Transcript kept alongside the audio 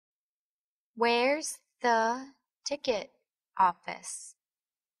Where's the ticket office?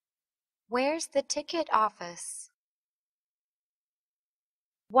 Where's the ticket office?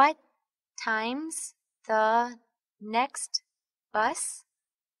 What time's the next bus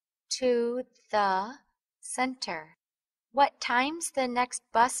to the center? What time's the next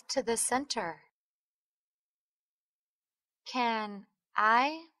bus to the center? Can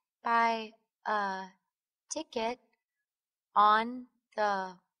I buy a ticket on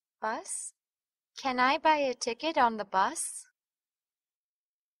the bus? Can I buy a ticket on the bus?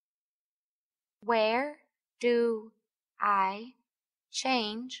 Where do I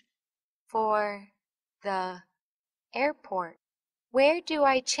change for the airport? Where do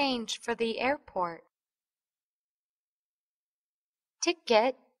I change for the airport?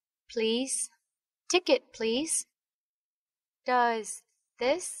 Ticket, please. Ticket, please. Does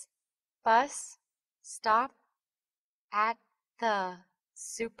this bus stop at the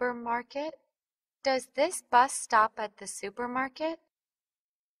supermarket? Does this bus stop at the supermarket?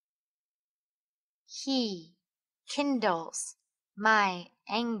 He kindles my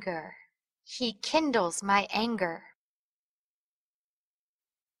anger. He kindles my anger.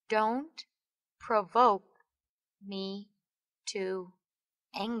 Don't provoke me to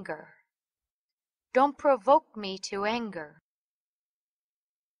anger. Don't provoke me to anger.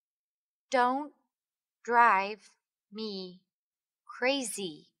 Don't drive me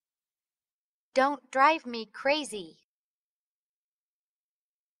crazy. Don't drive me crazy.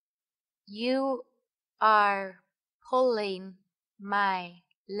 You are pulling my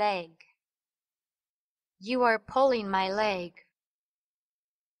leg. You are pulling my leg.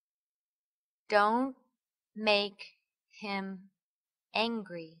 Don't make him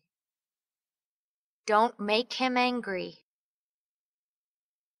angry. Don't make him angry.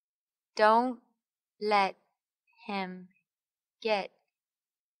 Don't let him get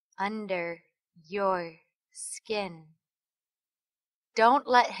under your skin. Don't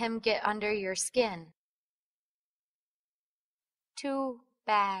let him get under your skin. Too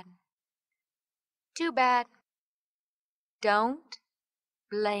bad. Too bad. Don't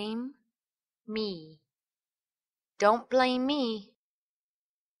blame me. Don't blame me.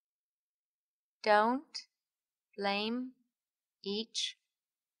 Don't blame each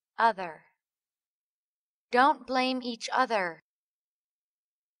other. Don't blame each other.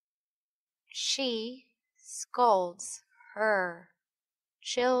 She scolds her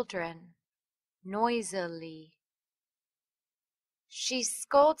children noisily. She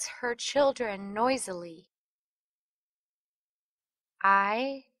scolds her children noisily.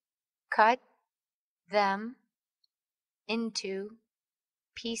 I cut them into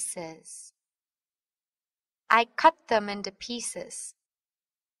pieces. I cut them into pieces.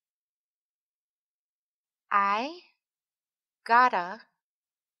 I gotta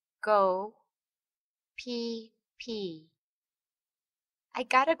go pee-pee. I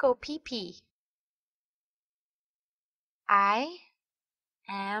gotta go pee-pee. I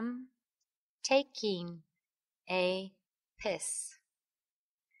am taking a piss.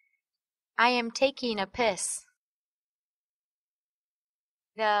 I am taking a piss.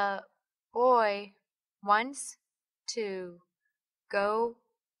 The boy wants to go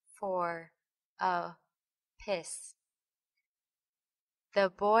for a piss. The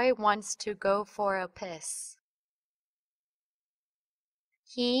boy wants to go for a piss.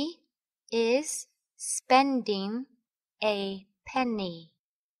 He is spending a penny.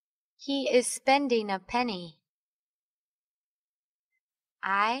 He is spending a penny.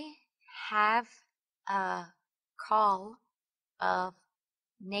 I have a call of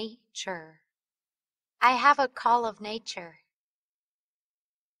nature. I have a call of nature.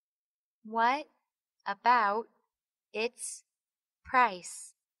 What about its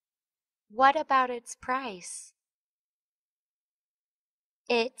price? What about its price?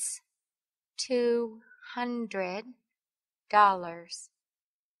 It's $200.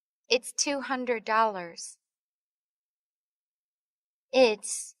 It's $200.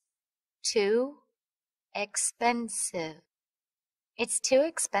 It's too expensive. It's too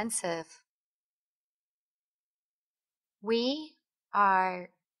expensive. We are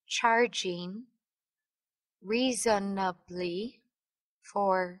charging reasonably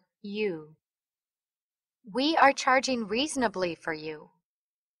for you. We are charging reasonably for you.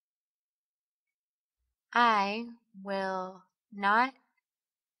 I will not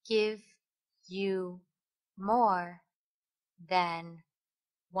give you more than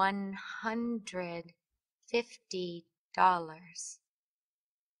 $150.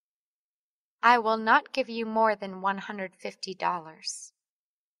 I will not give you more than $150.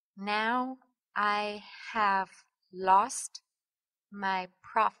 Now I have lost my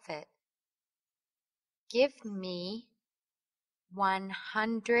profit. Give me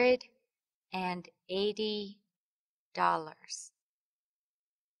 $180.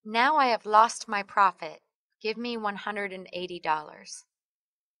 Now I have lost my profit. Give me $180.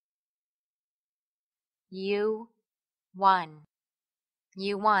 You won.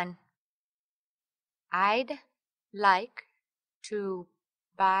 You won. I'd like to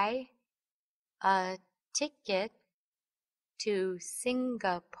buy a ticket to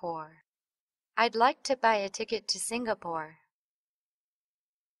Singapore. I'd like to buy a ticket to Singapore.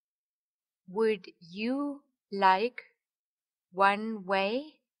 Would you like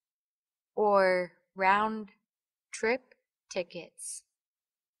one-way or round-trip tickets?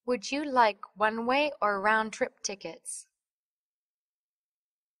 Would you like one-way or round-trip tickets?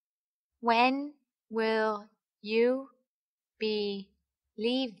 When will you be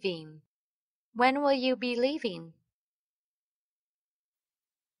leaving? When will you be leaving?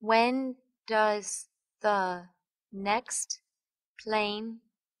 When does the next plane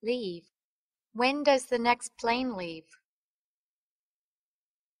leave? When does the next plane leave?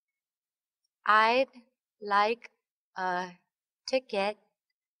 I'd like a ticket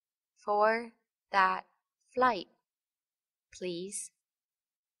for that flight, please.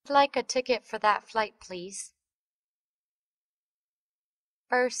 I'd like a ticket for that flight, please.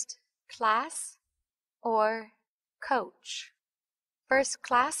 First class or coach? First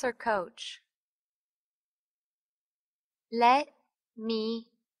class or coach? Let me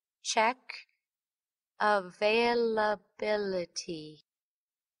check availability.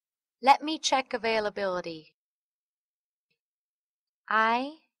 Let me check availability.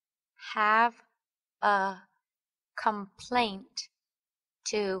 I have a complaint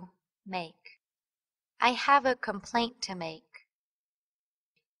to make. I have a complaint to make.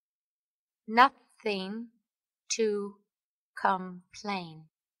 Nothing to complain.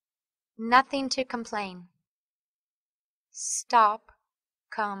 Nothing to complain. Stop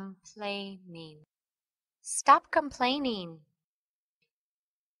complaining. Stop complaining.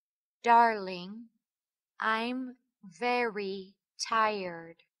 Darling, I'm very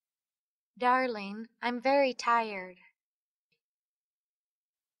tired. Darling, I'm very tired.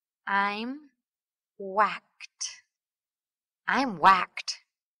 I'm whacked. I'm whacked.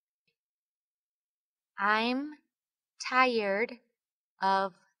 I'm tired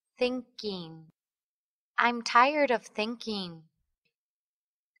of thinking. I'm tired of thinking.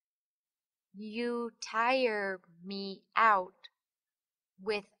 You tire me out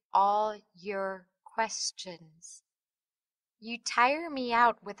with all your questions. You tire me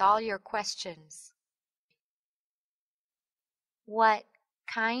out with all your questions. What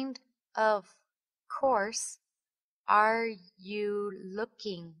kind of course are you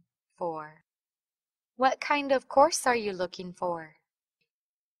looking for? What kind of course are you looking for?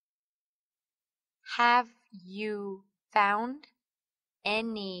 Have you found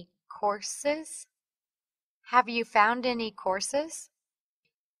any courses? Have you found any courses?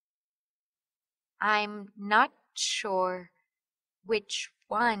 I'm not sure which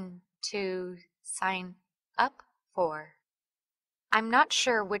one to sign up for. I'm not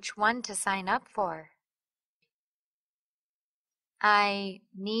sure which one to sign up for. I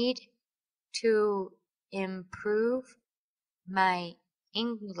need to improve my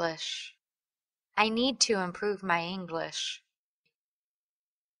English. I need to improve my English.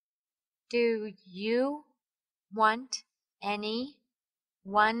 Do you want any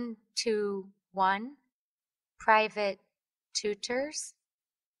one-to-one private tutors?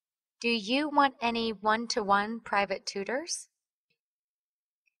 Do you want any one-to-one private tutors?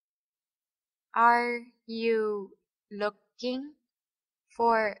 Are you looking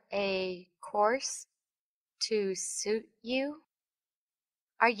for a course to suit you?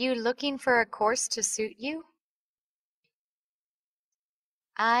 Are you looking for a course to suit you?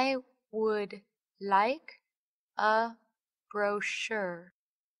 I would like a brochure.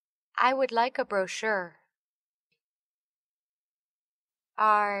 I would like a brochure.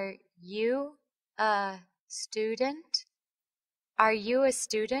 Are you a student? Are you a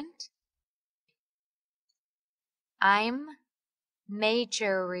student? I'm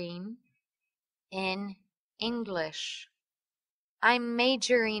majoring in English. I'm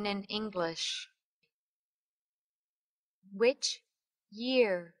majoring in English. Which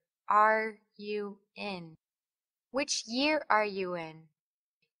year are you in? Which year are you in?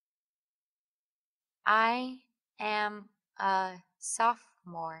 I am a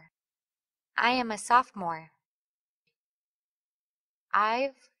sophomore. I am a sophomore.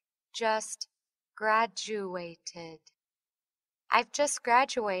 I've just graduated. I've just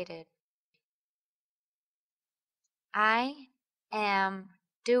graduated. I am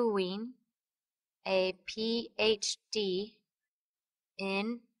doing a PhD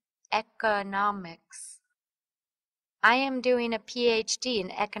in economics. I am doing a PhD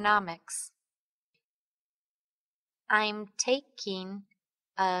in economics. I'm taking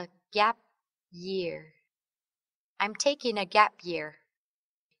a gap year. I'm taking a gap year.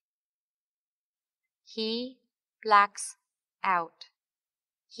 He blacks out.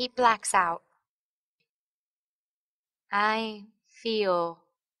 He blacks out. I feel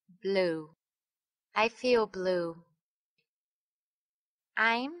blue. I feel blue.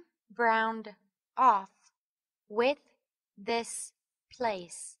 I'm browned off with this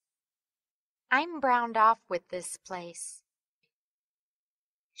place. I'm browned off with this place.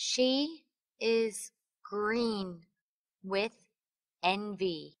 She is green with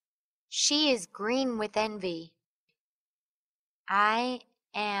envy. She is green with envy. I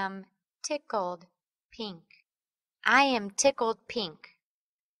am tickled pink. I am tickled pink.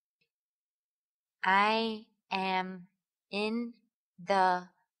 I am in the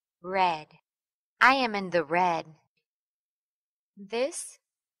red. I am in the red. This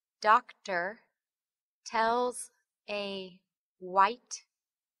doctor tells a white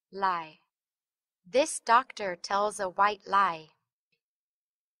lie. This doctor tells a white lie.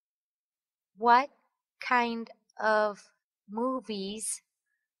 What kind of movies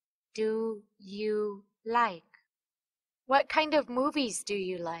do you like? What kind of movies do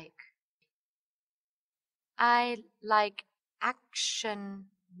you like? I like action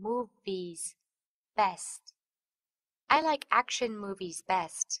movies best. I like action movies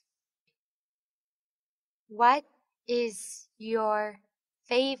best. What is your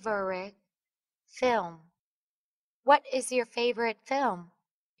favorite film? What is your favorite film?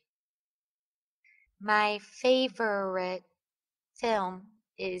 My favorite film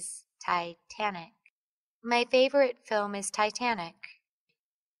is Titanic. My favorite film is Titanic.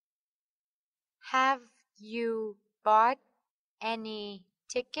 Have you bought any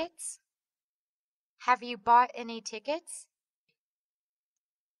tickets? Have you bought any tickets?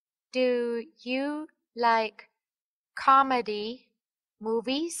 Do you like comedy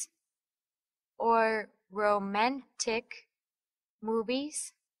movies or romantic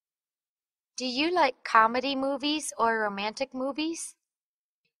movies? Do you like comedy movies or romantic movies?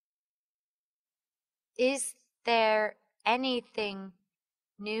 Is there anything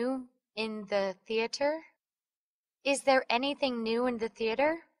new in the theater? Is there anything new in the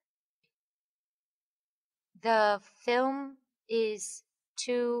theater? The film is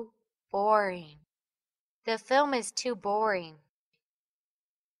too boring. The film is too boring.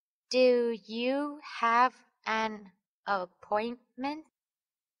 Do you have an appointment?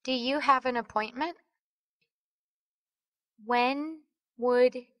 Do you have an appointment? When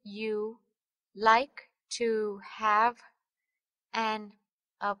would you like to have an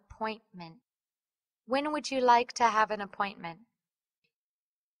appointment? When would you like to have an appointment?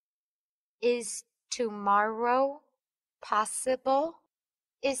 Is tomorrow possible?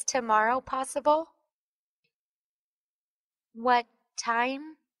 Is tomorrow possible? What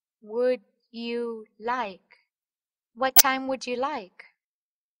time would you like? What time would you like?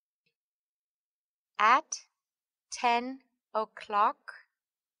 At 10 o'clock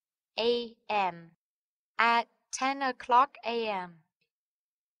a.m. At 10 o'clock a.m.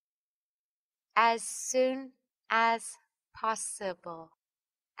 As soon as possible.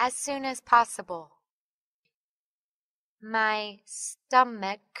 As soon as possible. My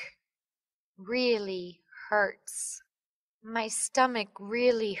stomach really hurts. My stomach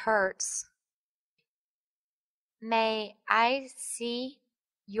really hurts. May I see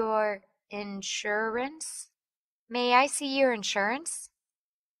your insurance? May I see your insurance?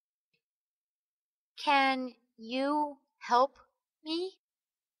 Can you help me?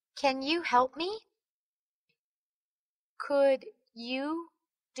 Can you help me? Could you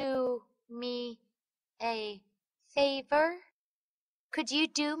do me a favor? Could you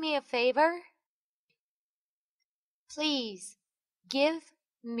do me a favor? Please give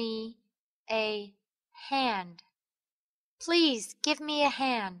me a hand. Please give me a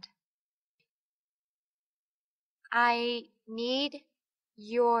hand. I need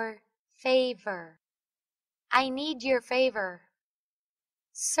your favor. I need your favor.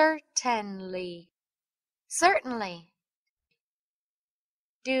 Certainly. Certainly.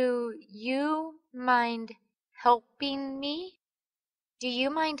 Do you mind helping me? Do you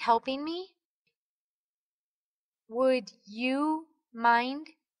mind helping me? Would you mind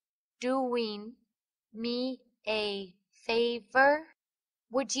doing me a favor?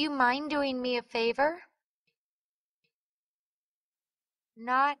 Would you mind doing me a favor?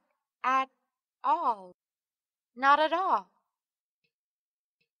 Not at all. Not at all.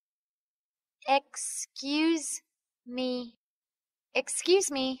 Excuse me.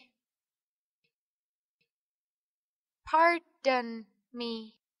 Excuse me. Pardon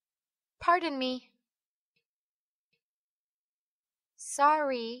me. Pardon me.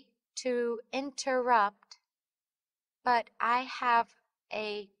 Sorry to interrupt, but I have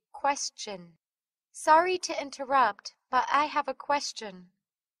a question. Sorry to interrupt, but I have a question.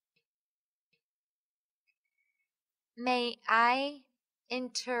 May I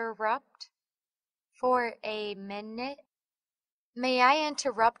interrupt for a minute? May I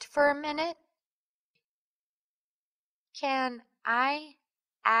interrupt for a minute? Can I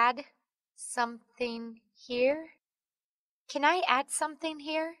add something here? Can I add something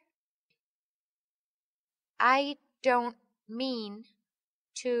here? I don't mean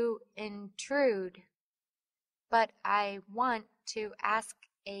to intrude, but I want to ask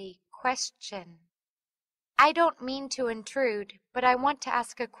a question. I don't mean to intrude, but I want to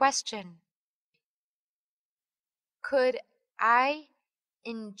ask a question. Could I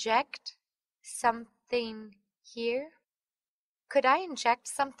inject something here? Could I inject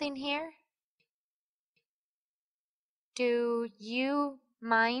something here? Do you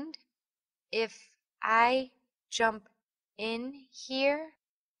mind if I jump in here?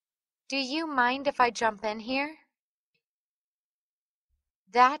 Do you mind if I jump in here?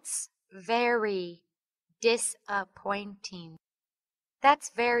 That's very disappointing. That's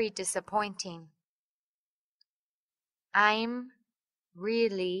very disappointing. I'm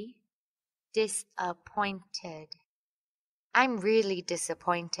really disappointed. I'm really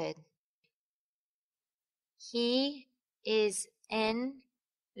disappointed. He is in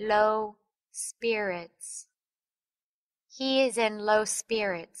low spirits. He is in low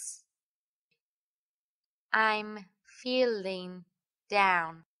spirits. I'm feeling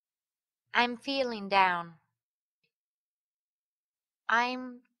down. I'm feeling down.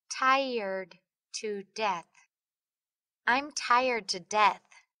 I'm tired to death. I'm tired to death.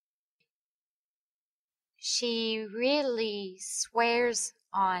 She really swears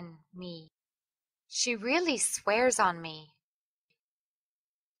on me. She really swears on me.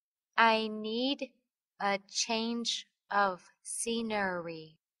 I need a change of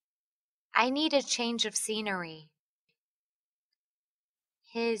scenery. I need a change of scenery.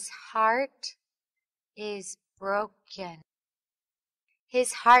 His heart is broken.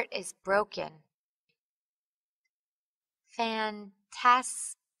 His heart is broken.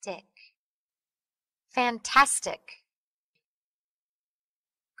 Fantastic. Fantastic.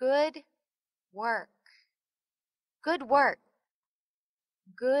 Good work. Good work.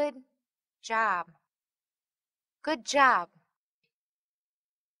 Good job. Good job.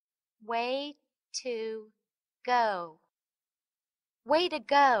 Way to go. Way to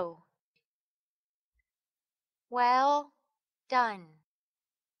go. Well done.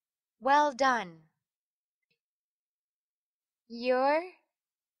 Well done. You're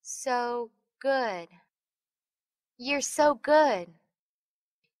so good. You're so good.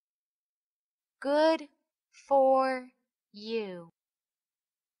 Good for you.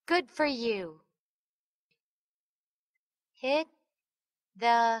 Good for you. Hit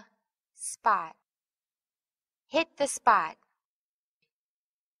the spot. Hit the spot.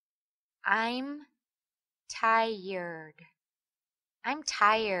 I'm tired. I'm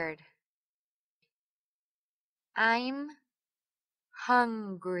tired. I'm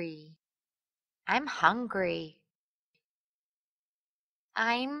hungry. I'm hungry.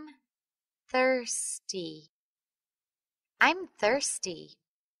 I'm thirsty. I'm thirsty.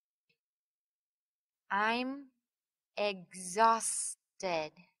 I'm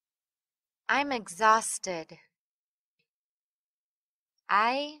exhausted. I'm exhausted.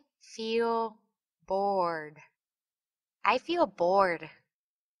 I feel bored. I feel bored.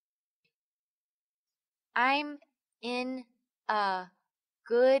 I'm in a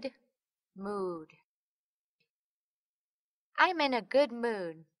good mood. I'm in a good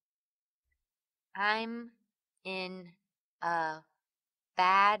mood. I'm in a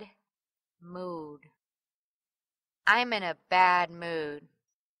bad mood. I'm in a bad mood.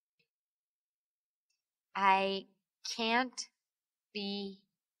 I can't be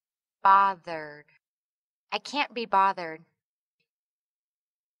bothered. I can't be bothered.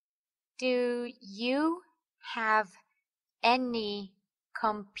 Do you have any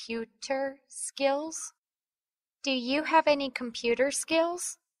computer skills? Do you have any computer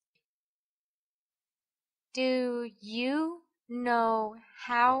skills? Do you know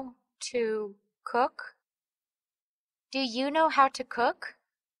how to cook? Do you know how to cook?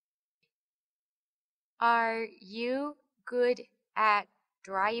 Are you good at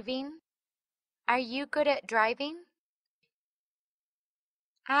driving? Are you good at driving?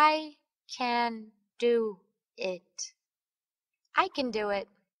 I can do it. I can do it.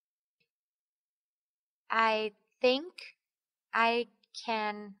 I think I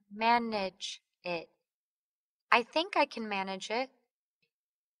can manage it. I think I can manage it.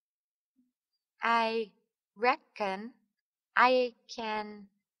 I reckon I can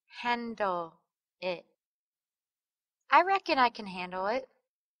handle it. I reckon I can handle it.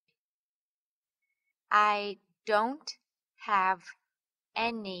 I don't have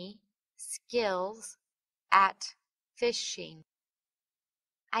any skills at fishing.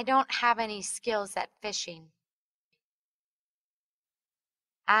 I don't have any skills at fishing.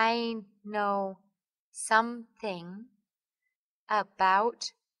 I know something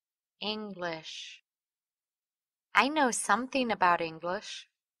about English. I know something about English.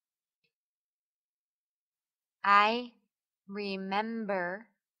 I remember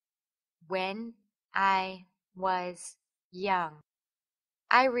when I was young.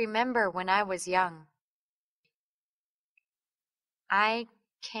 I remember when I was young. I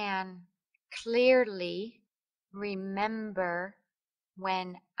can clearly remember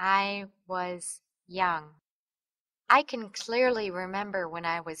when I was young. I can clearly remember when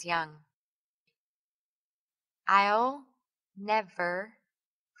I was young. I'll never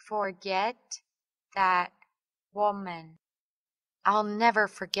forget that woman. I'll never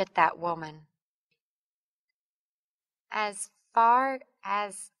forget that woman. As far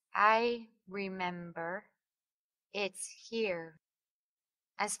as I remember, it's here.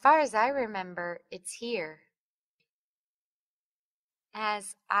 As far as I remember, it's here.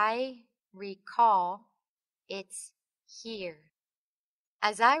 As I recall, it's here.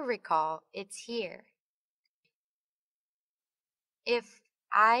 As I recall, it's here. If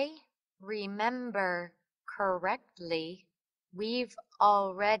I remember correctly, we've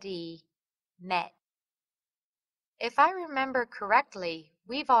already met. If I remember correctly,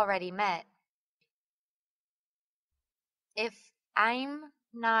 we've already met. If I'm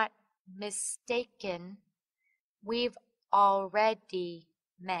not mistaken, we've already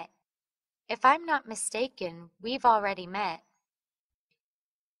met. If I'm not mistaken, we've already met.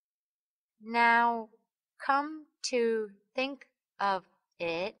 Now, come to think of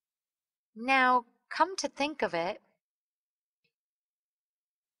it. Now, come to think of it,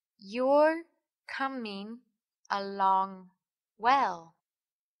 you're coming along well.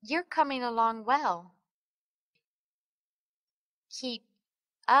 You're coming along well. Keep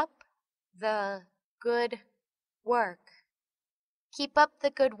up the good work. Keep up the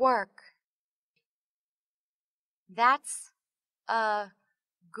good work. That's a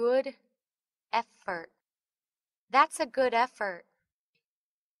good effort. That's a good effort.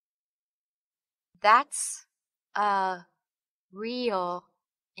 That's a real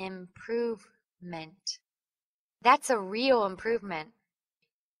improvement. That's a real improvement.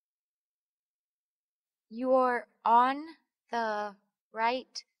 You're on the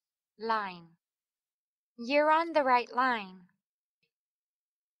right line. You're on the right line.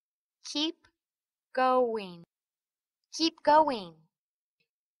 Keep going. Keep going.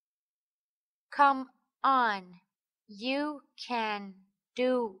 Come on. You can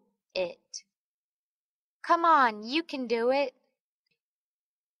do it. Come on, you can do it.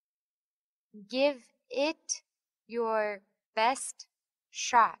 Give it your best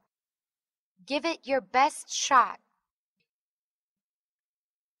shot. Give it your best shot.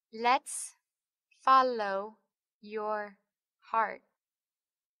 Let's follow your heart.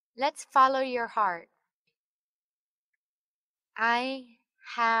 Let's follow your heart. I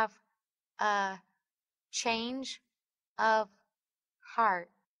have a change of heart.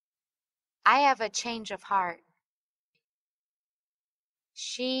 I have a change of heart.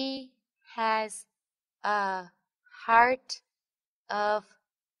 She has a heart of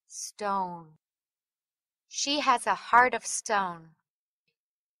stone. She has a heart of stone.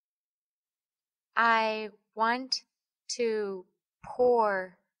 I want to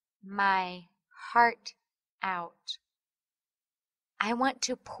pour my heart out. I want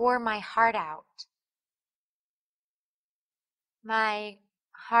to pour my heart out. My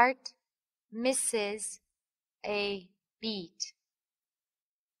heart misses a beat.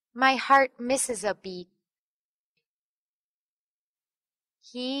 My heart misses a beat.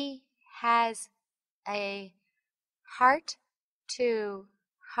 He has a heart-to-heart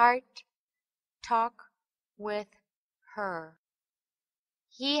talk with her.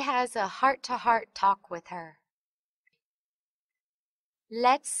 He has a heart-to-heart talk with her.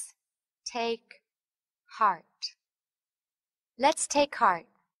 Let's take heart. Let's take heart.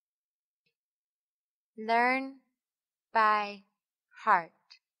 Learn by heart.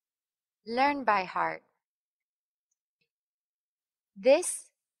 Learn by heart.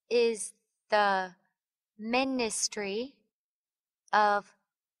 This is the Ministry of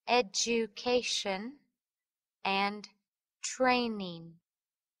Education and Training.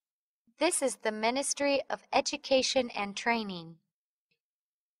 This is the Ministry of Education and Training.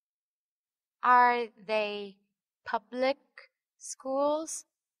 Are they public schools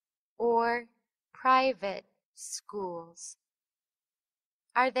or private schools?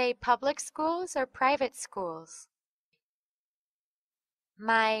 Are they public schools or private schools?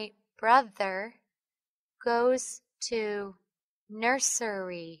 My brother goes to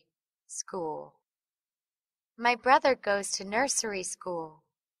nursery school. My brother goes to nursery school.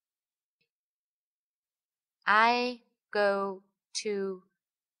 I go to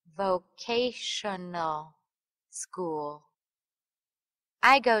vocational school.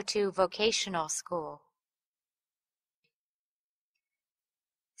 I go to vocational school.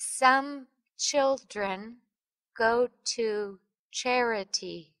 Some children go to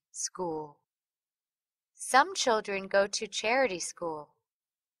charity school. Some children go to charity school.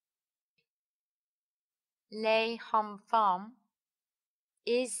 Les enfants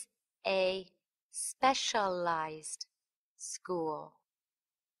is a specialized school.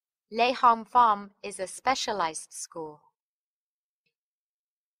 Les enfants is a specialized school.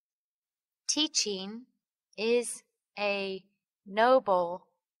 Teaching is a noble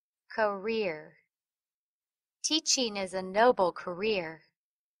career. Teaching is a noble career.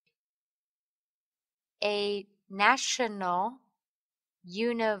 A national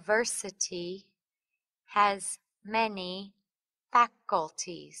university has many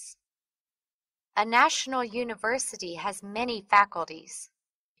faculties. A national university has many faculties.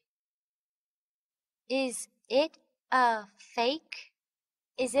 Is it a fake?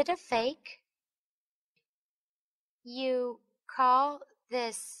 Is it a fake? You call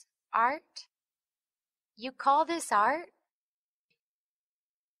this art? You call this art?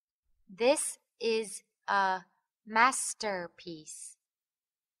 This is a masterpiece.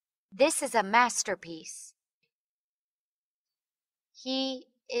 This is a masterpiece. He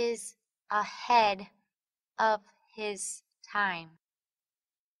is ahead of his time.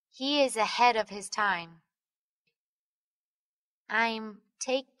 He is ahead of his time. I'm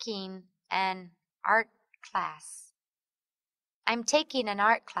taking an art class. I'm taking an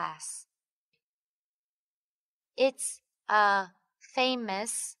art class. It's a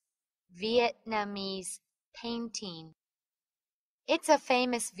famous Vietnamese painting. It's a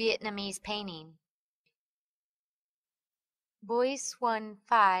famous Vietnamese painting. Bui Xuân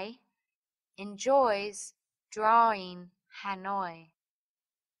Phai enjoys drawing Hanoi.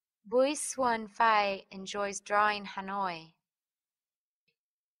 Bui Xuân Phai enjoys drawing Hanoi.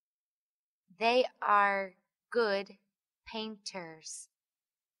 They are good painters.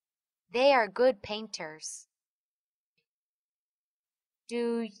 They are good painters.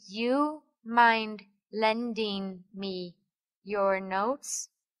 Do you mind lending me your notes?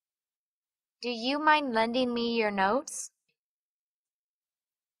 Do you mind lending me your notes?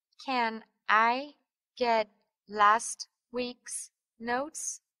 Can I get last week's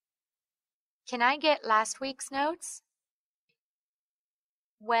notes? Can I get last week's notes?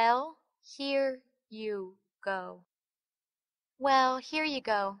 Well, here you go. Well, here you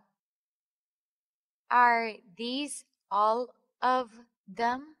go. Are these all of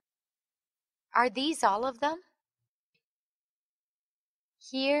them? Are these all of them?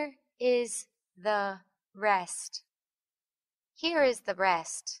 Here is the rest. Here is the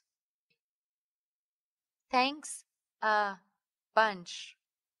rest. Thanks a bunch.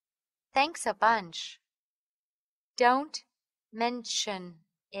 Thanks a bunch. Don't mention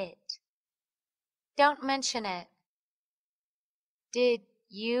it. Don't mention it. Did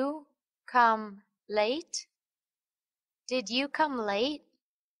you come late? Did you come late?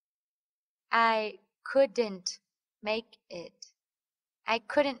 I couldn't make it. I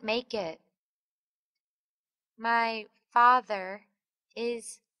couldn't make it. My father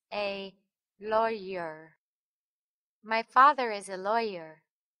is a lawyer. My father is a lawyer.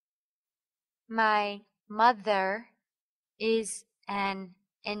 My mother is an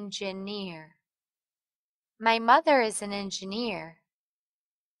engineer. My mother is an engineer.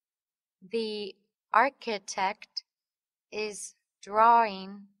 The architect is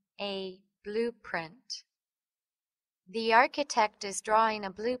drawing a blueprint. The architect is drawing a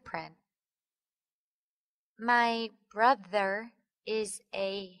blueprint. My brother is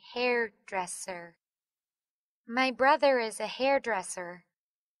a hairdresser. My brother is a hairdresser.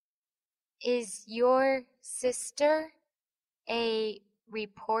 Is your sister a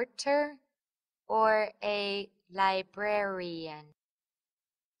reporter or a librarian?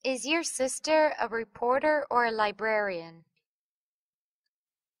 Is your sister a reporter or a librarian?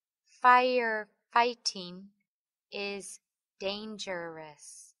 Firefighting is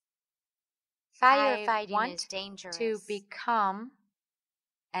dangerous. Firefighting is dangerous. To become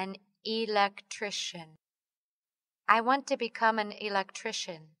an electrician. I want to become an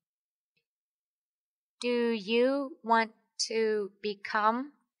electrician. Do you want to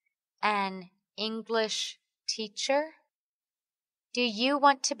become an English teacher? Do you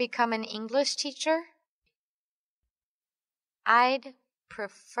want to become an English teacher? I'd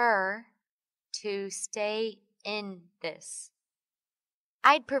prefer to stay in this.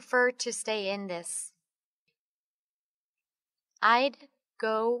 I'd prefer to stay in this. I'd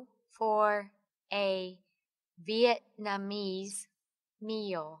go for a Vietnamese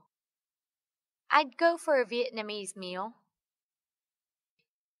meal. I'd go for a Vietnamese meal.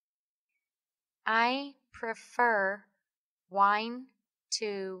 I prefer wine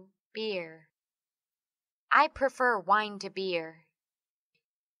to beer. I prefer wine to beer.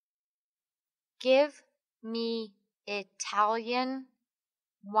 Give me Italian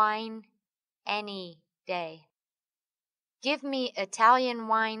wine any day. Give me Italian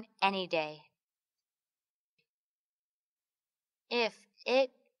wine any day. If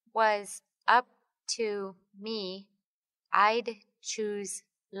it was up to me, I'd choose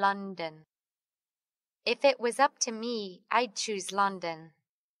London. If it was up to me, I'd choose London.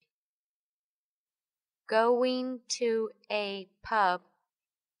 Going to a pub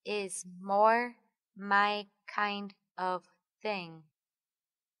is more my kind of thing.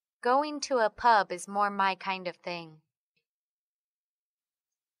 Going to a pub is more my kind of thing.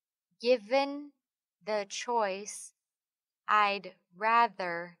 Given the choice, I'd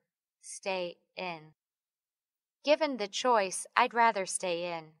rather stay in. Given the choice, I'd rather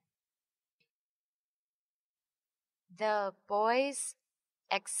stay in. The boys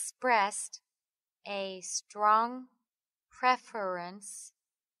expressed a strong preference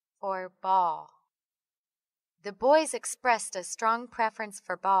for ball. The boys expressed a strong preference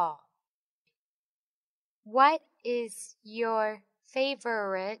for ball. What is your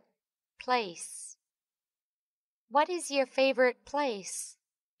favorite place? What is your favorite place?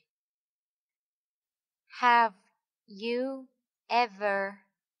 Have you ever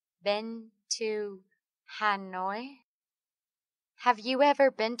been to Hanoi? Have you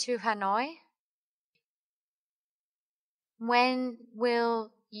ever been to Hanoi? When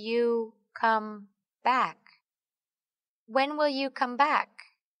will you come back? When will you come back?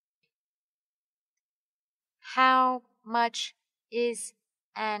 How much is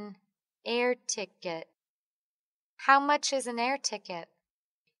an air ticket? How much is an air ticket?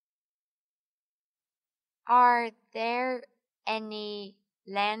 Are there any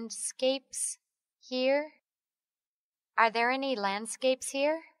landscapes here? Are there any landscapes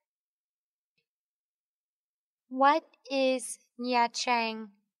here? What is Nha Trang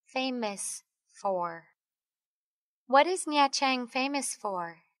famous for? What is Nha Trang famous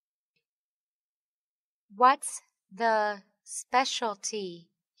for? What's the specialty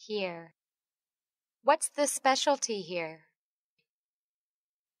here? What's the specialty here?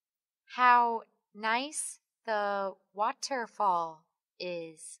 How nice the waterfall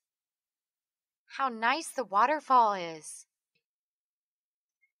is. How nice the waterfall is.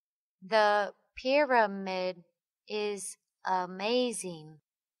 The pyramid is amazing.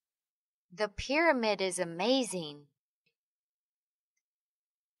 The pyramid is amazing.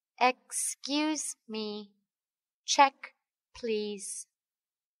 Excuse me, check, please.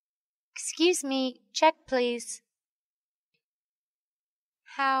 Excuse me, check, please.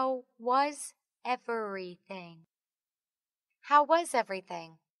 How was everything? How was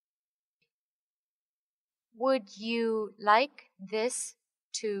everything? Would you like this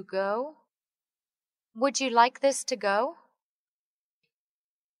to go? Would you like this to go?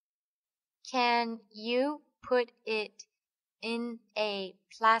 Can you put it in a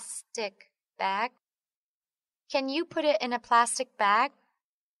plastic bag? Can you put it in a plastic bag?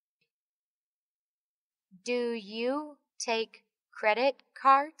 Do you take credit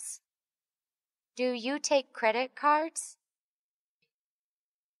cards? Do you take credit cards?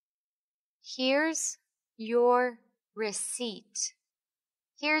 Here's your receipt.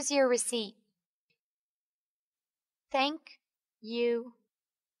 Here's your receipt. Thank you.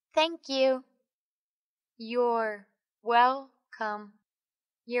 Thank you. You're welcome.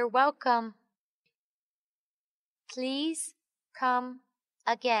 You're welcome. Please come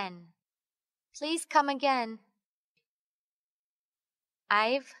again. Please come again.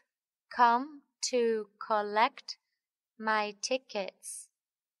 I've come to collect my tickets.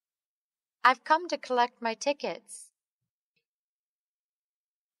 I've come to collect my tickets.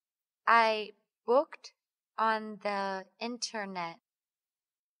 I booked on the internet.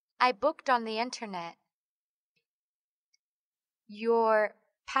 I booked on the internet. Your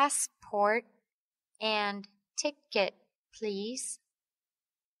passport and ticket, please.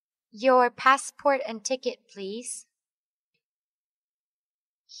 Your passport and ticket, please.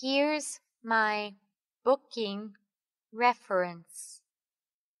 Here's my booking reference.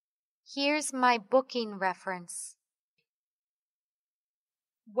 Here's my booking reference.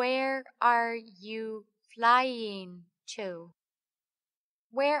 Where are you flying to?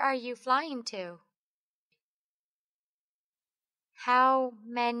 Where are you flying to? How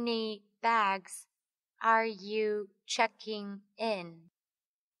many bags are you checking in?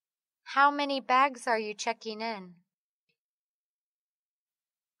 How many bags are you checking in?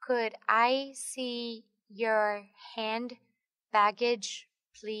 Could I see your hand baggage,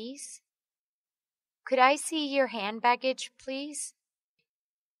 please? Could I see your hand baggage, please?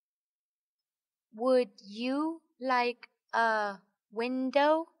 Would you like a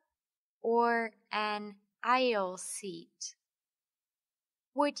window or an aisle seat?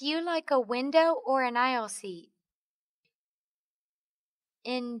 Would you like a window or an aisle seat?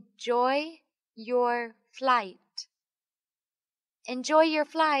 Enjoy your flight. Enjoy your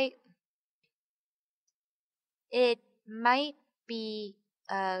flight. It might be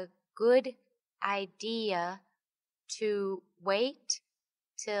a good idea to wait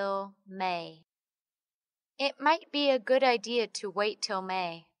till May. It might be a good idea to wait till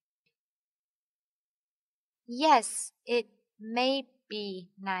May. Yes, it may be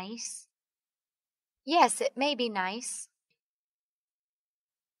nice. Yes, it may be nice.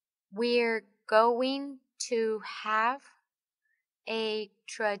 We're going to have a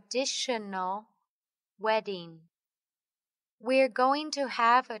traditional wedding. We're going to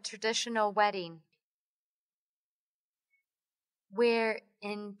have a traditional wedding. We're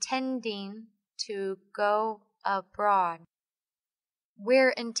intending to go abroad.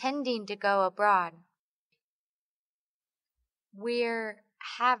 We're intending to go abroad. We're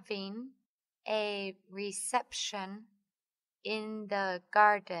having a reception in the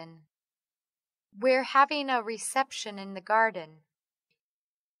garden. We're having a reception in the garden.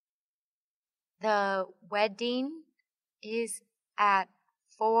 The wedding is at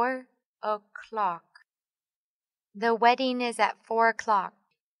 4 o'clock. The wedding is at 4 o'clock.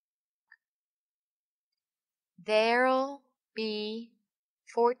 There'll be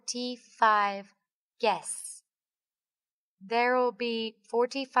 45 guests. There'll be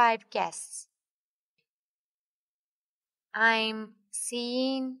 45 guests. I'm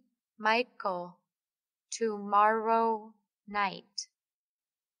seeing Michael tomorrow night.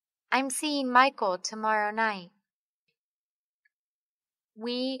 I'm seeing Michael tomorrow night.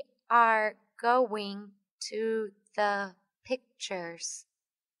 We are going to the pictures.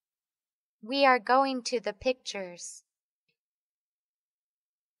 We are going to the pictures.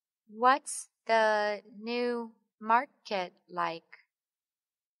 What's the new market like?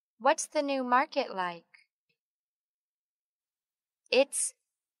 What's the new market like? It's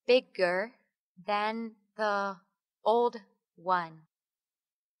bigger than the old one.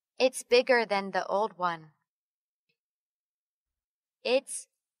 It's bigger than the old one. It's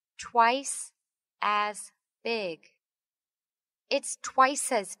twice as big. It's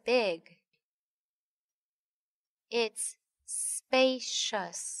twice as big. It's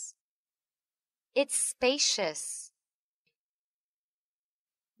spacious. It's spacious.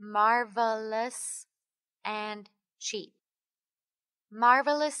 Marvelous and cheap.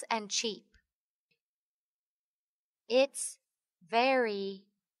 Marvelous and cheap. It's very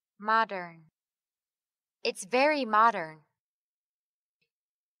modern. It's very modern.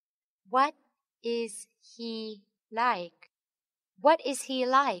 What is he like? What is he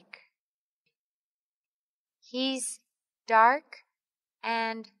like? He's dark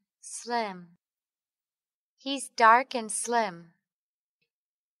and slim. He's dark and slim.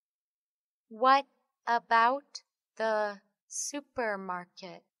 What about the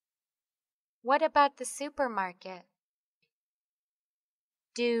supermarket? What about the supermarket?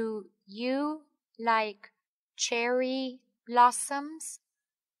 Do you like cherry blossoms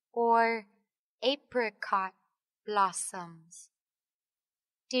or apricot blossoms?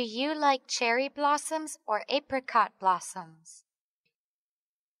 Do you like cherry blossoms or apricot blossoms?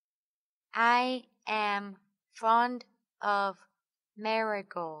 I am fond of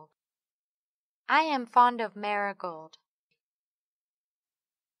marigold. I am fond of marigold.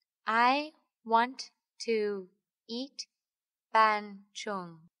 I want to eat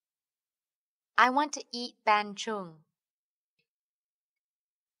banchung. I want to eat banchung.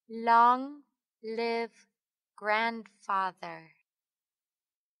 Long live grandfather.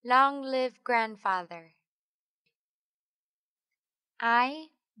 Long live grandfather. I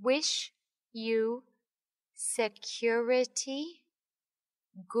wish you security,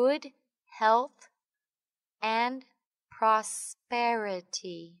 good health, and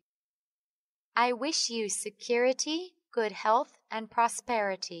prosperity. I wish you security, good health, and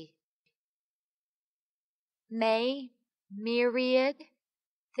prosperity. May myriad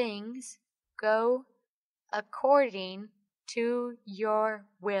things go according to your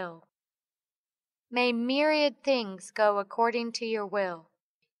will. May myriad things go according to your will.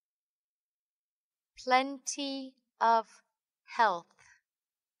 Plenty of health.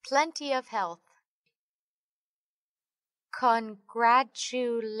 Plenty of health.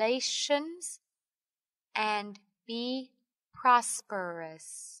 Congratulations and be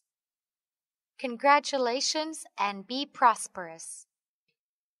prosperous. Congratulations and be prosperous.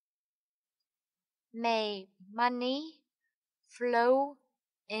 May money flow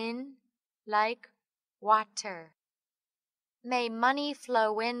in like water. May money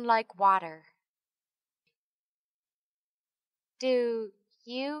flow in like water. Do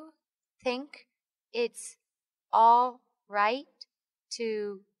you think it's all right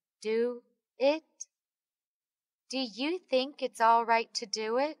to do it? Do you think it's all right to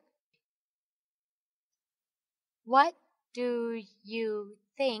do it? What do you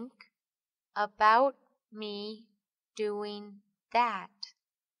think about me doing that?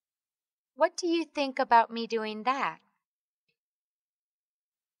 What do you think about me doing that?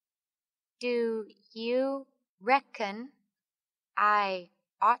 Do you reckon I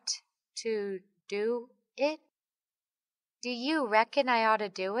ought to do it? Do you reckon I ought to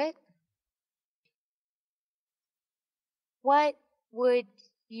do it? What would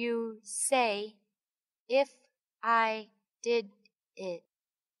you say if I did it?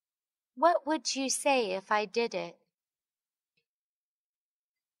 What would you say if I did it?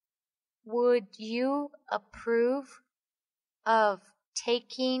 Would you approve of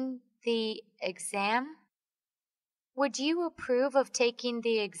taking the exam? Would you approve of taking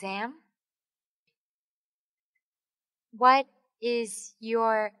the exam? What is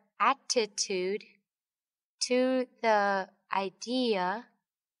your attitude to the idea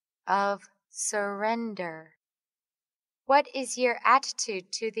of surrender? What is your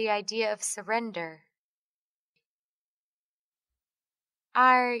attitude to the idea of surrender?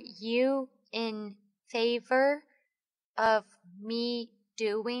 Are you in favor of me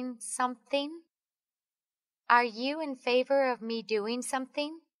doing something? Are you in favor of me doing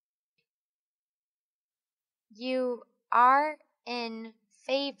something? You are in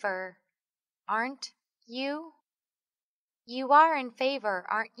favor, aren't you? You are in favor,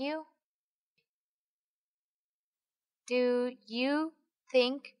 aren't you? Do you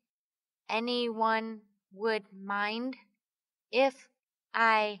think anyone would mind if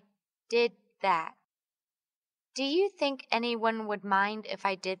I did that? Do you think anyone would mind if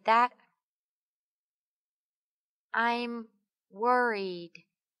I did that? I'm worried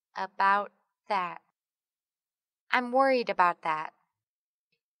about that. I'm worried about that.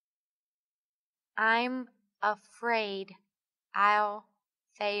 I'm afraid I'll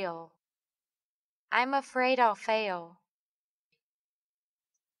fail. I'm afraid I'll fail.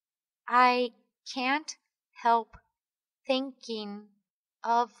 I can't help thinking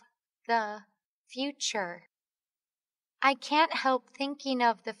of the future. I can't help thinking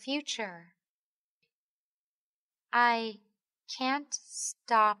of the future. I can't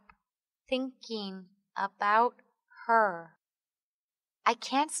stop thinking about her. I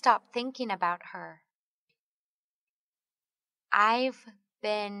can't stop thinking about her. I've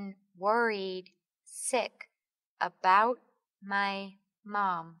been worried sick about my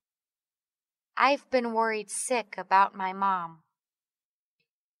mom. I've been worried sick about my mom.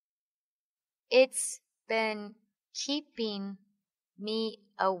 It's been keeping me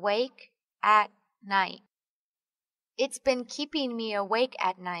awake at night. It's been keeping me awake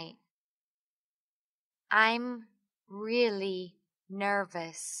at night. I'm really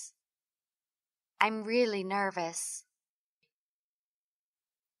nervous. I'm really nervous.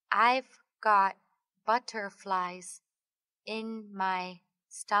 I've got butterflies in my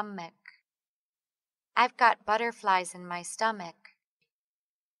stomach. I've got butterflies in my stomach.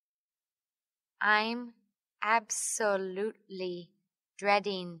 I'm absolutely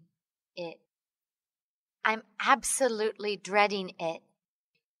dreading it. I'm absolutely dreading it.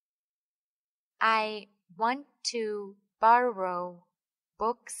 I want to borrow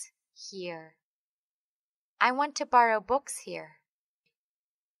books here. I want to borrow books here.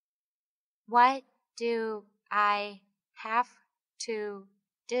 What do I have to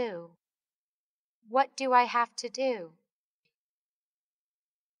do? What do I have to do?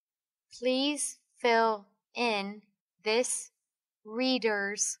 Please fill in this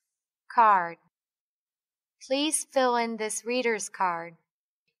reader's card. Please fill in this reader's card.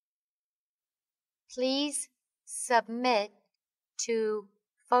 Please submit 2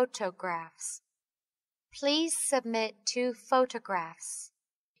 photographs. Please submit 2 photographs.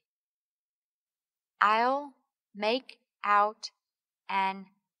 I'll make out an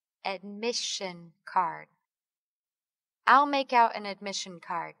admission card. I'll make out an admission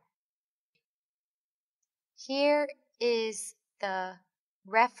card. Here is the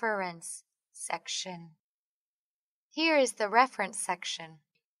reference section. Here is the reference section.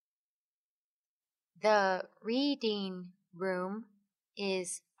 The reading room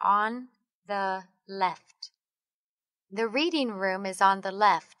is on the left. The reading room is on the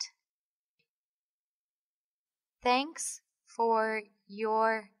left. Thanks for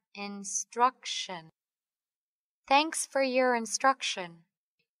your instruction. Thanks for your instruction.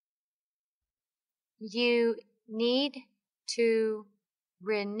 You need to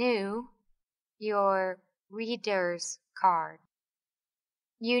renew your reader's card.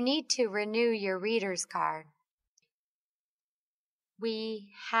 You need to renew your reader's card.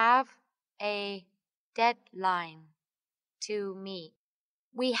 We have a deadline to meet.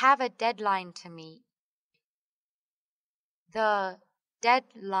 We have a deadline to meet. The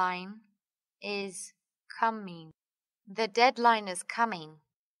deadline is coming. The deadline is coming.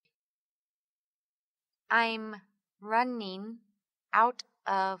 I'm running out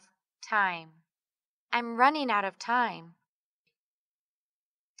of time. I'm running out of time.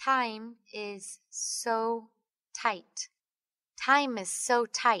 Time is so tight. Time is so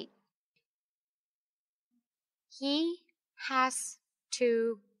tight. He has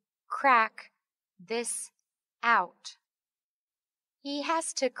to crack this out. He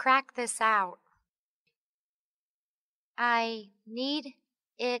has to crack this out. I need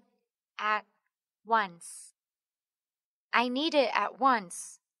it at once. I need it at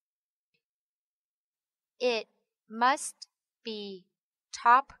once. It must be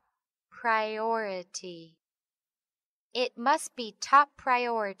top priority. It must be top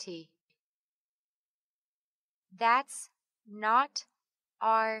priority. That's not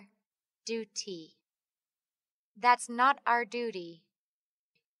our duty. That's not our duty.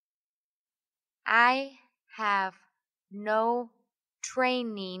 I have no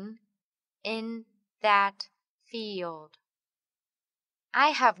training in that field. I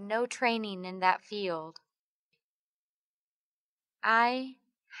have no training in that field. I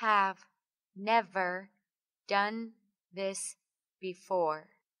have never done this before.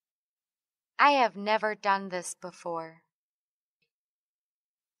 I have never done this before.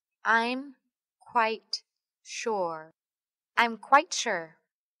 I'm quite sure. I'm quite sure.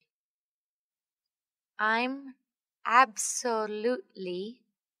 I'm absolutely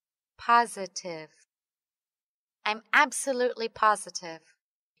positive. I'm absolutely positive.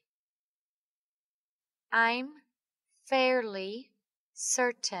 I'm fairly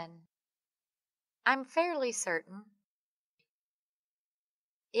certain. I'm fairly certain.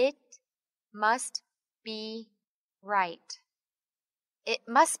 It must be right. It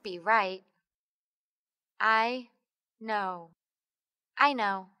must be right. I know. I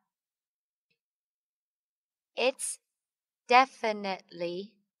know. It's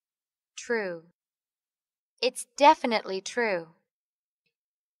definitely true. It's definitely true.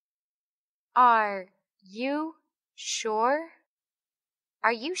 Are you sure?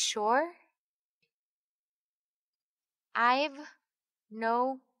 Are you sure? I've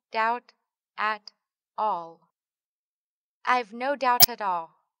no doubt at all. I've no doubt at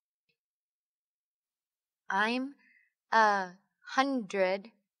all. I'm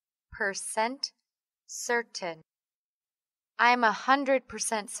 100% certain. I'm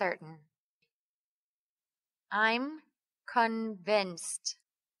 100% certain. I'm convinced.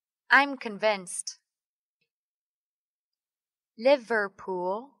 I'm convinced.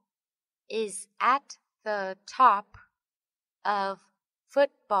 Liverpool is at the top of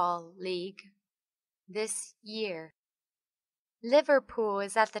football league this year. Liverpool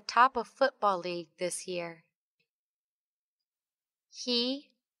is at the top of football league this year. He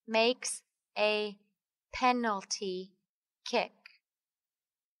makes a penalty kick.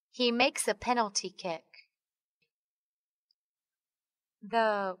 He makes a penalty kick.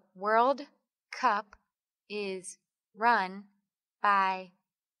 The World Cup is run by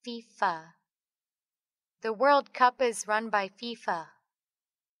FIFA. The World Cup is run by FIFA.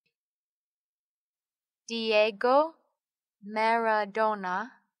 Diego Maradona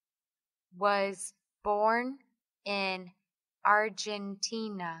was born in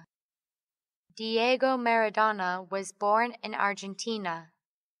Argentina. Diego Maradona was born in Argentina.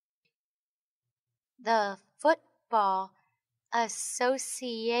 The football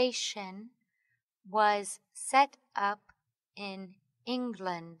association was set up in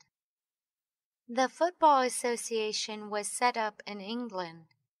England. The Football Association was set up in England.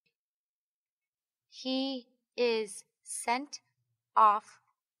 He is sent off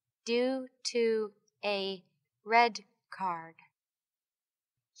due to a red card.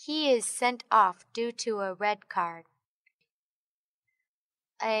 He is sent off due to a red card.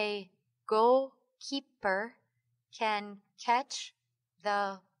 A goalkeeper can catch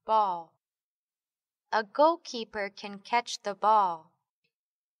the ball. A goalkeeper can catch the ball.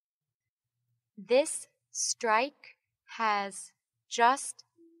 This strike has just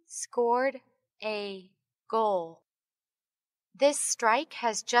scored a goal. This strike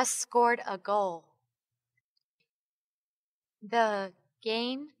has just scored a goal. The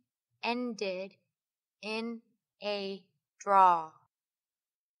game ended in a draw.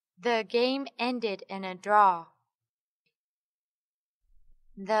 The game ended in a draw.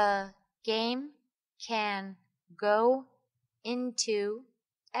 The game can go into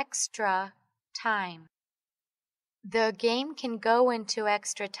extra time. The game can go into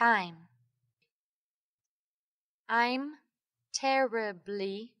extra time. I'm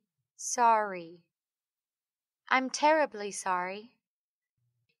terribly sorry. I'm terribly sorry.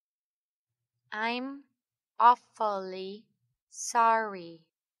 I'm awfully sorry.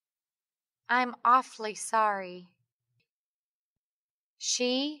 I'm awfully sorry.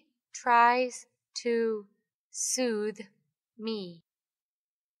 She tries to soothe me.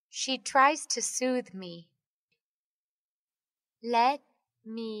 She tries to soothe me. Let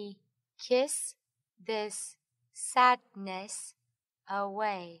me kiss this sadness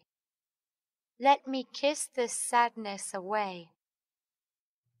away. Let me kiss this sadness away.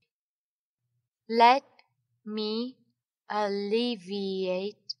 Let me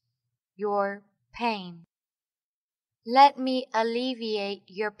alleviate your pain. Let me alleviate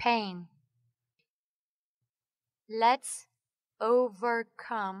your pain. Let's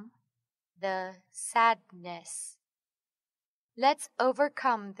overcome the sadness. Let's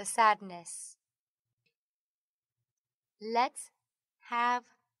overcome the sadness. Let's have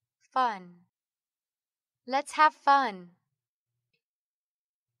fun. Let's have fun.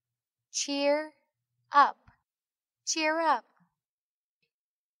 Cheer up. Cheer up.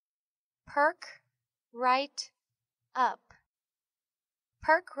 Perk right up.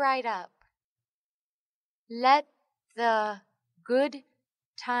 Perk right up. Let the good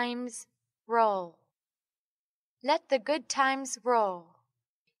times roll. Let the good times roll.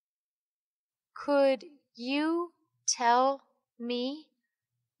 Could you tell me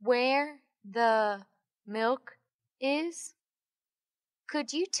where the milk is?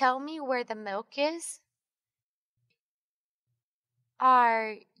 Could you tell me where the milk is?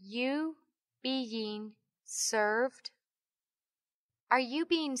 Are you being served? Are you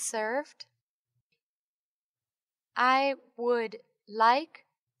being served? I would like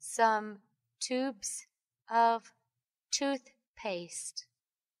some tubes of toothpaste.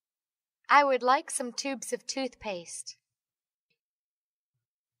 I would like some tubes of toothpaste.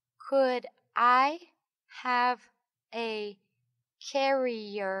 Could I have a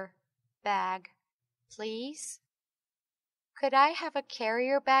carrier bag, please? Could I have a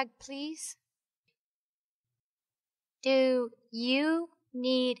carrier bag, please? Do you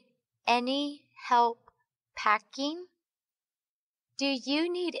need any help packing? Do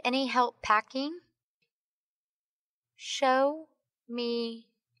you need any help packing? Show me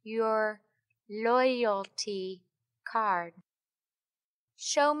your loyalty card.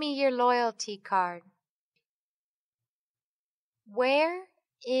 Show me your loyalty card. Where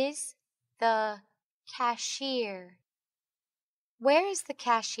is the cashier? Where is the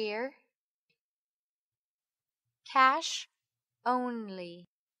cashier? Cash only.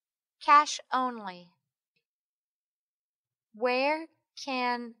 Cash only. Where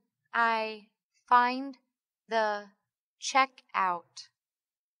can I find the checkout?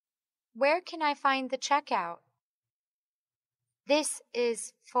 Where can I find the checkout? This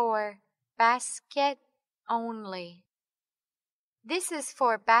is for basket only. This is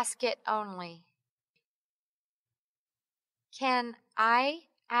for basket only. Can I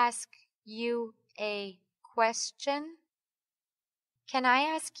ask you a question? Can I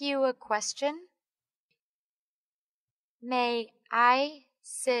ask you a question? May I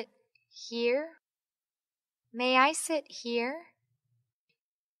sit here? May I sit here?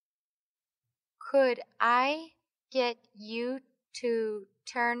 Could I get you to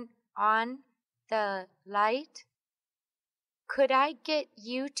turn on the light? Could I get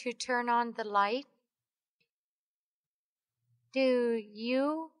you to turn on the light? Do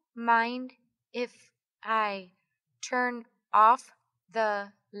you mind if I turn off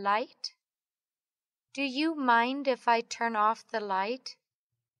the light? Do you mind if I turn off the light?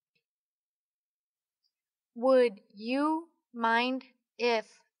 Would you mind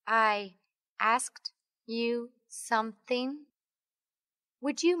if I asked you something?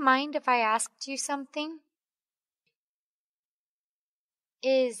 Would you mind if I asked you something?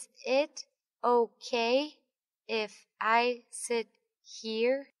 Is it okay if I sit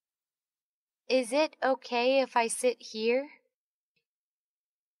here? Is it okay if I sit here?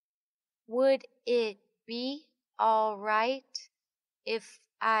 Would it be all right if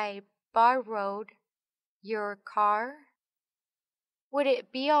I borrowed your car? Would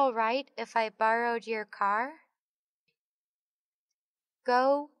it be all right if I borrowed your car?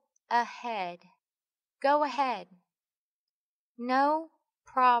 Go ahead. Go ahead. No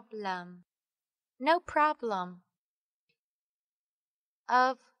problem. No problem.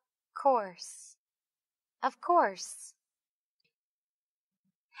 Of course. Of course.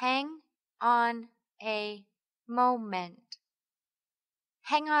 Hang on a moment.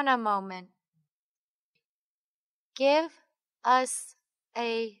 Hang on a moment. Give us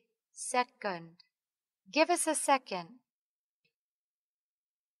a second. Give us a second.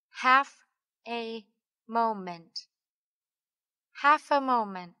 Half a moment. Half a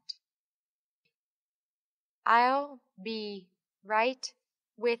moment. I'll be right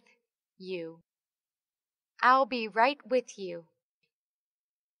with you. I'll be right with you.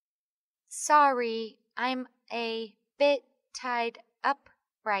 Sorry, I'm a bit tied up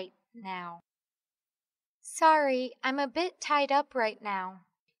right now. Sorry, I'm a bit tied up right now.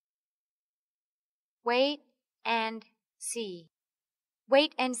 Wait and see.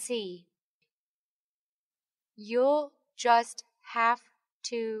 Wait and see. You'll just have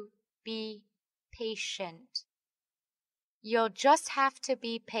to be patient. You'll just have to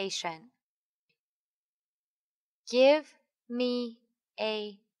be patient. Give me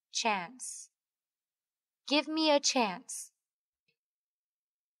a chance. Give me a chance.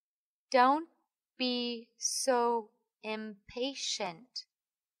 Don't be so impatient.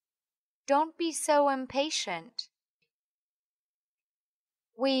 Don't be so impatient.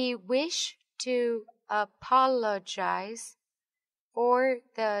 We wish to apologize for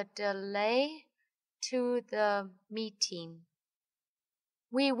the delay to the meeting.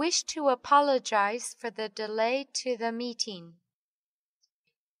 We wish to apologize for the delay to the meeting.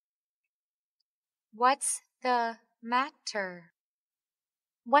 What's the matter?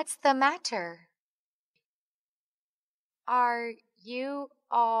 What's the matter? Are you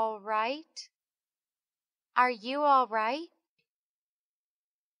all right? Are you all right?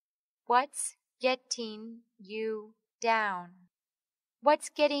 What's getting you down? What's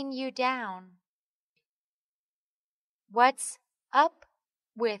getting you down? What's up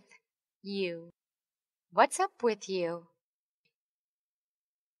with you? What's up with you?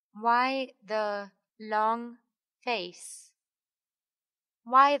 Why the long face?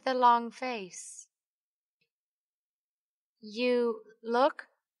 Why the long face? You look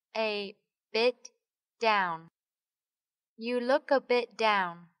a bit down. You look a bit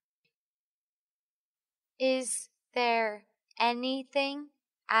down. Is there anything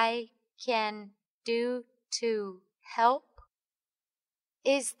I can do to help?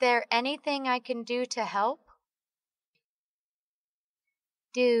 Is there anything I can do to help?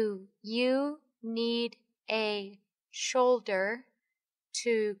 Do you need a shoulder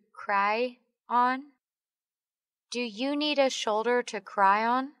to cry on? Do you need a shoulder to cry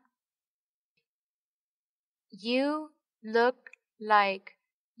on? You look like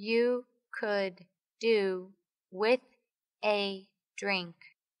you could do with a drink.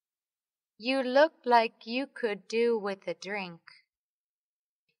 You look like you could do with a drink.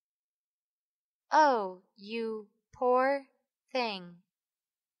 Oh, you poor thing.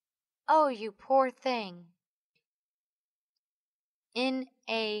 Oh, you poor thing. In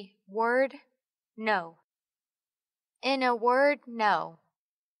a word, no. In a word, no.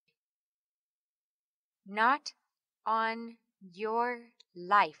 Not on your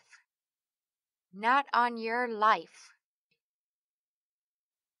life. Not on your life.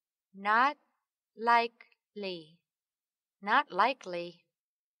 Not likely. Not likely.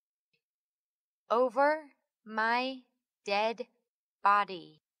 Over my dead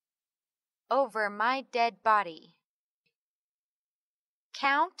body. Over my dead body.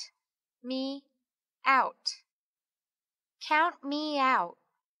 Count me out. Count me out.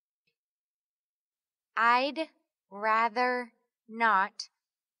 I'd rather not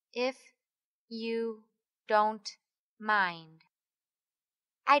if you don't mind.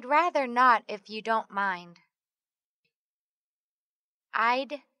 I'd rather not if you don't mind.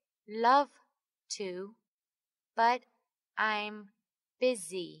 I'd love to, but I'm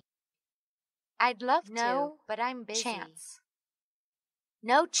busy. I'd love No, to, but I'm busy. chance.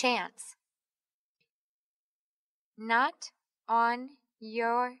 No chance. Not on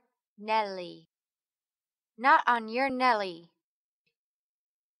your Nelly. Not on your Nelly.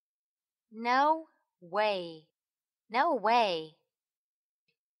 No way. No way.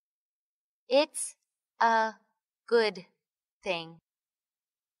 It's a good thing.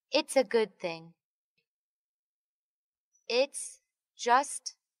 It's a good thing. It's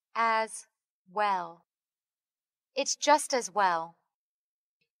just as well. It's just as well.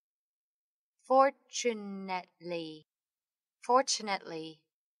 Fortunately. Fortunately.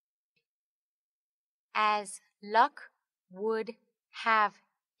 As luck would have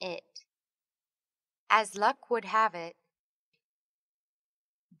it. As luck would have it.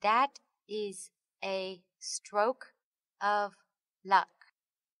 That is a stroke of luck.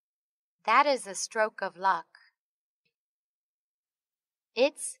 That is a stroke of luck.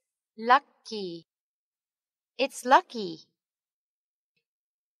 It's lucky. It's lucky.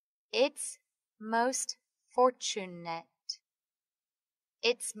 It's most fortunate.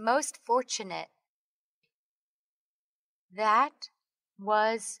 It's most fortunate. That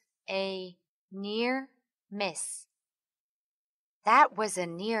was a near miss. That was a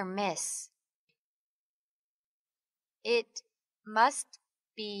near miss. It must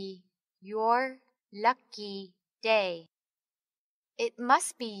be your lucky day. It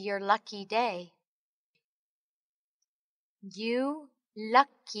must be your lucky day. You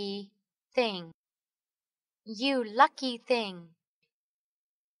lucky thing. You lucky thing.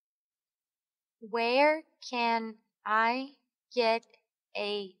 Where can I get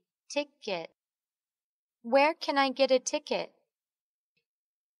a ticket? Where can I get a ticket?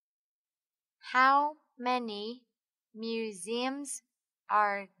 How many museums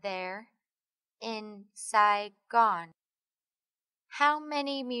are there in Saigon? How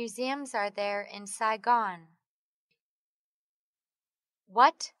many museums are there in Saigon?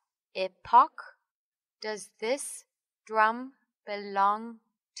 What epoch does this drum belong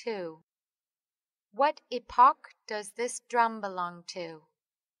to? What epoch does this drum belong to?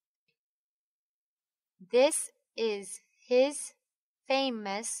 This is his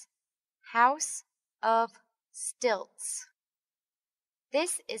famous house of stilts.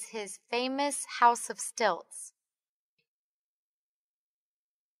 This is his famous house of stilts.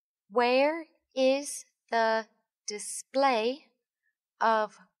 Where is the display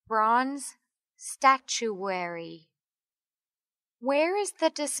of bronze statuary? Where is the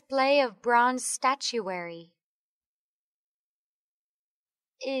display of bronze statuary?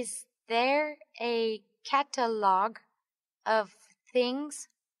 Is there a catalogue of things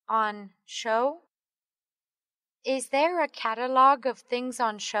on show? Is there a catalogue of things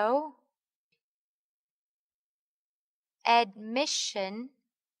on show? Admission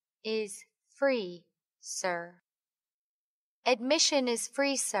is free, sir. Admission is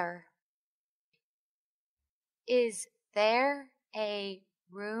free, sir. Is there a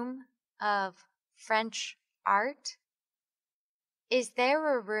room of French art? Is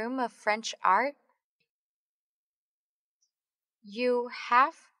there a room of French art? You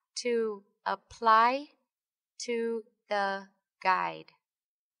have to apply to the guide.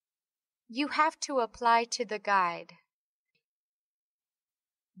 You have to apply to the guide.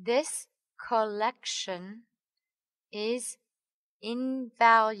 This collection is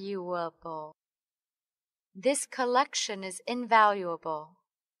invaluable. This collection is invaluable.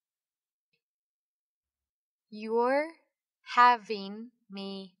 You're having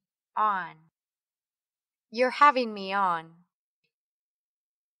me on. You're having me on.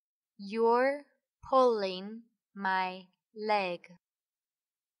 You're pulling my leg.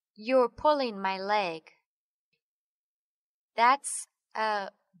 You're pulling my leg. That's a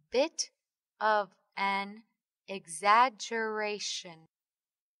bit of an exaggeration.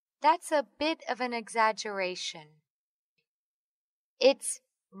 That's a bit of an exaggeration. It's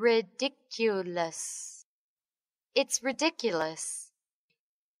ridiculous. It's ridiculous.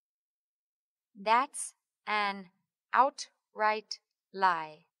 That's an outright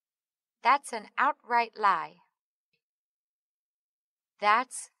lie. That's an outright lie.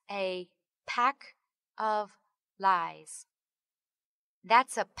 That's a pack of lies.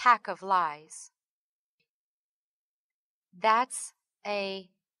 That's a pack of lies. That's a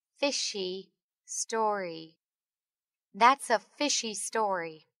fishy story. That's a fishy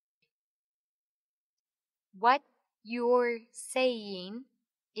story. What you're saying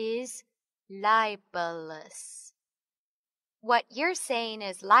is libelous. What you're saying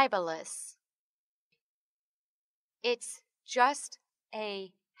is libelous. It's just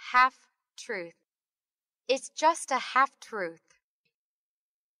a half-truth. It's just a half-truth.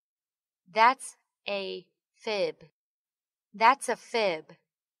 That's a fib. That's a fib.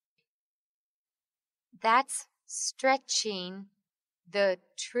 That's stretching the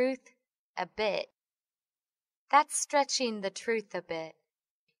truth a bit. That's stretching the truth a bit.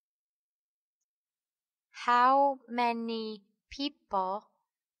 How many people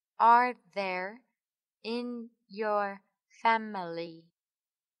are there in your family?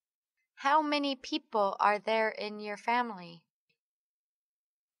 How many people are there in your family?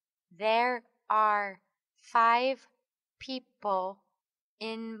 There are 5 people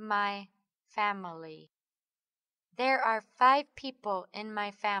in my family. There are 5 people in my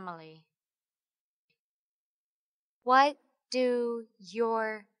family. What do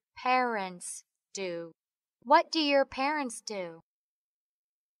your parents do? What do your parents do?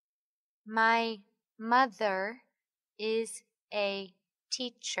 My mother is a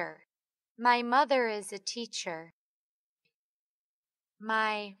teacher. My mother is a teacher.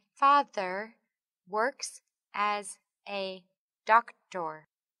 My father works as a doctor.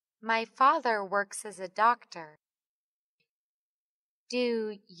 My father works as a doctor.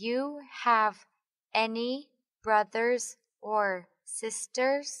 Do you have any brothers or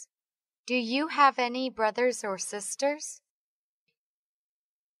sisters? Do you have any brothers or sisters?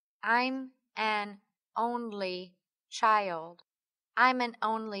 I'm an only child. I'm an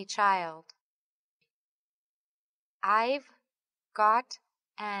only child. I've got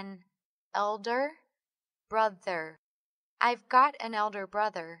an elder brother. I've got an elder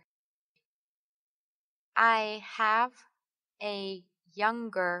brother. I have a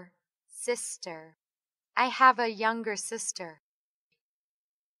younger sister. I have a younger sister.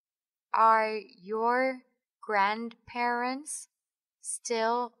 Are your grandparents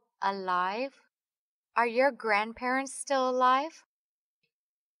still alive? Are your grandparents still alive?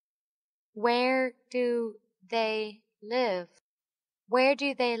 Where do they live? Where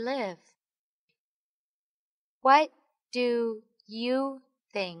do they live? What do you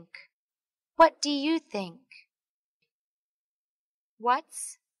think? What do you think?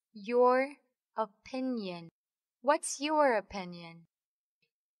 What's your opinion? What's your opinion?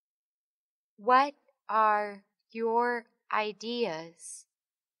 What are your ideas?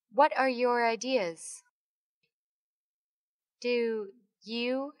 What are your ideas? Do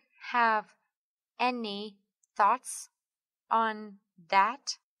you have any thoughts on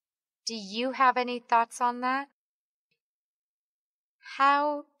that? Do you have any thoughts on that?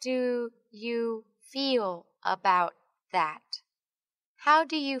 How do you feel about that? How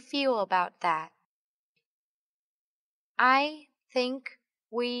do you feel about that? I think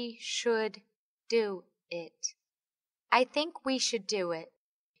we should do it. I think we should do it.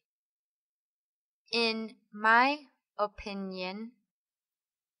 In my opinion,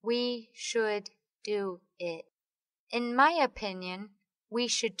 we should do it. In my opinion, we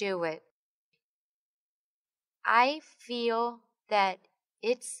should do it. I feel that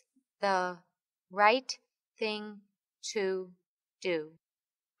it's the right thing to do.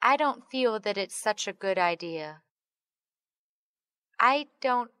 I don't feel that it's such a good idea. I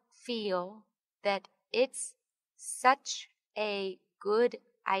don't feel that it's such a good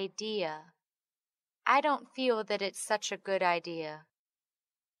idea. I don't feel that it's such a good idea.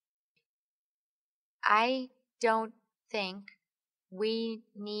 I don't think we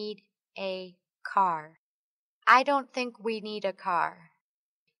need a car. I don't think we need a car.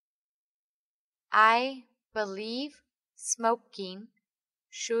 I believe smoking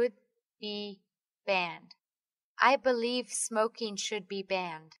should be banned. I believe smoking should be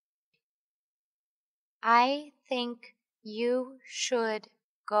banned. I think you should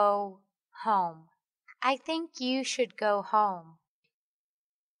go home. I think you should go home.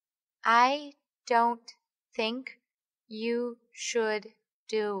 I don't think you should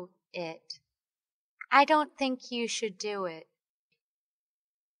do it. I don't think you should do it.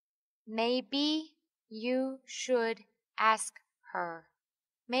 Maybe you should ask her.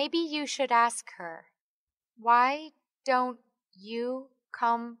 Maybe you should ask her. Why don't you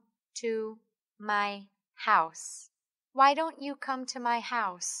come to my house? Why don't you come to my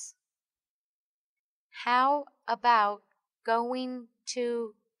house? How about going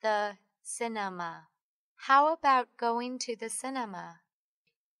to the cinema? How about going to the cinema?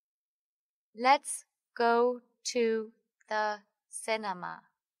 Let's go to the cinema.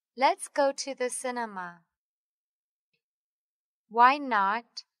 Let's go to the cinema. Why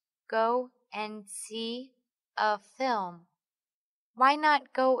not go and see a film? Why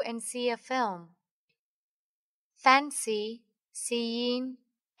not go and see a film? Fancy seeing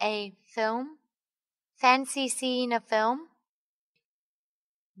a film? Fancy seeing a film?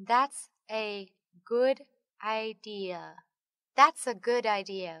 That's a good idea. That's a good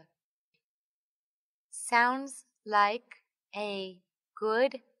idea. Sounds like a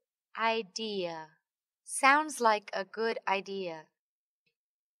good idea. Sounds like a good idea.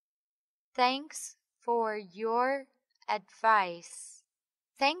 Thanks for your advice.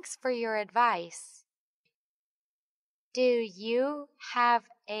 Thanks for your advice. Do you have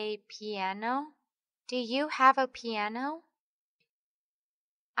a piano? Do you have a piano?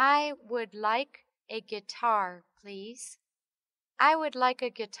 I would like a guitar, please. I would like a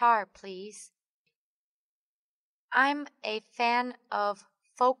guitar, please. I'm a fan of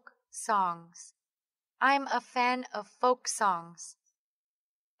folk songs. I'm a fan of folk songs.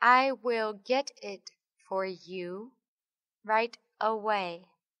 I will get it for you right away.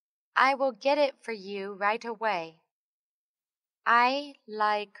 I will get it for you right away. I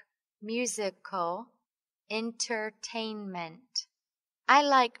like musical entertainment. I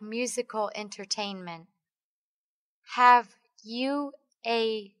like musical entertainment. Have you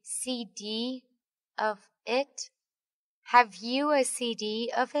a CD of it? Have you a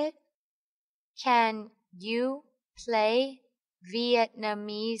CD of it? Can you play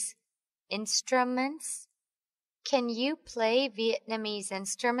Vietnamese instruments? Can you play Vietnamese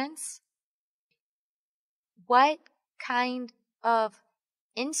instruments? What kind of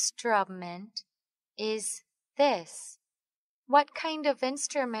instrument is this? What kind of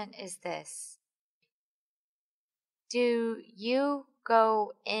instrument is this? Do you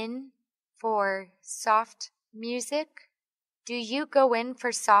go in for soft music? Do you go in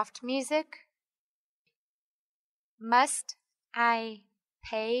for soft music? Must I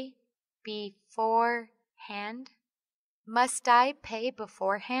pay beforehand? Must I pay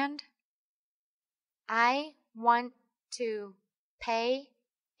beforehand? I want to pay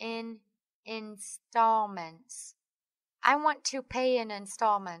in installments. I want to pay in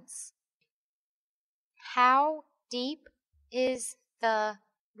installments. How deep is the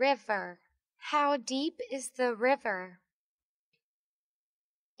river? How deep is the river?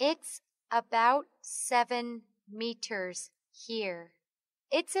 It's about 7 meters here.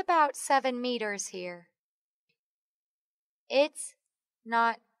 It's about 7 meters here. It's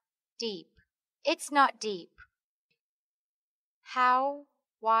not deep. It's not deep. How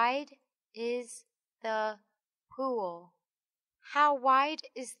wide is the pool? How wide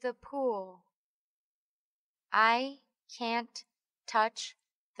is the pool? I can't touch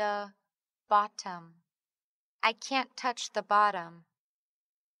the bottom. I can't touch the bottom.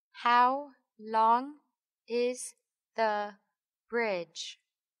 How long is the bridge?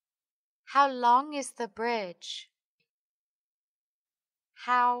 How long is the bridge?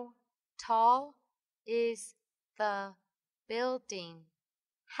 How tall is the building?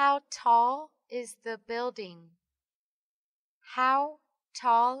 How tall is the building? How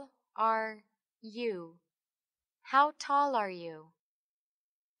tall are you? How tall are you?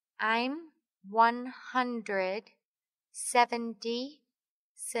 I'm 170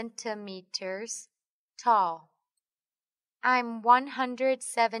 centimeters tall. I'm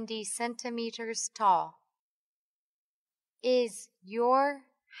 170 centimeters tall. Is your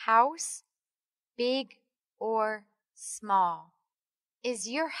house big or small? Is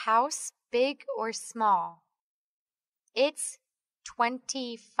your house big or small? It's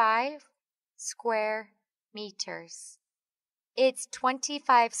 25 square meters. It's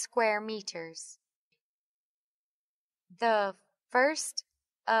 25 square meters. The 1st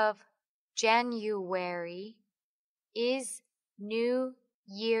of January is New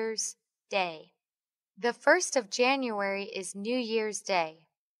Year's Day. The 1st of January is New Year's Day.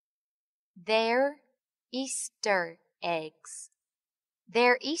 They're Easter eggs.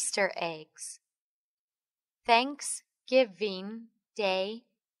 They're Easter eggs. Thanksgiving Day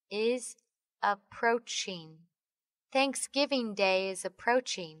is approaching. Thanksgiving Day is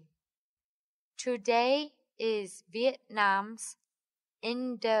approaching. Today is Vietnam's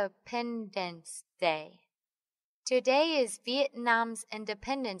Independence Day. Today is Vietnam's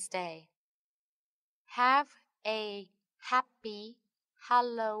Independence Day. Have a happy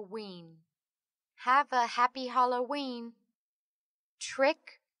Halloween. Have a happy Halloween.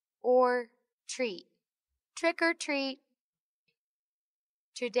 Trick or treat. Trick or treat.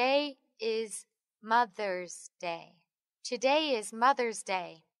 Today is Mother's Day. Today is Mother's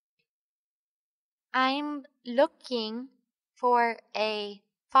Day. I'm looking for a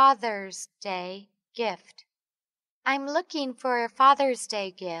Father's Day gift. I'm looking for a Father's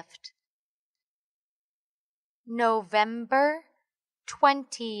Day gift. November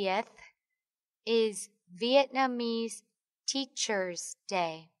 20th is Vietnamese Teacher's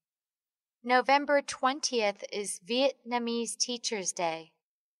Day. November 20th is Vietnamese Teacher's Day.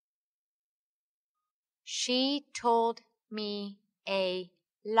 She told me a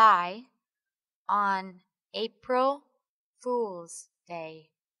lie on April Fool's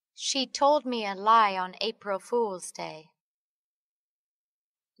Day. She told me a lie on April Fool's Day.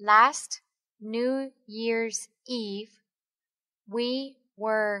 Last New Year's Eve, we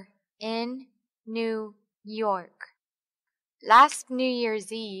were in New York. Last New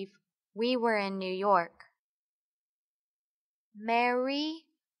Year's Eve, we were in New York. Merry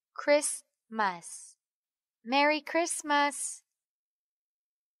Christmas. Merry Christmas.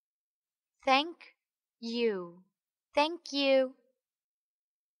 Thank you. Thank you.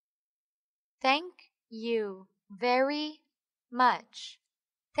 Thank you very much.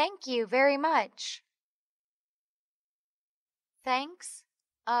 Thank you very much. Thanks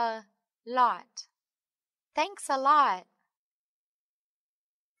a lot. Thanks a lot.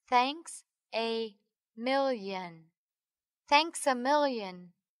 Thanks a million. Thanks a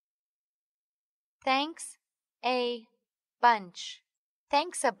million. Thanks a bunch.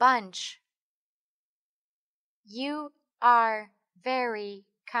 Thanks a bunch. You are very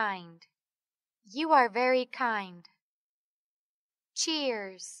kind. You are very kind.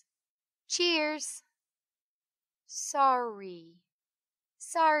 Cheers. Cheers. Sorry.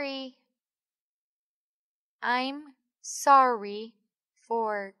 Sorry. I'm sorry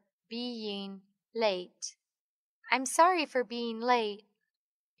for being late. I'm sorry for being late.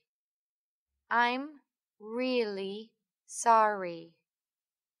 I'm really sorry.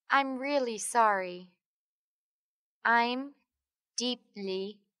 I'm really sorry. I'm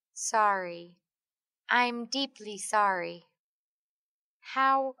deeply sorry. I'm deeply sorry.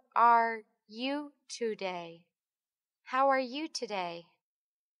 How are you today? How are you today?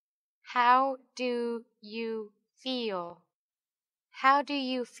 How do you feel? How do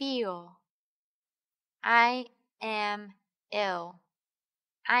you feel? I am ill.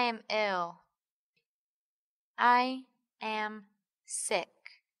 I am ill. I am sick.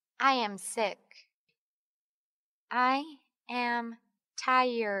 I am sick. I am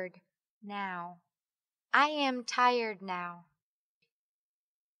tired now. I am tired now.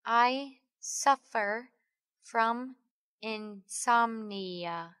 I suffer from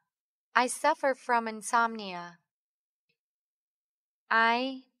insomnia. I suffer from insomnia.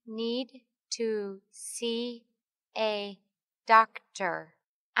 I need to see a doctor.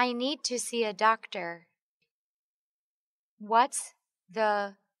 I need to see a doctor. What's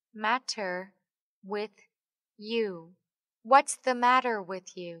the matter with you? What's the matter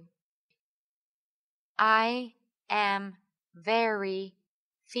with you? I am very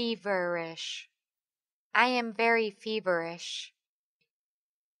feverish. I am very feverish.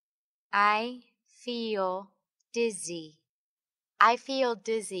 I feel dizzy. I feel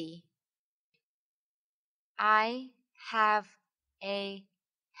dizzy. I have a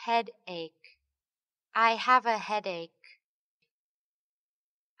headache. I have a headache.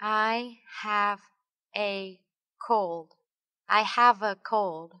 I have a cold. I have a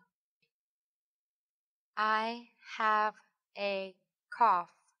cold. I have a cough.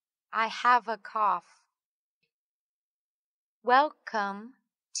 I have a cough. Welcome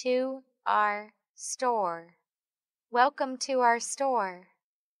to our store. Welcome to our store.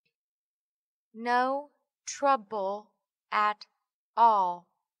 No trouble at all.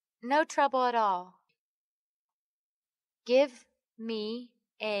 No trouble at all. Give me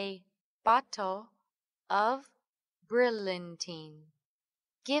a bottle of brilliantine.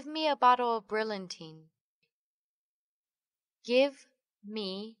 Give me a bottle of brilliantine. Give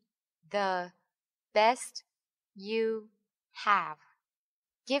me the best you have.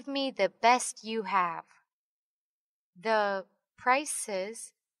 Give me the best you have. The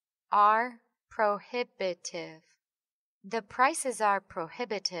prices are prohibitive. The prices are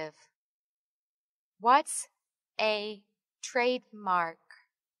prohibitive. What's a trademark?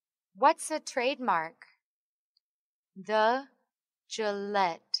 What's a trademark? The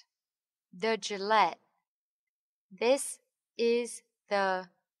Gillette. The Gillette. This is the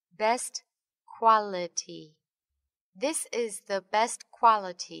best quality. This is the best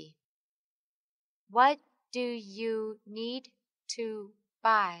quality. What do you need to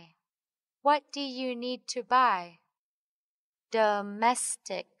buy? What do you need to buy?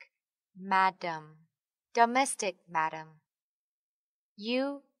 Domestic, madam. Domestic, madam.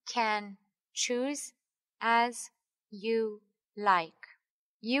 You can choose as you like.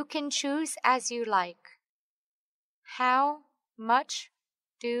 You can choose as you like. How much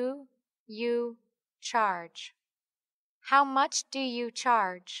do you charge? How much do you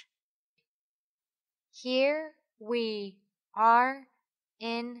charge? Here we are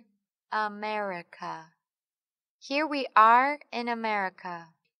in America. Here we are in America.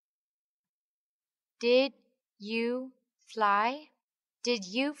 Did you fly? Did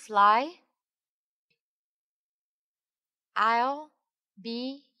you fly? I'll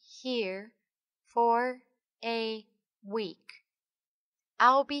be here for a week.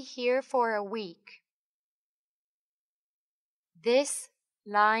 I'll be here for a week. This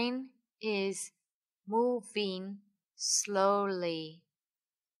line is moving slowly.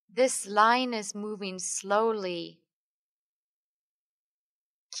 This line is moving slowly.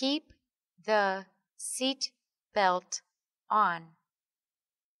 Keep the seat belt on.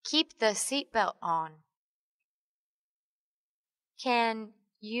 Keep the seat belt on. Can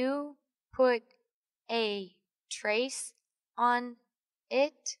you put a trace on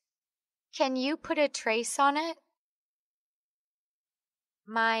it? Can you put a trace on it?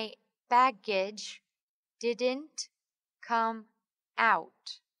 My baggage didn't come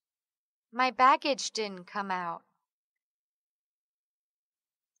out. My baggage didn't come out.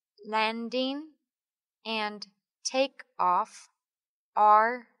 Landing and takeoff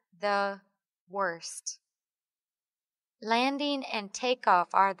are the worst. Landing and takeoff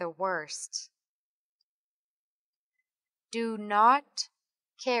are the worst. Do not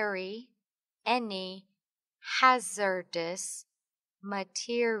carry any hazardous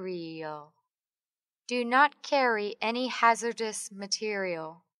material. Do not carry any hazardous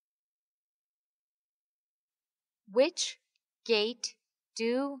material. Which gate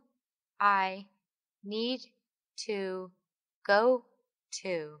do I need to go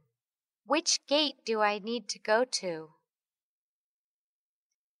to? Which gate do I need to go to?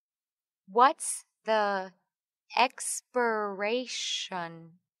 What's the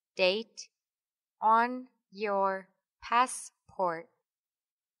expiration date on your passport?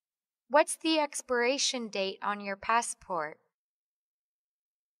 What's the expiration date on your passport?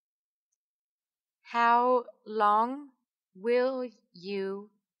 How long will you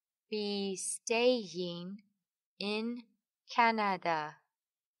be staying in Canada?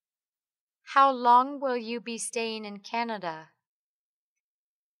 How long will you be staying in Canada?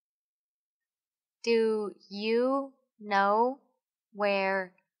 Do you know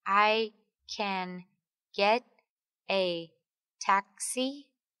where I can get a taxi?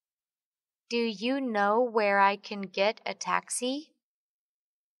 Do you know where I can get a taxi?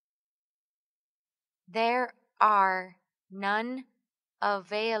 There are none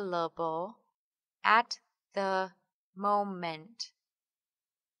available at the moment.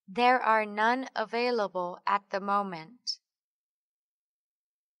 There are none available at the moment.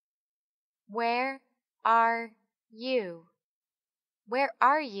 Where are you? Where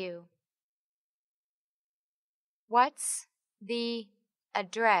are you? What's the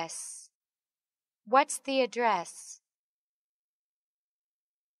address? What's the address?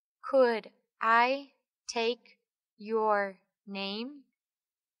 Could I take your name?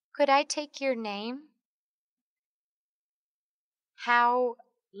 Could I take your name? How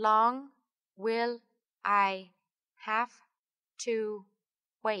long will I have to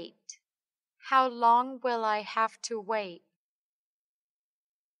wait? How long will I have to wait?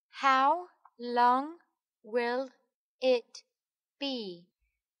 How long will it be?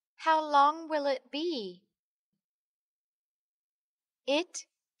 How long will it be? It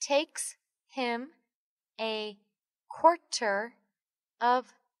takes him a quarter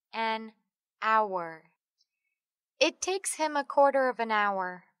of an hour. It takes him a quarter of an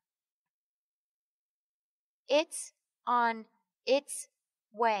hour. It's on its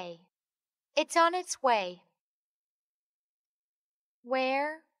way. It's on its way.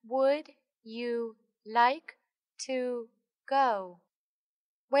 Where would you like to go?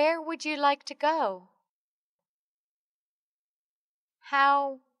 Where would you like to go?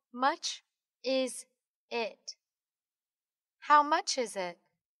 How much is it? How much is it?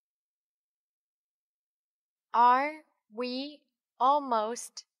 Are we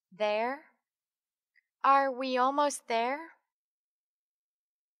almost there? Are we almost there?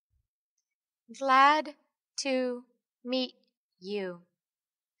 Glad to meet you.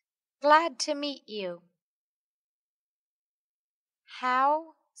 Glad to meet you.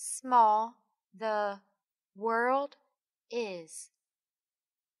 How small the world is.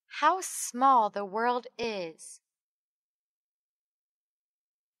 How small the world is.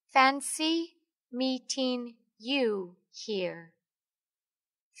 Fancy meeting you here.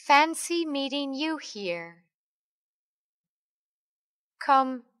 Fancy meeting you here.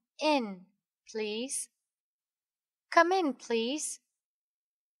 Come in, please. Come in, please.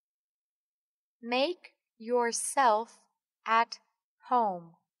 Make yourself at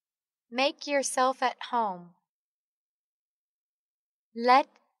home. Make yourself at home. Let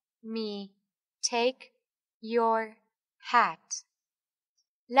me take your hat.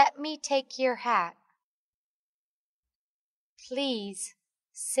 Let me take your hat. Please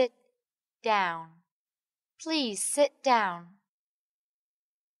sit down. Please sit down.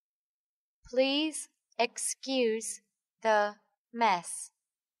 Please excuse the mess.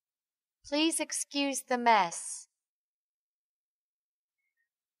 Please excuse the mess.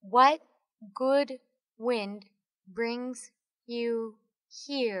 What good wind brings you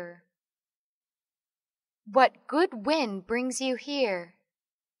here? What good wind brings you here?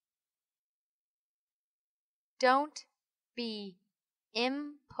 Don't be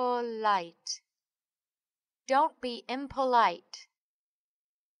impolite. Don't be impolite.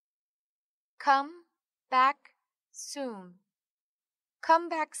 Come back soon. Come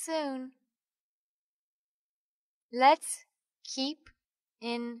back soon. Let's keep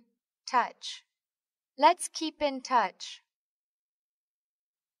in touch. Let's keep in touch.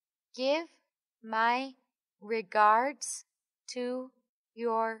 Give my regards to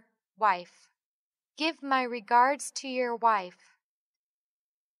your wife. Give my regards to your wife.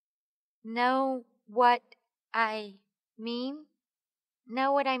 Know what I mean?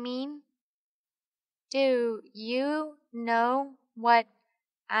 Know what I mean? Do you know what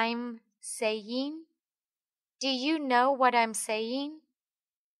I'm saying? Do you know what I'm saying?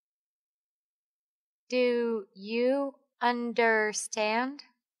 Do you understand?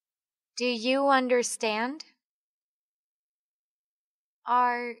 Do you understand?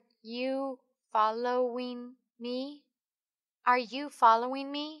 Are you following me? Are you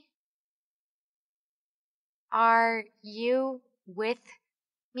following me? Are you with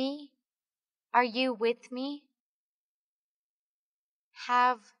me? Are you with me?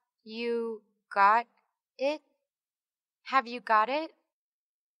 Have you got it? Have you got it?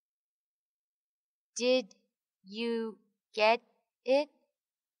 Did you get it?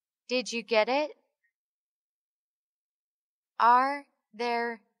 Did you get it? Are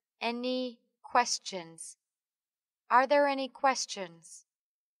there any questions? Are there any questions?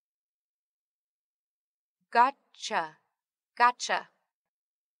 Gotcha. Gotcha.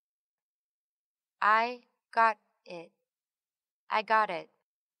 I got it. I got it.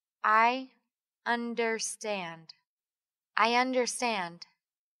 I understand. I understand.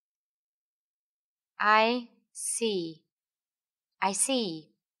 I see. I see.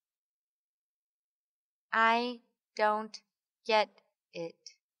 I don't get it.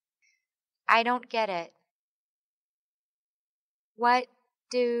 I don't get it. What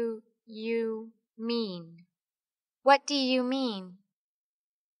do you mean? What do you mean?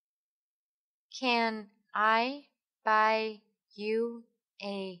 Can I buy you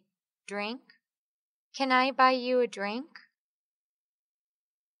a drink? Can I buy you a drink?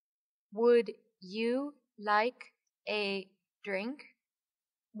 Would you like a drink?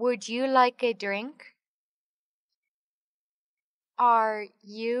 Would you like a drink? Are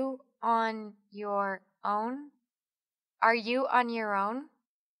you on your own? Are you on your own?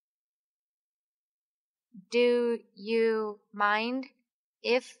 Do you mind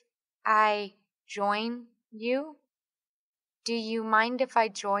if I join you? Do you mind if I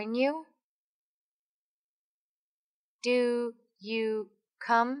join you? Do you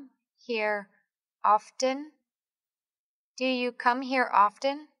come here often? Do you come here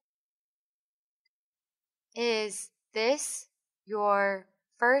often? Is this your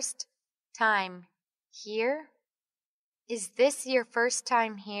first time here? Is this your first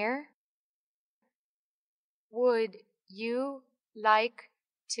time here? Would you like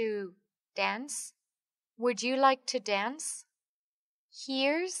to dance? Would you like to dance?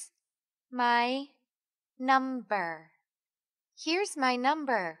 Here's my number. Here's my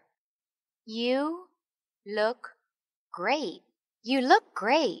number. You look great. You look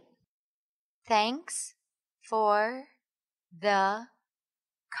great. Thanks for the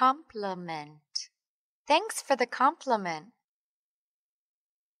compliment. Thanks for the compliment.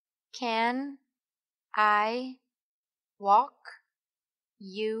 Can I walk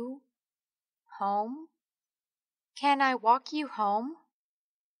you home? Can I walk you home?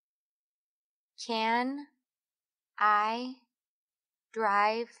 Can I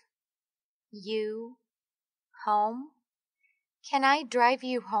drive you home? Can I drive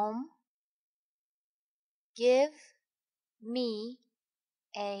you home? Give me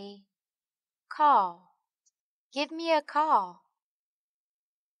a call. Give me a call.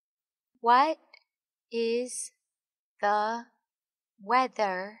 What is the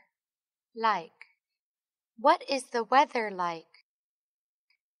weather like? What is the weather like?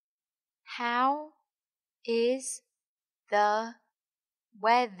 How is the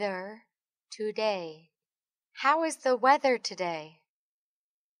weather today? How is the weather today?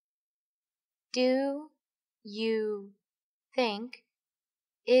 Do you think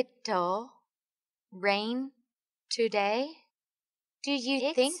it'll rain today? Do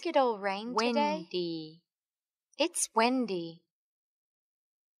you think it'll rain today? Windy. It's windy.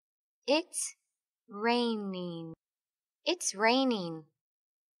 It's raining. It's raining.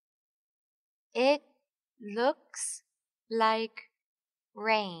 It looks like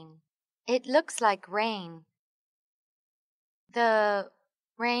rain. It looks like rain. The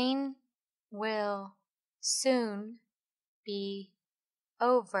rain will soon be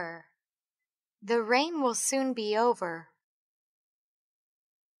over. The rain will soon be over.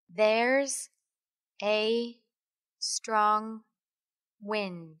 There's a strong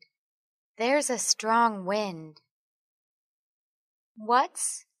wind. There's a strong wind.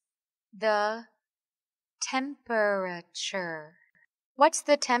 What's the temperature? What's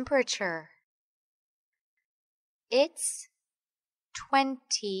the temperature? It's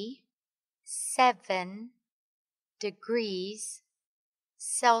 27 degrees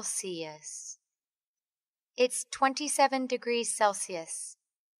Celsius. It's 27 degrees Celsius.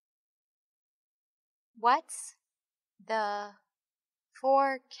 What's the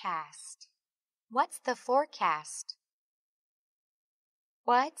forecast? What's the forecast?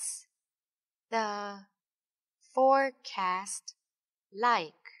 What's the forecast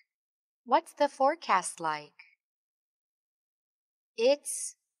like? What's the forecast like?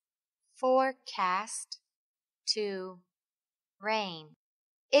 It's forecast to rain.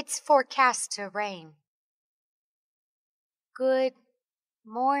 It's forecast to rain. Good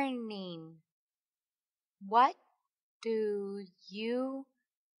morning. What do you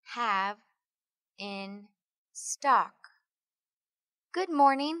have in stock? Good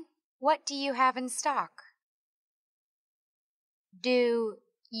morning. What do you have in stock? Do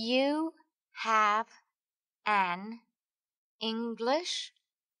you have an English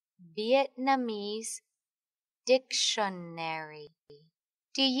Vietnamese dictionary?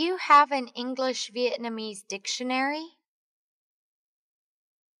 Do you have an English Vietnamese dictionary?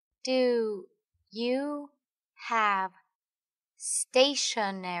 Do you have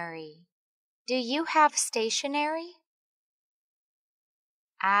stationery? Do you have stationery?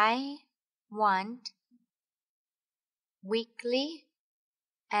 I want weekly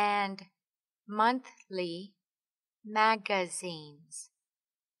and monthly magazines.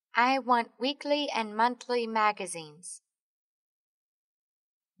 I want weekly and monthly magazines.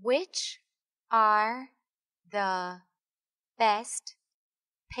 Which are the best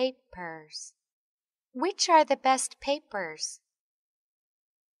papers? Which are the best papers?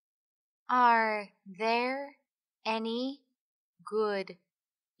 Are there any good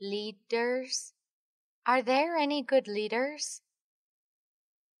leaders? Are there any good leaders?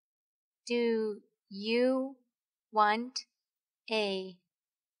 Do you want a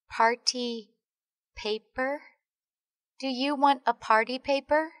party paper? Do you want a party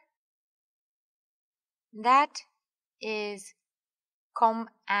paper? That is Công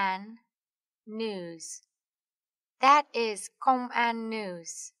an News. That is Công an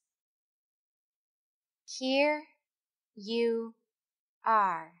News. Here you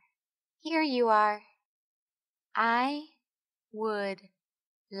are. Here you are. I would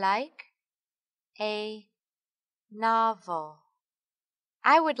like a novel.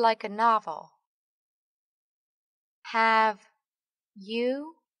 I would like a novel. Have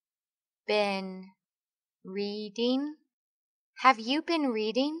you been reading? Have you been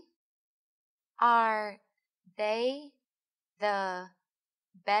reading? Are they the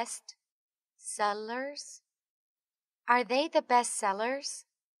best sellers? Are they the best sellers?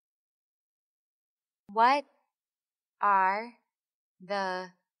 What are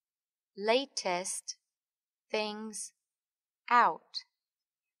the latest things out?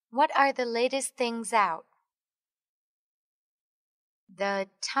 What are the latest things out? The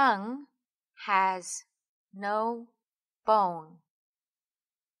tongue has no bone,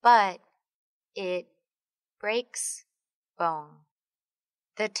 but it breaks bone.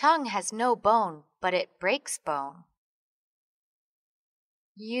 The tongue has no bone, but it breaks bone.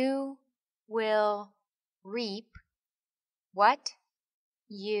 You will reap what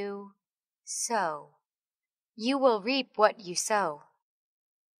you sow. You will reap what you sow.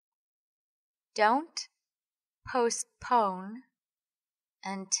 Don't postpone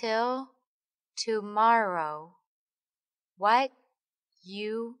until tomorrow what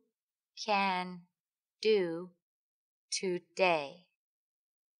you can do today.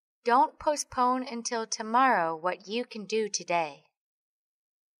 Don't postpone until tomorrow what you can do today.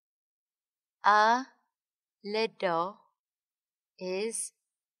 A little is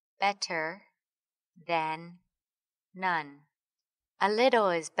better than none. A little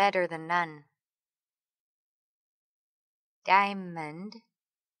is better than none. Diamond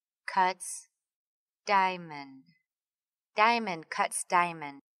cuts diamond. Diamond cuts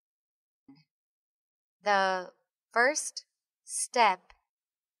diamond. The first step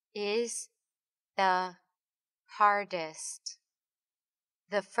is the hardest.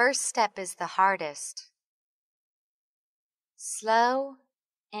 The first step is the hardest. Slow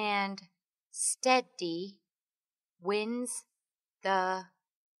and steady wins the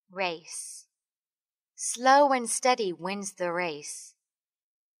race. Slow and steady wins the race.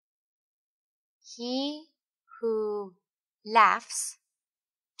 He who laughs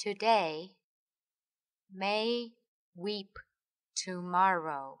today may weep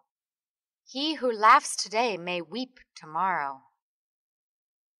tomorrow. He who laughs today may weep tomorrow.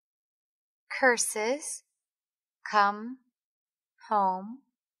 Curses come home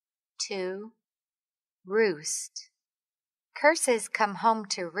to roost. Curses come home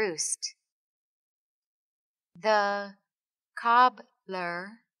to roost. The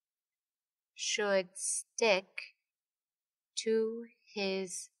cobbler should stick to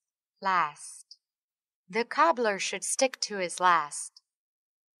his last. The cobbler should stick to his last.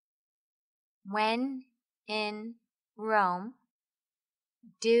 When in Rome,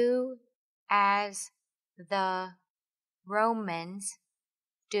 do as the Romans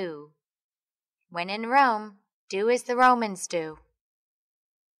do. When in Rome, do as the Romans do.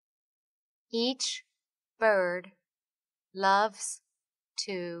 Each bird loves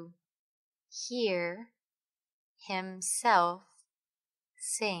to hear himself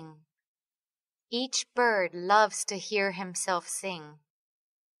sing. Each bird loves to hear himself sing.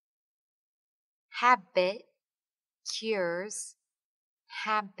 Habit cures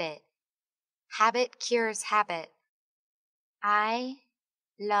habit. Habit cures habit. I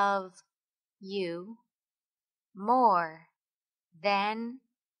love you more than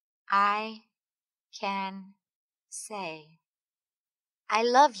I can say. I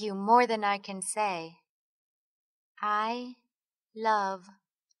love you more than I can say. I love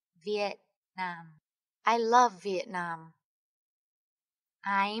Vietnam. I love Vietnam.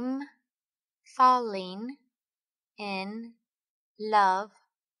 I'm falling in love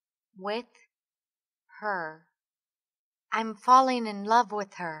with her. I'm falling in love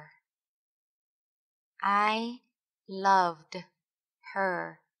with her. I loved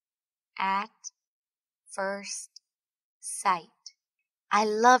her at first sight. I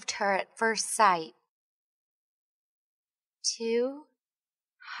loved her at first sight. Two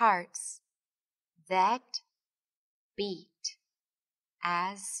hearts that beat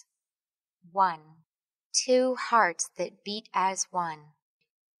as one. Two hearts that beat as one.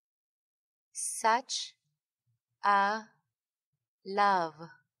 Such a love.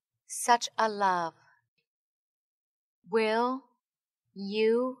 Such a love. Will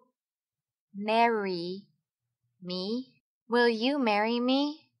you marry me? Will you marry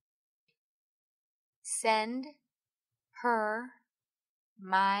me? Send her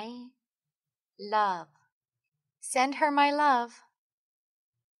my love. Send her my love.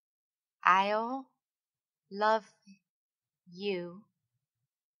 I'll love you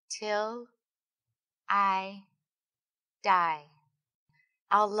till I die.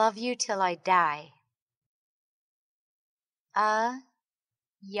 I'll love you till I die. A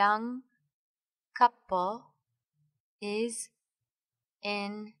young couple is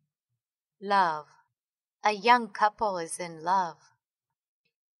in love. A young couple is in love.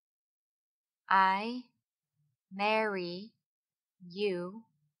 I marry you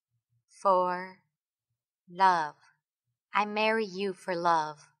for love. I marry you for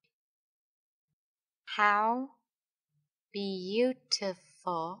love. How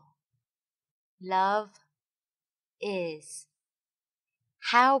beautiful love is.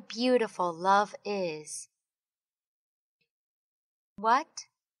 How beautiful love is. What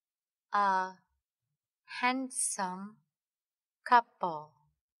a handsome couple.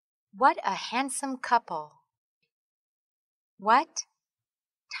 What a handsome couple. What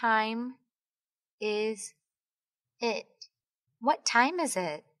time is it? What time is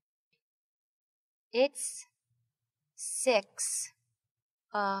it? It's 6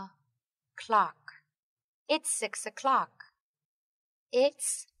 o'clock. It's 6 o'clock.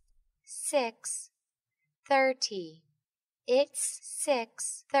 It's 6:30. It's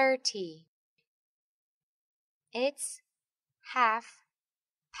 6:30. It's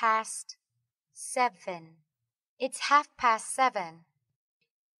 7:30. It's 7:30.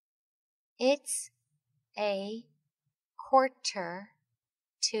 It's a quarter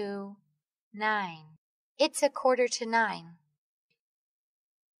to 9. It's a quarter to 9.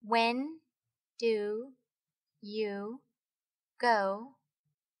 When do you go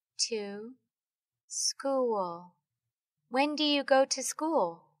to school? When do you go to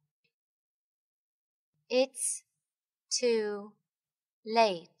school? It's too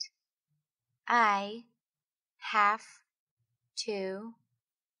late. I have to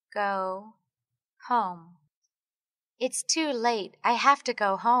go home. It's too late. I have to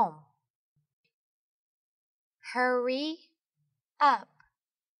go home. Hurry up,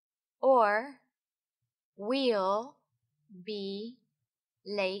 or we'll be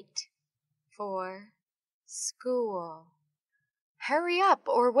late for school. Hurry up,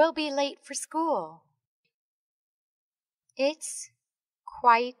 or we'll be late for school. It's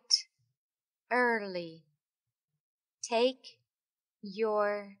quite early. Take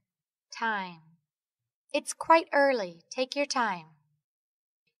your time. It's quite early. Take your time.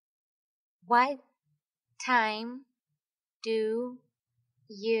 What time do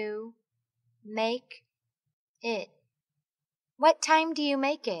you make it? What time do you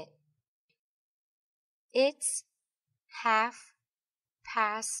make it? It's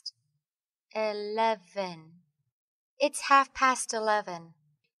 11:30. It's 11:30.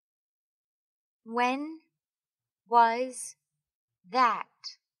 When was that?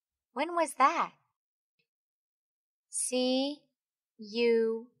 When was that? See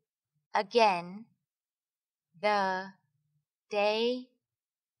you again the day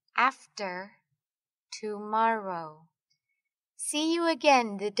after tomorrow. See you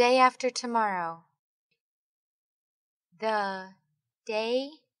again the day after tomorrow. The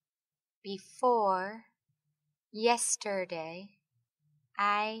day before yesterday,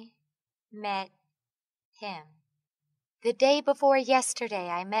 I met him. The day before yesterday,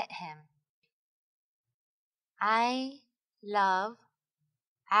 I met him. I love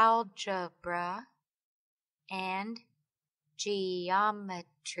algebra and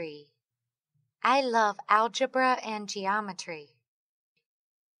geometry. I love algebra and geometry.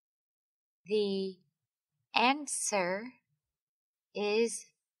 The answer is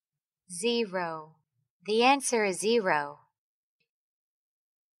 0. The answer is 0.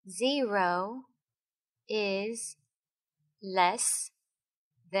 0 is less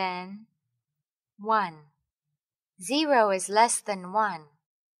than 1. 0 is less than 1.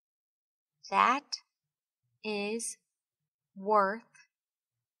 That is worth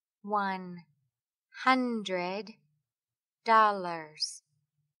 $100.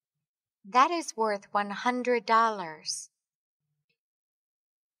 That is worth $100.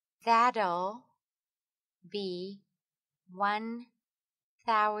 That'll be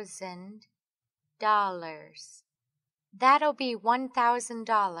 $1,000. That'll be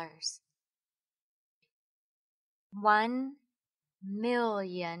 $1,000.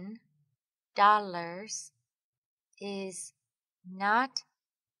 $1,000,000 is not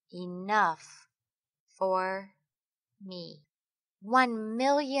enough for me.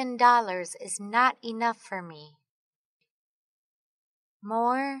 $1,000,000 is not enough for me.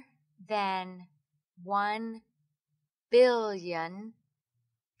 More than 1,000,000,000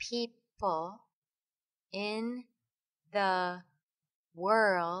 people in the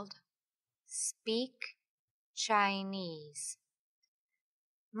world speak Chinese.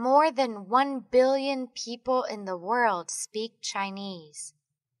 More than 1,000,000,000 people in the world speak Chinese.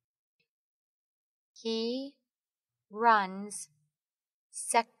 He runs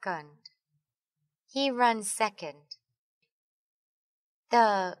second. He runs second.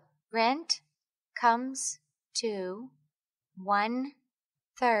 The rent comes to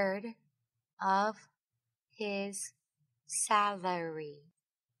 1/3 of his salary.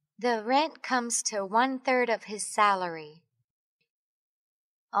 The rent comes to 1/3 of his salary.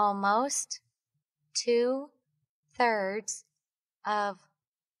 Almost 2/3 of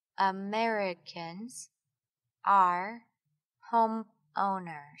Americans are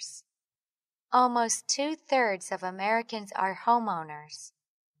homeowners. Almost 2/3 of Americans are homeowners.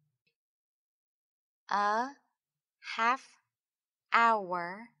 A half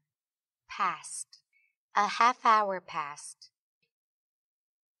hour passed. A half hour passed.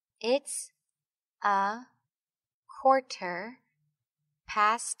 It's a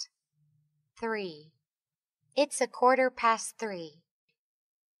 3:15. It's a 3:15.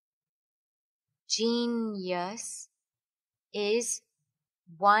 Genius is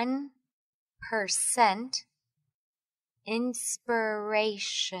 1%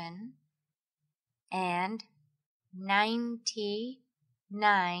 inspiration and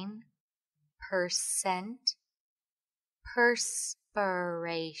 99%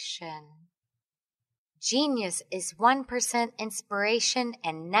 perspiration. Genius is 1% inspiration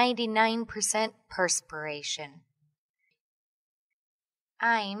and 99% perspiration.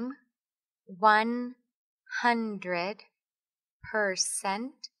 I'm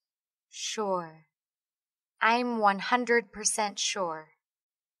 100% sure. I'm 100% sure.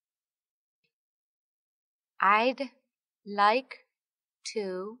 I'd like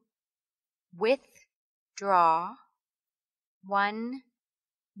to withdraw 1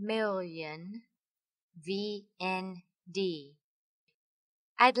 million VND.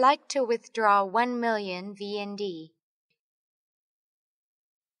 I'd like to withdraw 1 million VND.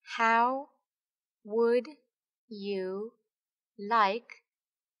 How would you like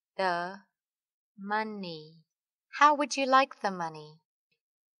the money? How would you like the money?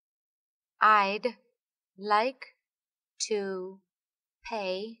 I'd like to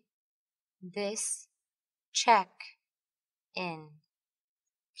pay this check in,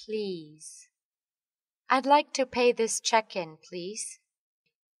 please. I'd like to pay this check in, please.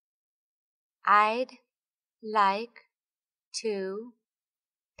 I'd like to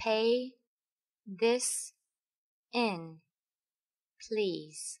pay this in,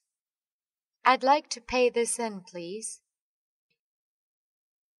 please. I'd like to pay this in, please.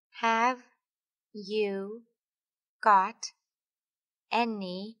 Have you got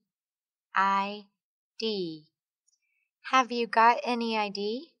any ID? Have you got any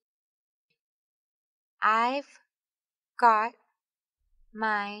ID? I've got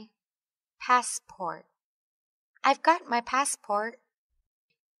my passport. I've got my passport.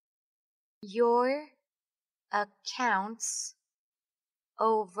 Your account's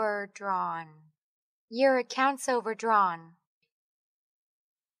overdrawn. Your account's overdrawn.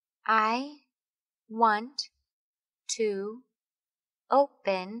 I want to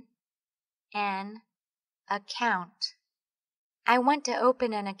open an account. I want to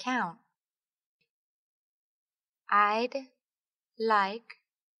open an account. I'd like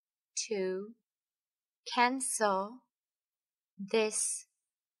to cancel this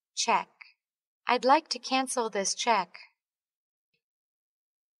check. I'd like to cancel this check.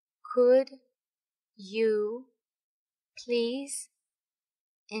 Could you please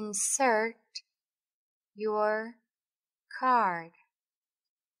insert your card?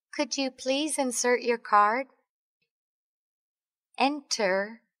 Could you please insert your card?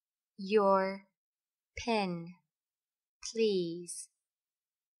 Enter your PIN, please.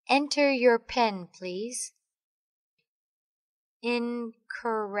 Enter your PIN, please.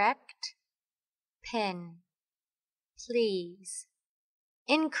 Incorrect PIN, please.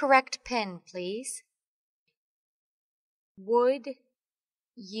 Incorrect PIN, please. Would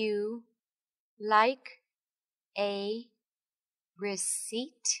you like a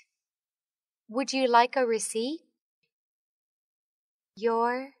receipt? Would you like a receipt?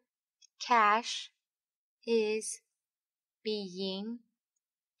 Your cash is being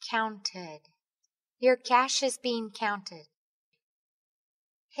counted. Your cash is being counted.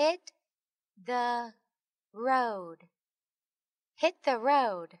 Hit the road. Hit the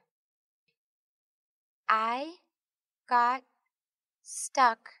road. I got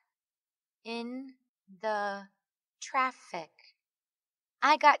stuck in the traffic.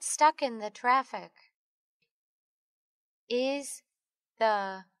 I got stuck in the traffic. Is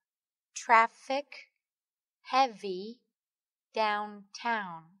the traffic heavy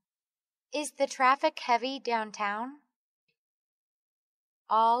downtown? Is the traffic heavy downtown?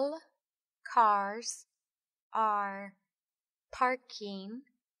 All cars are parking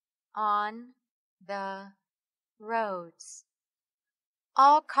on the roads.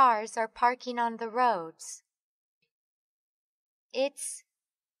 All cars are parking on the roads. It's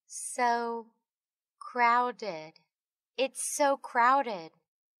so crowded. It's so crowded.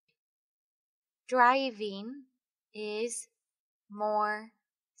 Driving is more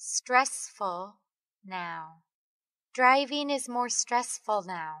stressful now. Driving is more stressful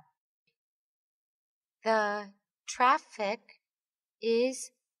now. The traffic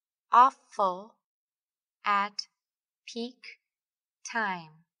is awful at peak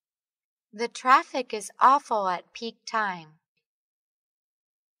time. The traffic is awful at peak time.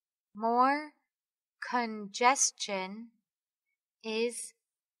 More congestion is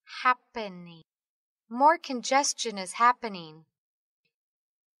happening. More congestion is happening.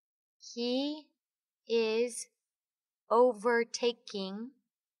 He is overtaking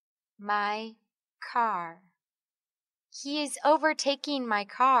my car. He is overtaking my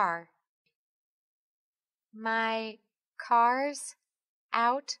car. My car's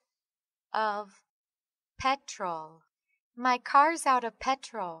out of petrol. My car's out of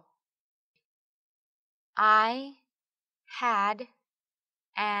petrol. I had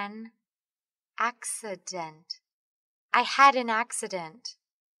an accident. I had an accident.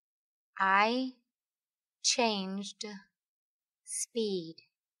 I changed speed.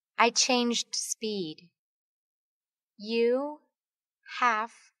 I changed speed. You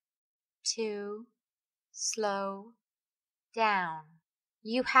have to slow down.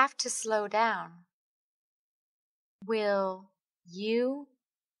 You have to slow down. Will you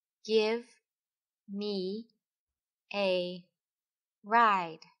give me a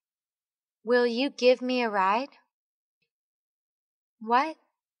ride? Will you give me a ride? What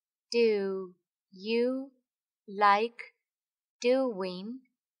do you like doing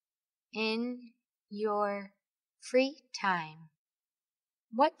in your free time?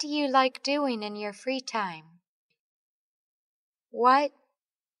 What do you like doing in your free time? What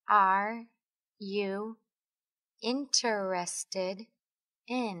are you interested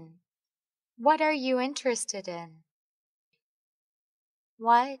in? What are you interested in?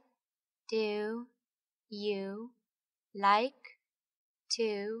 What do you like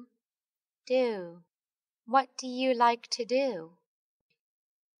to do? What do you like to do?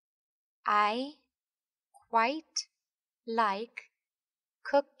 I quite like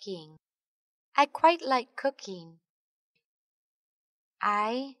cooking. I quite like cooking.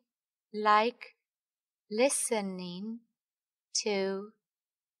 I like listening to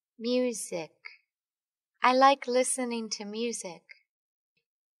music. I like listening to music.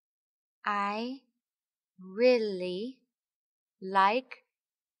 I really like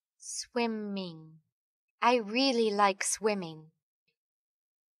swimming. I really like swimming.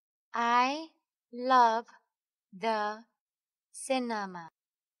 I love the cinema.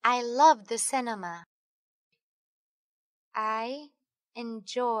 I love the cinema. I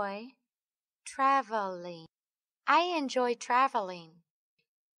enjoy traveling. I enjoy traveling.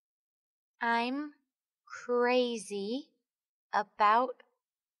 I'm crazy about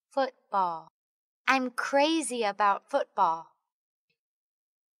football. I'm crazy about football.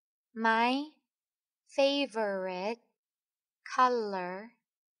 My favorite color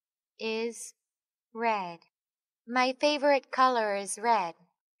is red. My favorite color is red.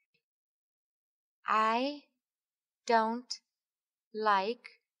 I don't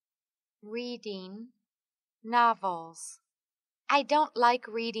like reading novels. I don't like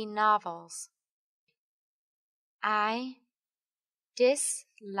reading novels. I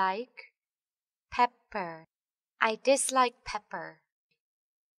dislike pepper. I dislike pepper.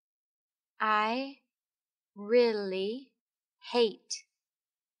 I really hate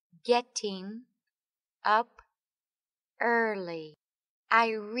getting up early. I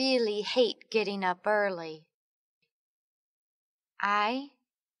really hate getting up early. I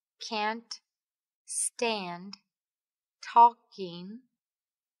can't stand talking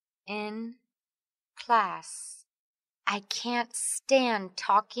in class. I can't stand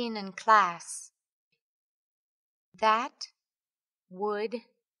talking in class. That would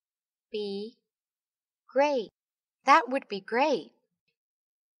be great. That would be great.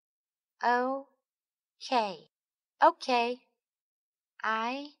 Okay. Okay.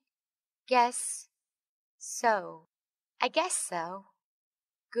 I guess so. I guess so.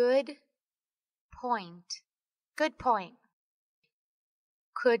 Good point. Good point.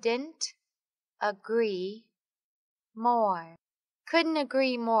 Couldn't agree more. Couldn't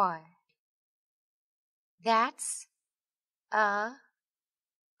agree more. That's a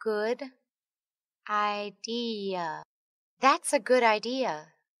good idea. That's a good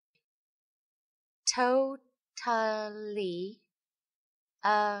idea. Totally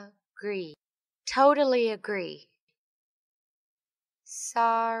agree. Totally agree.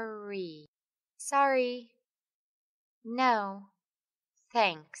 Sorry. Sorry. No,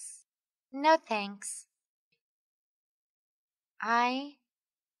 thanks. No thanks. I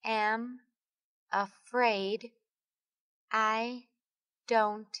am afraid I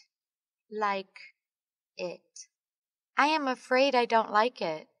don't like it. I am afraid I don't like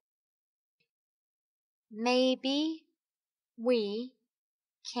it. Maybe we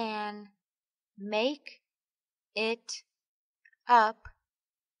can make it up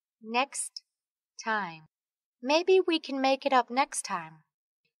next time. Maybe we can make it up next time.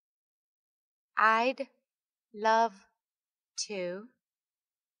 I'd love to,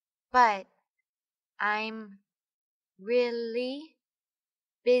 but I'm really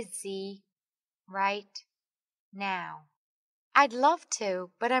busy right now. I'd love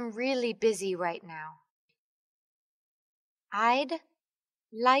to, but I'm really busy right now. I'd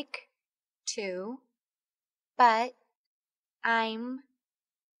like to, but I'm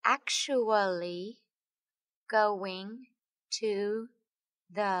actually going to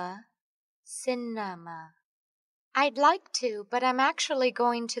the cinema. I'd like to, but I'm actually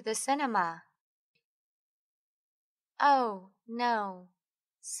going to the cinema. Oh, no,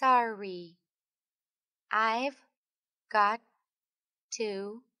 sorry. I've got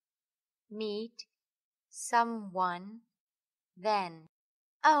to meet someone then.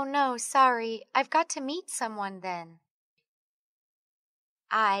 Oh, no, sorry. I've got to meet someone then.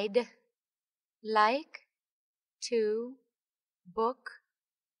 I'd like to book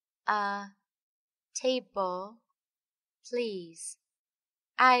a table, please.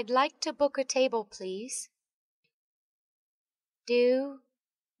 I'd like to book a table, please. Do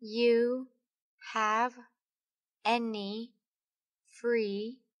you have any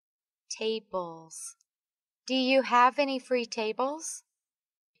free tables? Do you have any free tables?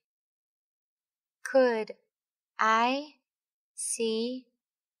 Could I see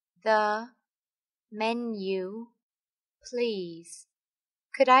the menu, please?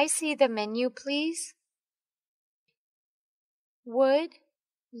 Could I see the menu, please? Would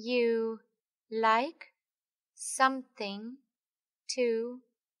you like something to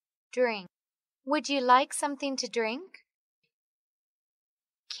drink? Would you like something to drink?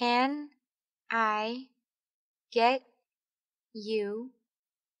 Can I get you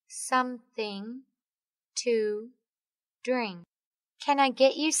something to drink? Can I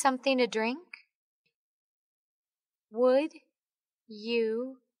get you something to drink? Would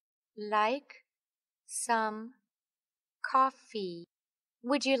you like some coffee?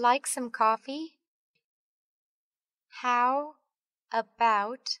 Would you like some coffee? How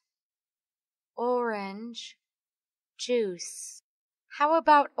about orange juice? How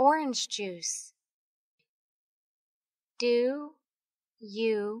about orange juice? Do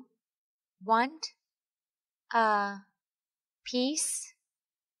you want a piece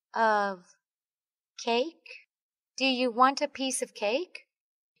of cake? Do you want a piece of cake?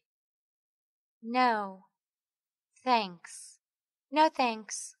 No, thanks. No,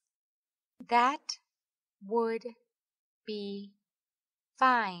 thanks. That would be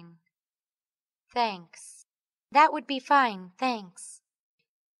fine. Thanks. That would be fine, thanks.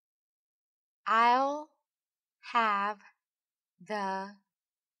 I'll have the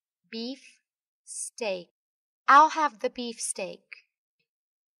beef steak. I'll have the beef steak.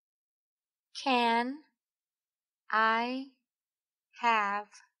 Can I have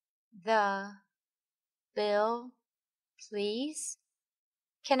the bill, please?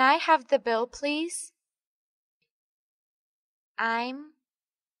 Can I have the bill, please? I'm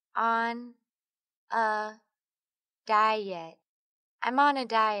on a diet. I'm on a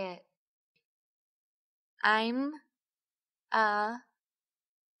diet. I'm a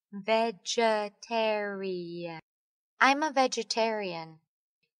vegetarian. I'm a vegetarian.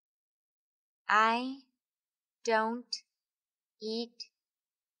 I don't eat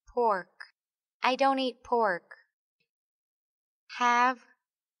pork. I don't eat pork. Have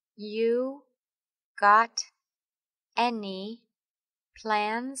you got any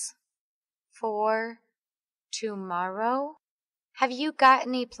plans for tomorrow? Have you got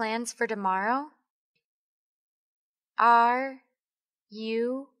any plans for tomorrow? Are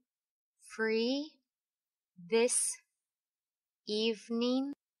you free this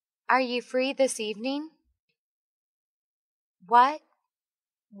evening? Are you free this evening? What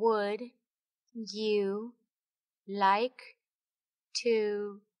would you like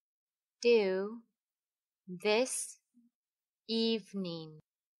to do this evening?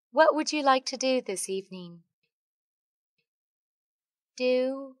 What would you like to do this evening?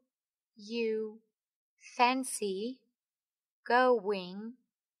 Do you fancy going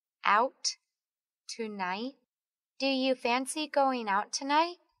out tonight? Do you fancy going out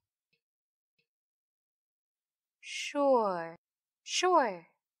tonight? Sure, sure.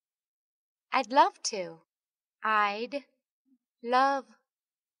 I'd love to. I'd love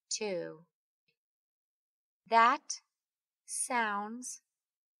to. That sounds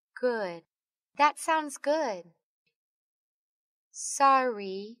good. That sounds good.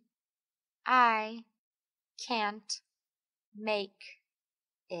 Sorry, I can't make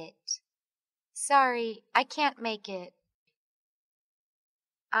it. Sorry, I can't make it.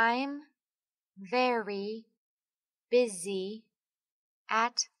 I'm very busy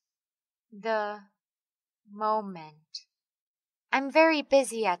at the moment. I'm very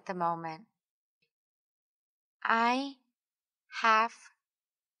busy at the moment. I have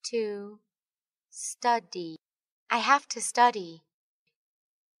to study. I have to study.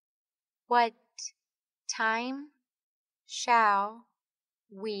 What time shall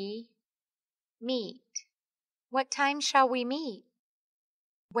we meet? What time shall we meet?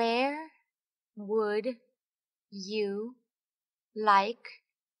 Where would you like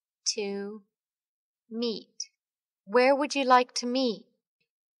to meet? Where would you like to meet?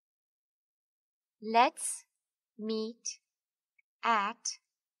 Let's meet at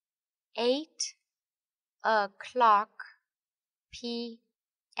 8:00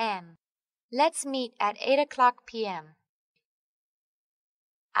 p.m. Let's meet at 8:00 p.m.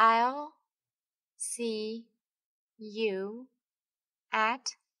 I'll see you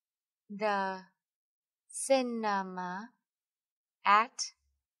at the cinema at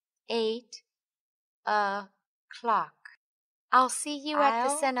 8 o'clock. I'll see you at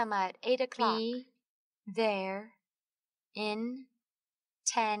the cinema at 8 o'clock. Be there in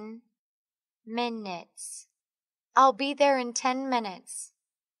 10 minutes. I'll be there in 10 minutes.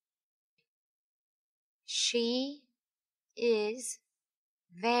 She is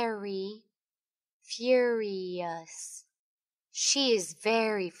very furious. She is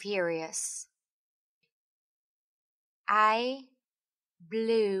very furious. I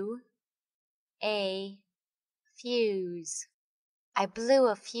blew a fuse. I blew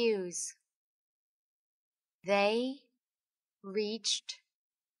a fuse. They reached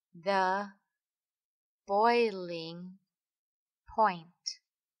the boiling point.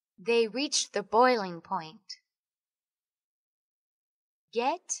 They reached the boiling point.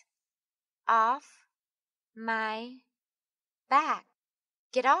 Get off my back.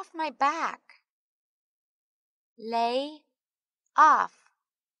 Get off my back. Lay off.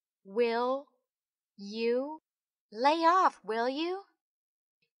 Will you? Lay off, will you?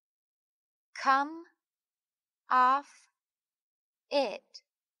 Come off it.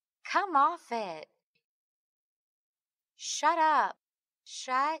 Come off it. Shut up.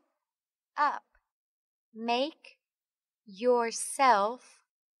 Shut up. Make yourself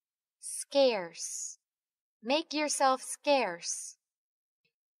scarce. Make yourself scarce.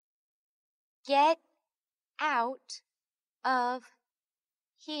 Get out of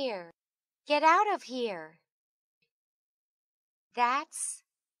here. Get out of here. That's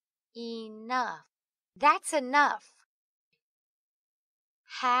enough. That's enough.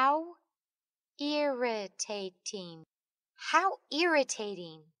 How irritating. How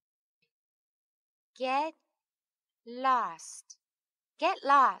irritating. Get lost. Get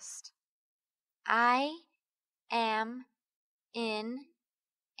lost. I am in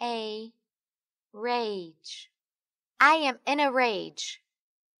a rage. I am in a rage.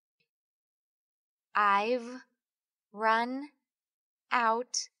 I've run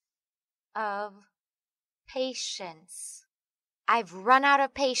out of patience. I've run out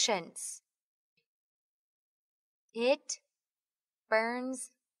of patience. It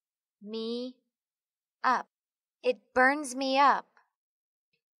burns me up. It burns me up.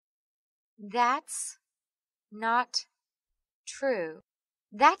 That's not true.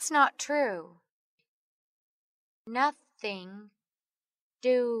 That's not true. Nothing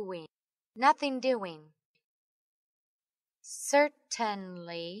doing. Nothing doing.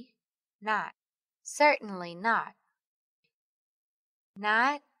 Certainly not. Certainly not.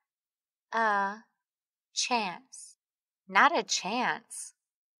 Not a chance. Not a chance.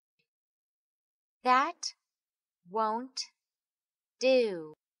 That won't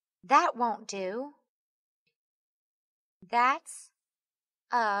do. That won't do. That's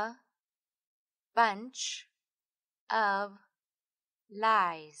a bunch of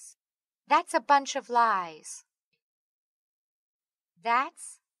lies. That's a bunch of lies.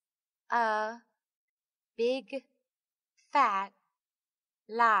 That's a big fat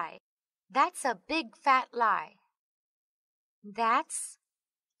lie. That's a big fat lie. That's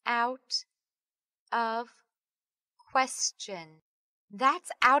out of question.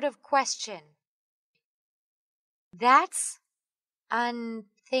 That's out of question. That's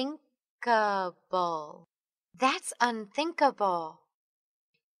unthinkable. That's unthinkable.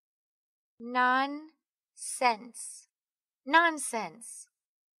 Nonsense. Nonsense.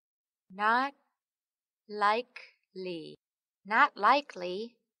 Not likely. Not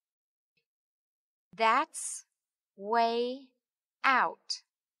likely. That's way out.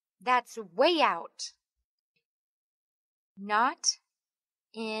 That's way out. Not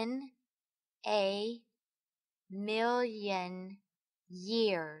in a million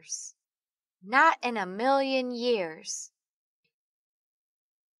years. Not in a million years.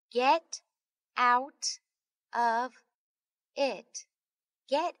 Get out of it.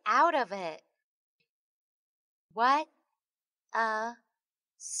 Get out of it. What a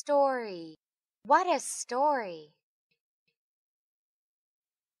story. What a story.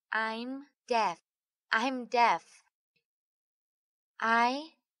 I'm deaf. I'm deaf.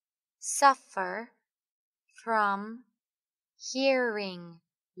 I suffer from hearing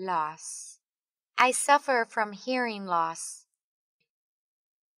loss. I suffer from hearing loss.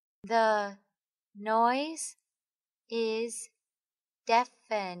 The noise is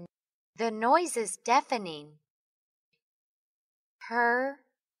deafening. The noise is deafening. Her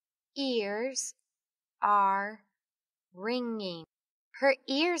ears are ringing. Her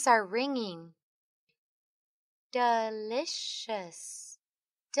ears are ringing. Delicious.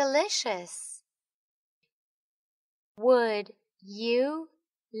 Delicious. Would you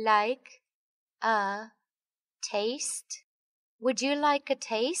like a taste? Would you like a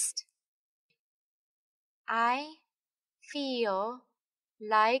taste? I feel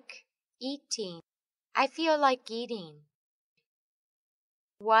like eating. I feel like eating.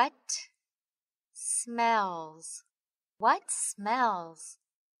 What smells? What smells?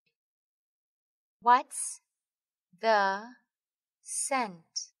 What's the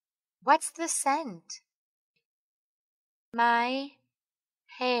scent? What's the scent? My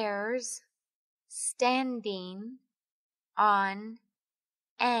hair's standing on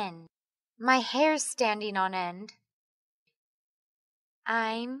end. My hair's standing on end.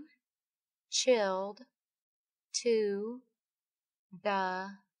 I'm chilled to the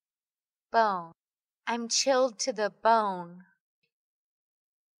bone. I'm chilled to the bone.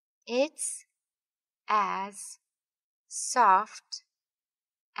 It's as soft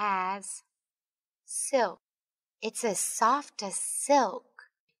as silk. It's as soft as silk.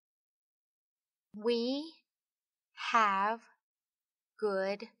 We have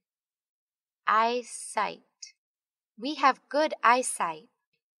good eyesight. We have good eyesight.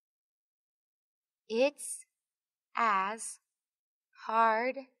 It's as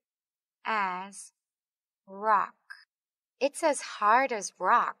hard as rock. It's as hard as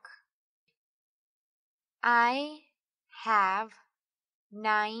rock. I have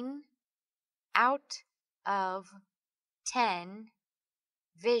 9 out of 10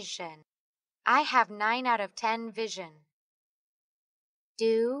 vision. I have 9 out of 10 vision.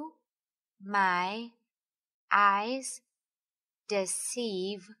 Do my eyes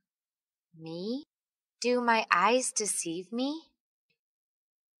deceive me? Do my eyes deceive me?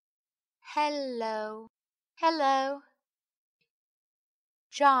 Hello. Hello.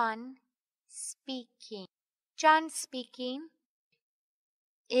 John speaking. John speaking.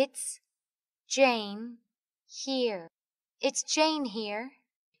 It's Jane here. It's Jane here.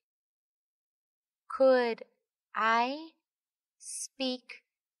 Could I speak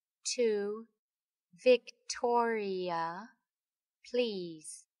to Victoria,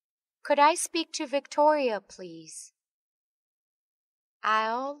 please? Could I speak to Victoria, please?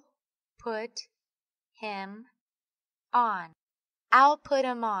 I'll put him on. I'll put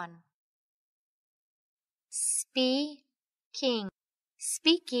him on. Speaking.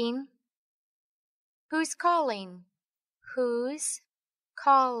 Speaking. Who's calling? Who's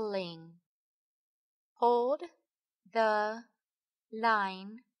calling? Hold the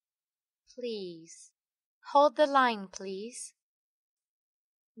line, please. Hold the line, please.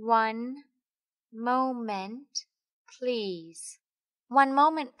 1 moment, please. 1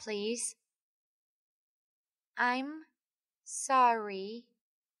 moment, please. I'm sorry.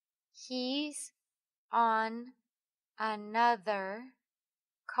 He's on another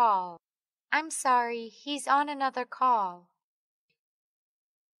call. I'm sorry, he's on another call.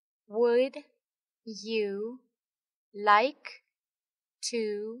 Would you like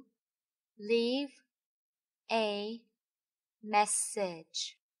to leave a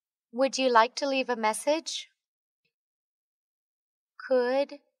message? Would you like to leave a message?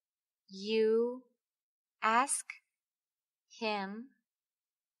 Could you ask him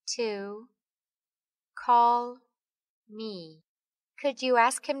to call me? Could you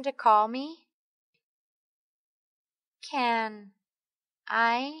ask him to call me? Can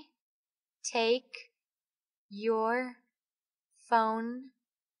I take your phone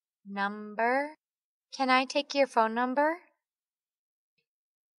number? Can I take your phone number?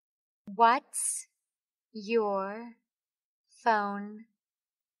 What's your phone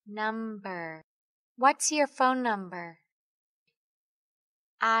number? What's your phone number?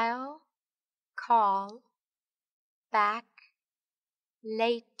 I'll call back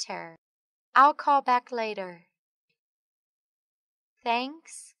later. I'll call back later.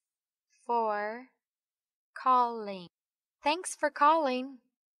 Thanks for calling. Thanks for calling.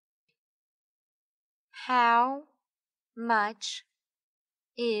 How much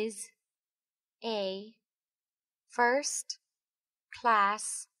is a first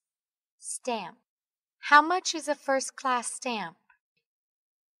class stamp? How much is a first class stamp?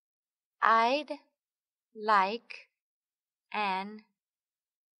 I'd like an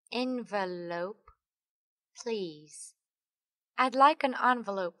envelope, please. I'd like an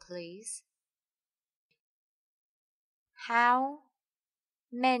envelope, please. How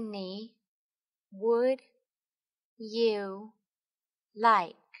many would you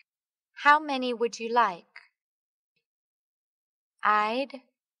like? How many would you like? I'd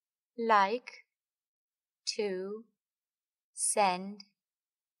like to send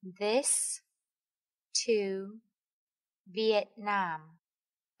this to Vietnam.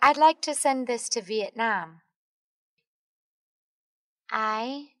 I'd like to send this to Vietnam.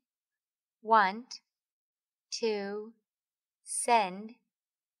 I want to send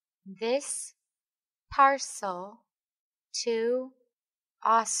this parcel to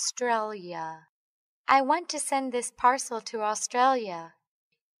Australia. I want to send this parcel to Australia.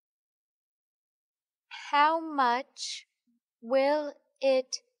 How much will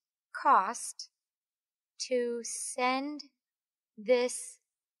it cost to send this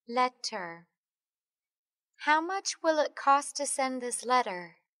letter? How much will it cost to send this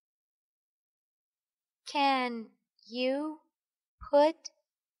letter? Can you put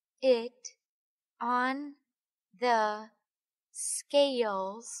it on the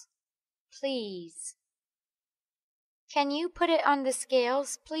scales, please? Can you put it on the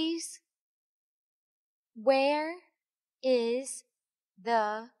scales, please? Where is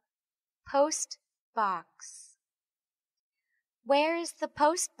the post box? Where is the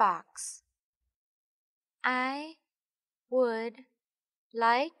post box? I would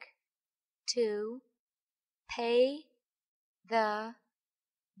like to pay the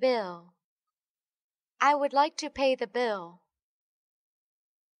bill. I would like to pay the bill.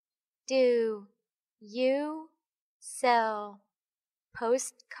 Do you sell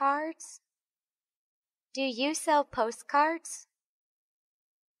postcards? Do you sell postcards?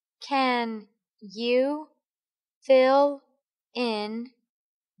 Can you fill in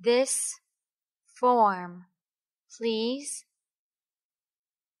this form, please?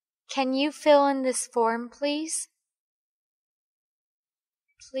 Can you fill in this form, please?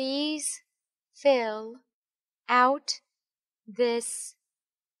 Please fill out this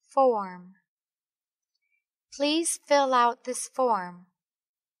form. Please fill out this form.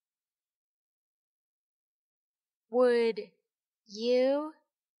 Would you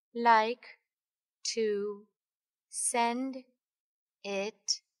like to send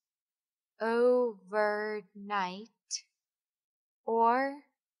it overnight or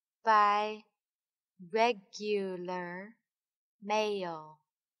by regular mail?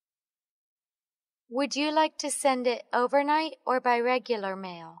 Would you like to send it overnight or by regular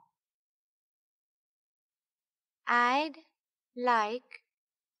mail? I'd like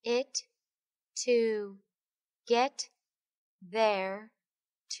it to get there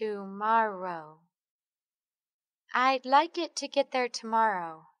tomorrow. I'd like it to get there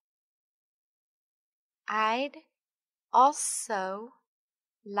tomorrow. I'd also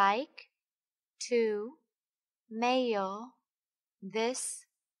like to mail this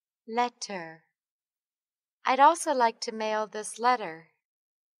letter. I'd also like to mail this letter.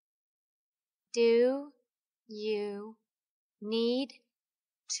 Do you need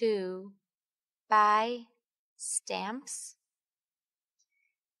to buy stamps?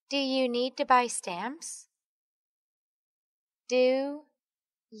 Do you need to buy stamps? Do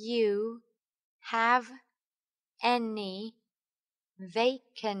you have any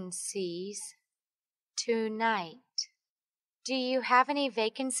vacancies tonight? Do you have any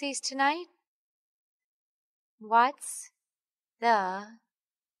vacancies tonight? What's the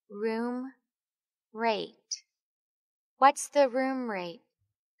room rate? What's the room rate?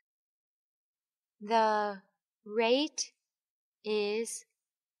 The rate is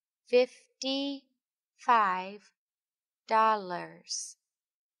 $55.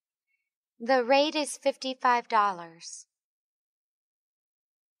 The rate is $55.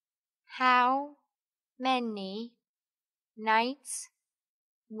 How many nights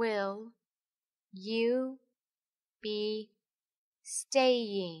will you be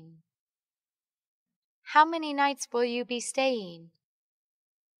staying? How many nights will you be staying?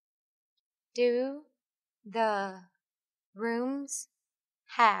 Do the rooms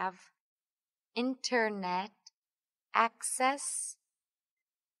have internet access?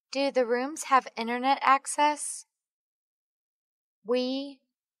 Do the rooms have internet access? We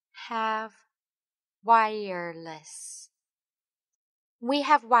have wireless. We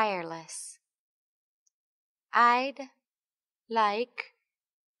have wireless. I'd like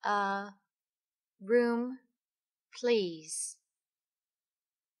a room, please.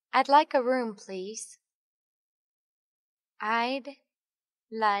 I'd like a room, please. I'd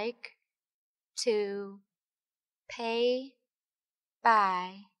like to pay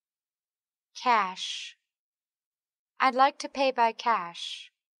by cash. I'd like to pay by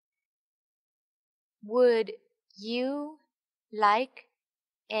cash. Would you like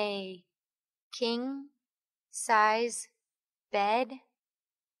a king-size bed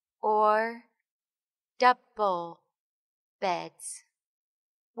or double beds?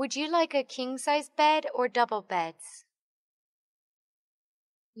 Would you like a king-size bed or double beds?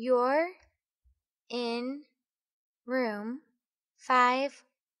 You're in room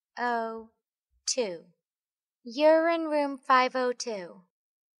 502. You're in room 502.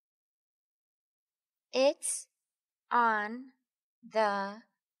 It's on the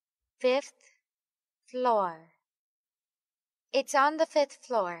 5th floor. It's on the 5th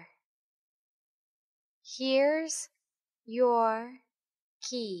floor. Here's your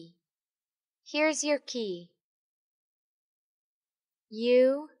key. Here's your key.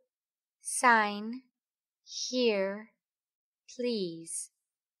 You sign here, please.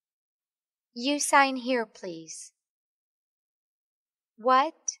 You sign here, please.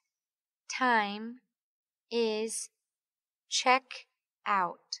 What time is check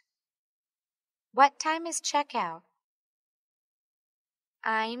out? What time is check out?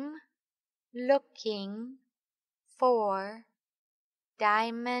 I'm looking for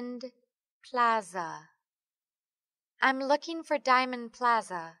Diamond Plaza. I'm looking for Diamond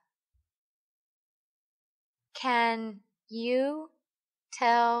Plaza. Can you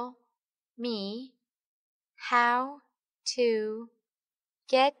tell me how to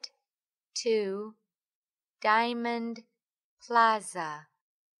get to Diamond Plaza?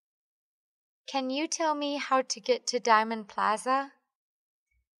 Can you tell me how to get to Diamond Plaza?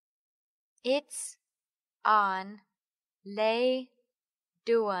 It's on Le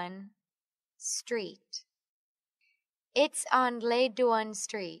Duan Street. It's on Le Duan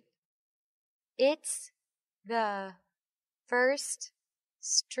Street. It's the first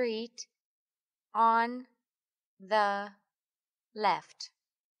street on the left.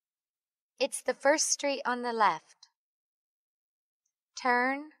 It's the first street on the left.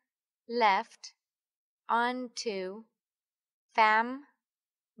 Turn left onto Pham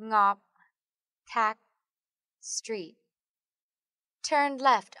Ngọc Thach Street. Turn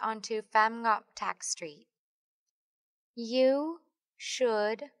left onto Pham Ngọc Thach Street. You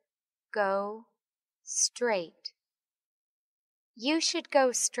should go straight. You should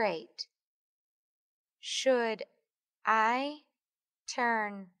go straight. Should I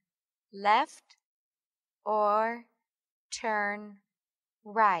turn left or turn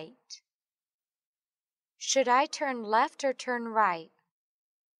right? Should I turn left or turn right?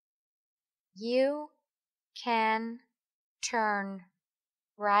 You can turn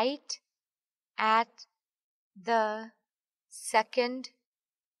right at the second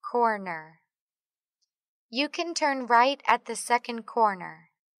corner. You can turn right at the second corner.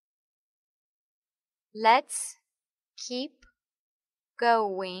 Let's keep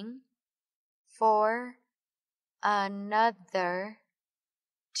going for another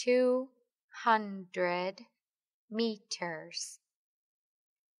 200 meters.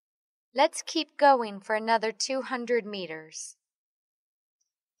 Let's keep going for another 200 meters.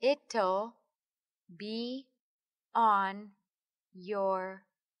 It'll be on your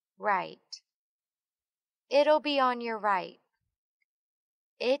right. It'll be on your right.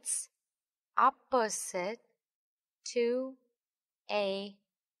 It's opposite to a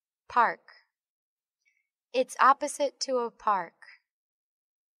park. It's opposite to a park.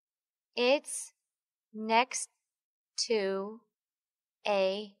 It's next to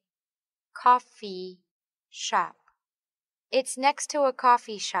a coffee shop. It's next to a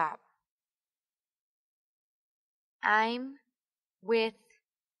coffee shop. I'm with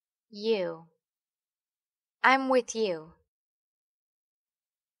you. I'm with you.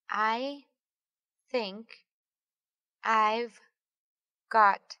 I think I've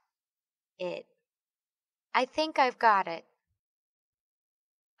got it. I think I've got it.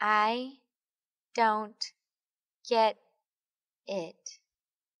 I don't get it.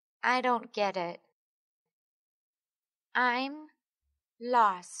 I don't get it. I'm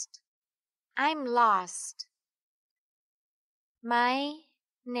lost. I'm lost. My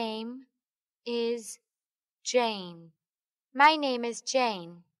name is Jane. My name is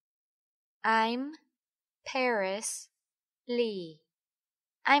Jane. I'm Paris Lee.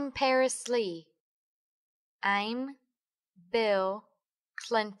 I'm Paris Lee. I'm Bill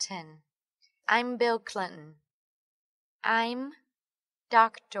Clinton. I'm Bill Clinton. I'm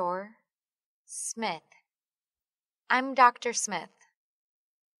Dr. Smith. I'm Dr. Smith.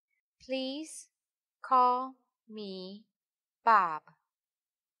 Please call me Bob.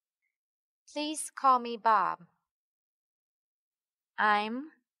 Please call me Bob.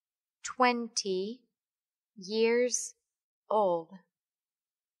 I'm 20 years old.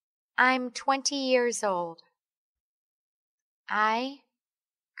 I'm 20 years old. I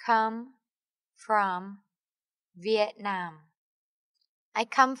come from Vietnam. I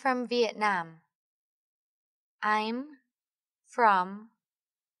come from Vietnam. I'm from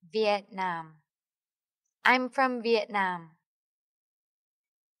Vietnam. I'm from Vietnam.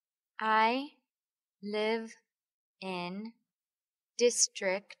 I live in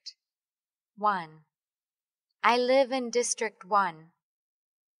District 1. I live in District 1.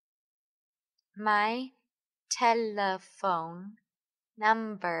 My telephone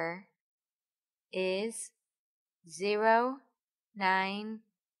number is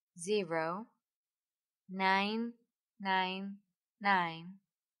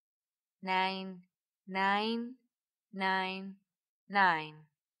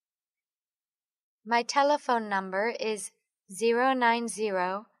My telephone number is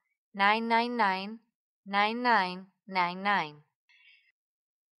 09099999999.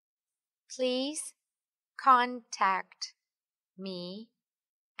 Please contact me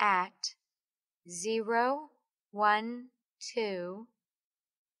at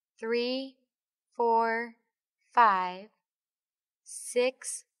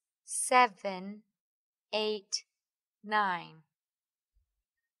 012-345-6789.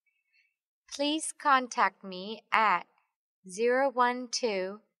 Please contact me at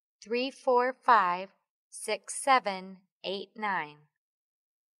 012-345-6789.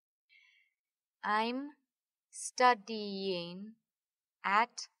 I'm studying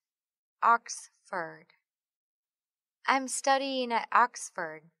at Oxford. I'm studying at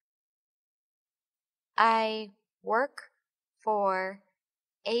Oxford. I work for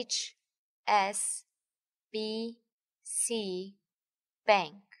HSBC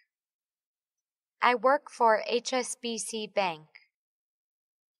Bank. I work for HSBC Bank.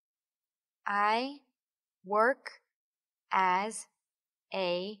 I work as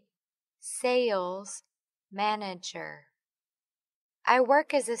a sales manager. I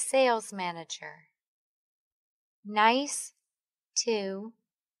work as a sales manager. Nice to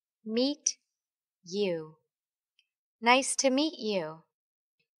meet you. Nice to meet you.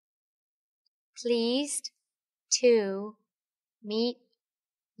 Pleased to meet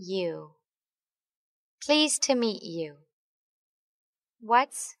you. Pleased to meet you.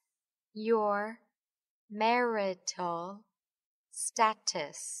 What's your marital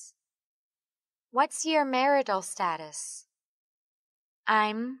status? What's your marital status?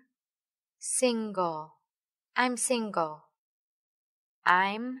 I'm single. I'm single.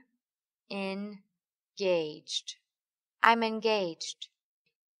 I'm engaged. I'm engaged.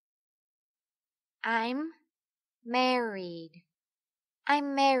 I'm married.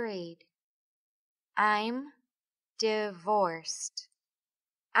 I'm married. I'm divorced.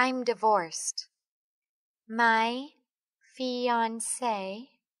 I'm divorced. My fiancé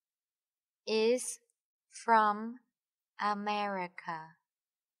is from America.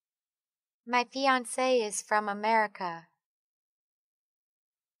 My fiancé is from America.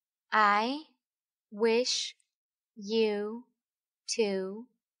 I wish you two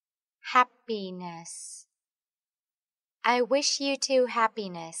happiness. I wish you two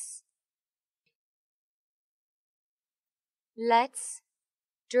happiness. Let's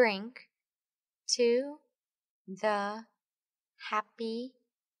drink to the happy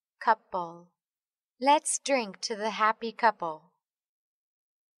couple. Let's drink to the happy couple.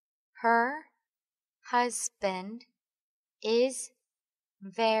 Her husband is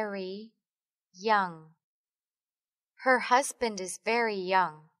very young. Her husband is very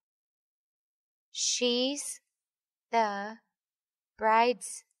young. She's the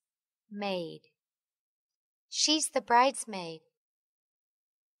bridesmaid. She's the bridesmaid.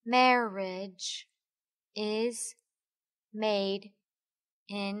 Marriage is made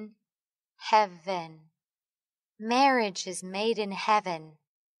in heaven. Marriage is made in heaven.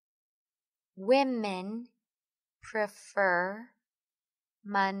 Women prefer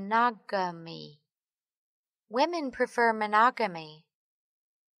monogamy. Women prefer monogamy.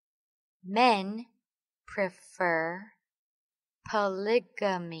 Men prefer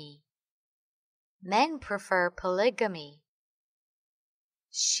polygamy. Men prefer polygamy.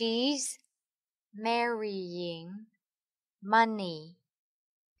 She's marrying money.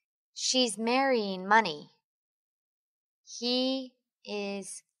 She's marrying money. He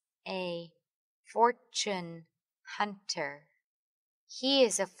is a fortune hunter. He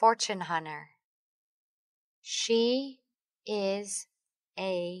is a fortune hunter. She is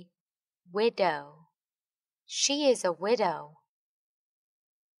a widow. She is a widow.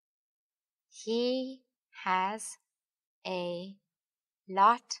 He has a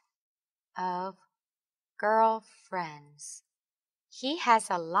lot of girlfriends. He has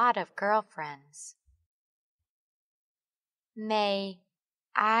a lot of girlfriends. May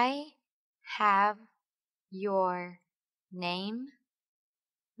I have your name?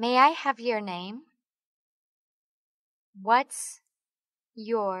 May I have your name? What's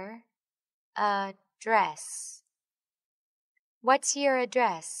your address? What's your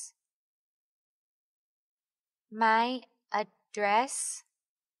address? My address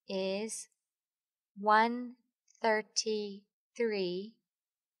is 133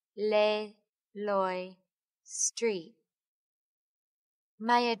 Les Loy Street.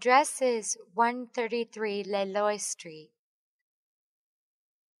 My address is 133 Leloy Street.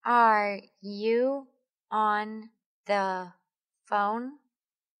 Are you on the phone?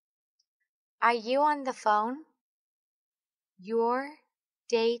 Are you on the phone? Your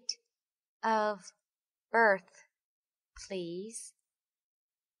date of birth, please.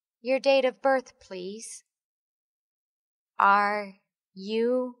 Your date of birth, please. Are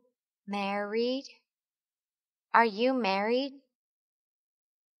you married? Are you married?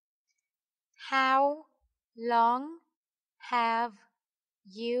 How long have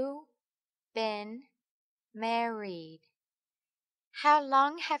you been married? How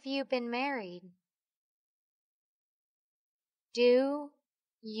long have you been married? Do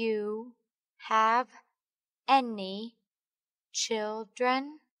you have any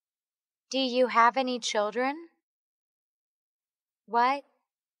children? Do you have any children? What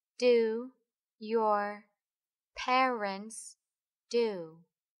do your parents do?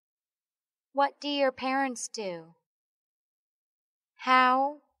 What do your parents do?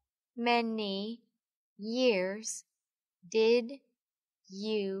 How many years did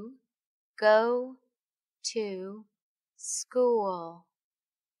you go to school?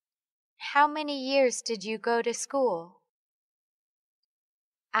 How many years did you go to school?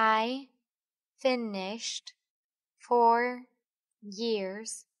 I finished 4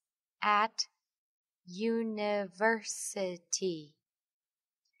 years at university.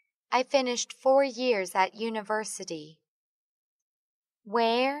 I finished 4 years at university.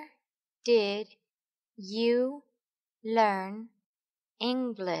 Where did you learn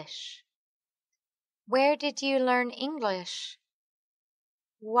English? Where did you learn English?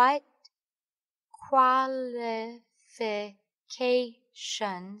 What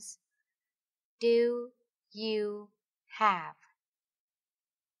qualifications do you have?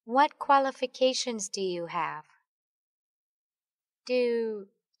 What qualifications do you have? Do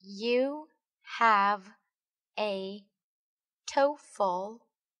you have a TOEFL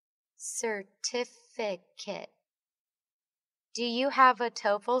certificate? Do you have a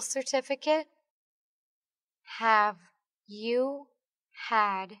TOEFL certificate? Have you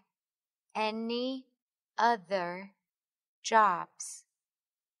had any other jobs?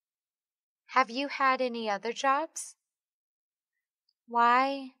 Have you had any other jobs?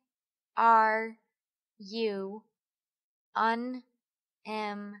 Why are you unemployed?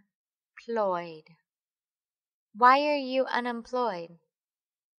 Why are you unemployed?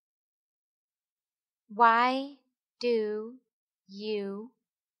 Why do you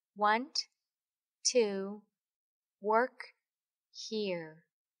want to work here?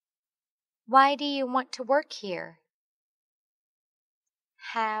 Why do you want to work here?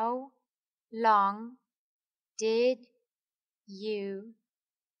 How long did you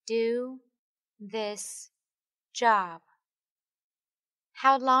do this job?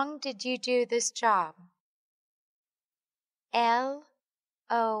 How long did you do this job? LOL,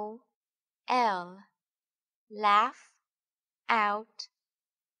 laugh out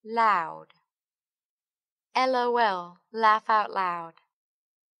loud. LOL, laugh out loud.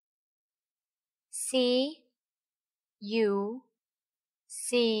 See you,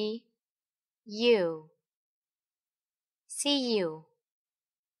 see you. See you,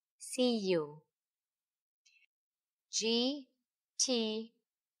 see you. GTG,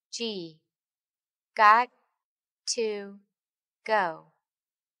 got to go.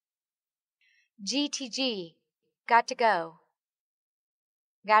 GTG, got to go.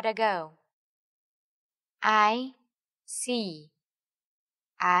 Gotta go. I see,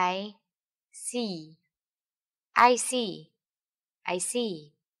 I see. I see, I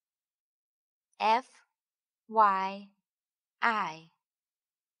see. FYI,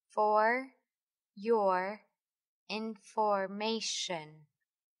 for your information.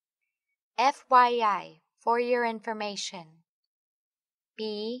 FYI, for your information.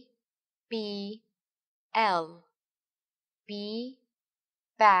 BBL, be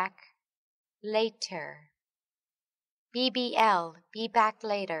back later. BBL, be back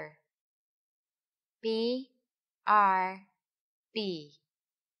later. BRB,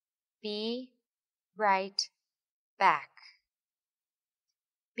 be right back.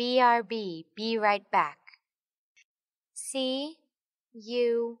 BRB, be right back. CUL,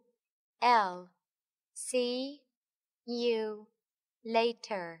 see you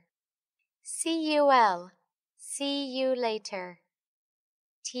later. CUL, see you later.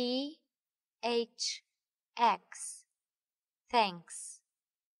 THX, thanks.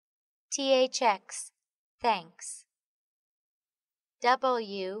 THX, thanks.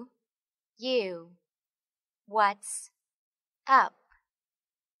 WU, what's up?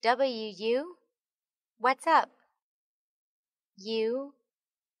 WU, What's up? U-W.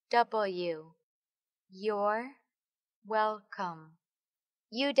 You're welcome.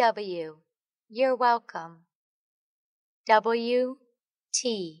 U-W. You're welcome.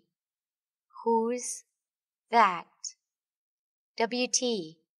 W-T. Who's that?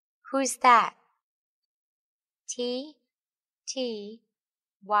 W-T. Who's that? T-T-Y-L.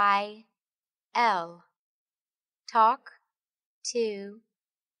 Talk to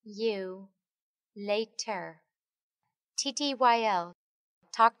you later. T-T-Y-L.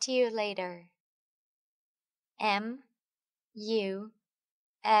 Talk to you later. M-U-S-M.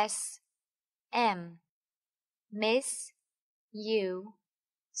 Miss you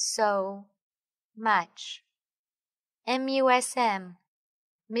so much. M-U-S-M.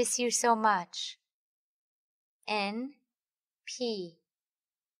 Miss you so much. N-P.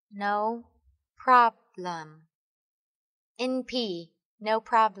 No problem. N-P. No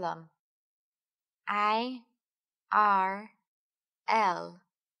problem. I-R-L.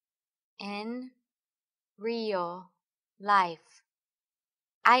 In real life.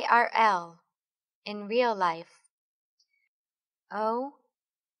 IRL. In real life. O-L-L.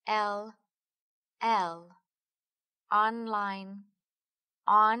 Online.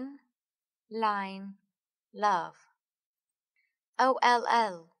 Online love.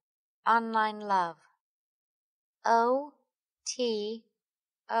 O-L-L. Online love. O-T-O-H.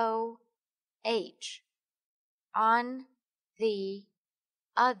 On the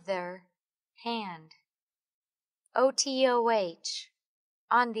other hand. O-T-O-H.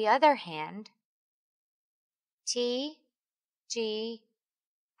 On the other hand. T-G-I-F.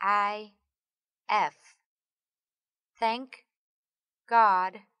 Thank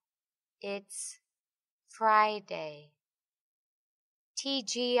God it's Friday.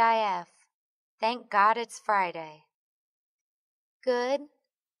 T-G-I-F. Thank God it's Friday. Good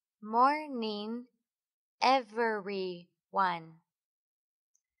morning, everyone.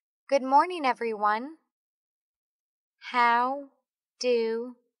 Good morning, everyone. How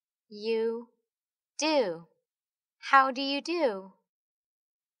do you do? How do you do?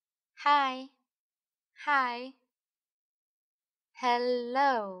 Hi. Hi.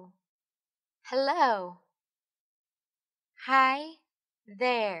 Hello. Hello. Hi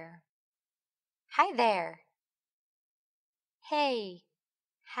there. Hi there. Hey,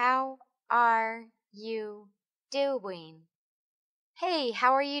 how are you doing? Hey,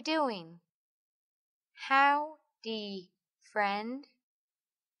 how are you doing? Howdy, friend.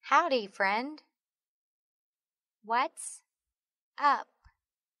 Howdy, friend. What's up?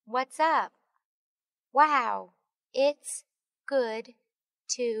 What's up? Wow, it's good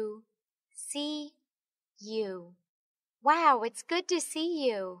to see you. Wow, it's good to see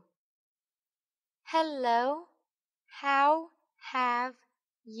you. Hello, how have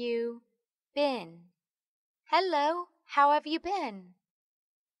you been? Hello, how have you been?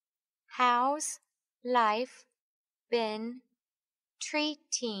 How's life been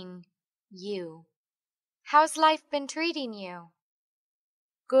treating you? How's life been treating you?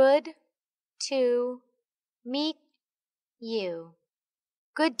 Good to meet you.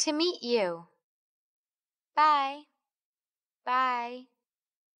 Good to meet you. Bye. Bye.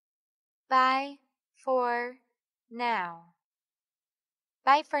 Bye for now.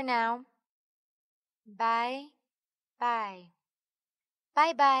 Bye for now. Bye. Bye.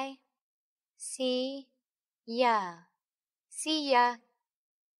 Bye bye. See ya. See ya.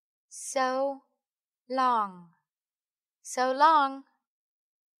 So long. So long.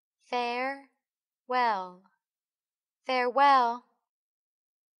 Farewell. Farewell.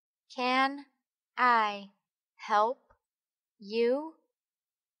 Can I help you?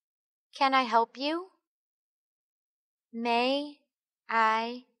 Can I help you? May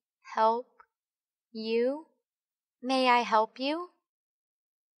I help you? May I help you?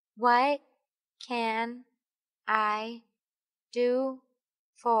 What can I do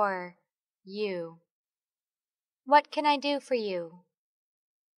for you? What can I do for you?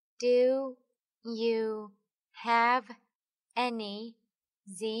 Do you have any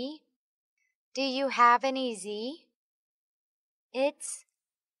Z? Do you have any Z? It's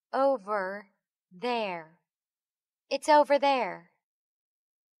over there. It's over there.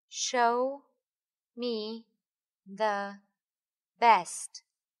 Show me the best.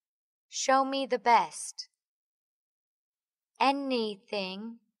 Show me the best.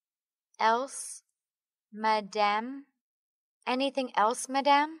 Anything else, madame? Anything else,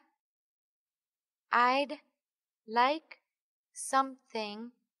 madame? I'd like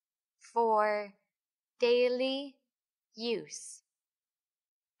something for daily use.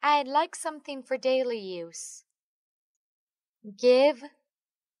 I'd like something for daily use. Give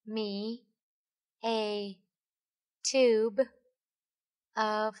me a tube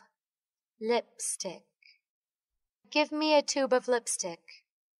of lipstick. Give me a tube of lipstick.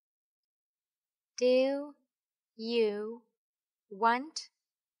 Do you want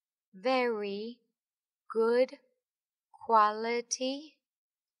very good quality?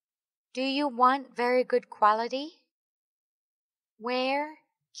 Do you want very good quality? Where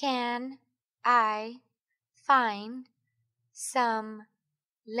can I find some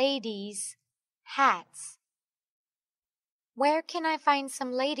ladies' hats? Where can I find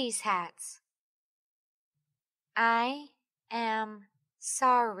some ladies' hats? I am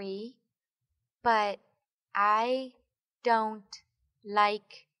sorry, but I don't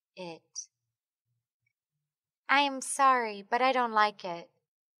like it. I am sorry, but I don't like it.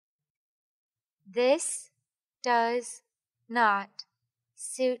 This does not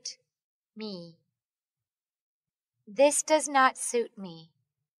suit me. This does not suit me.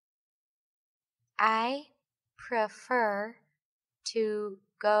 I prefer to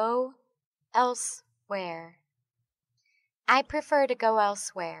go elsewhere. I prefer to go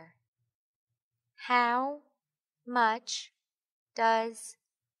elsewhere. How much does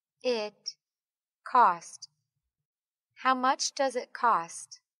it cost? How much does it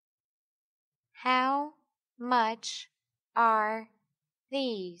cost? How much are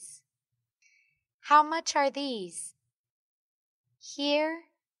these? How much are these? Here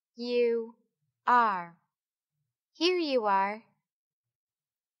you are. Here you are.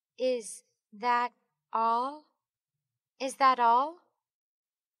 Is that all? Is that all?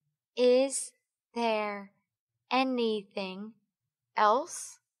 Is there anything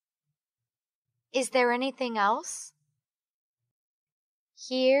else? Is there anything else?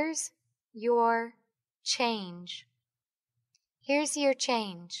 Here's your change. Here's your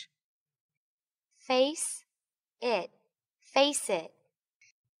change. Face it. Face it.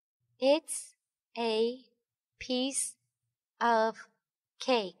 It's a piece of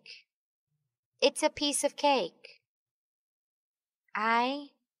cake. It's a piece of cake. I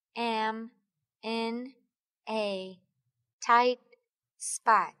am in a tight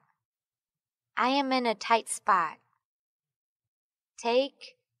spot. I am in a tight spot.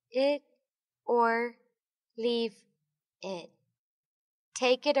 Take it or leave it.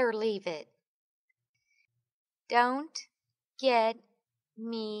 Take it or leave it. Don't get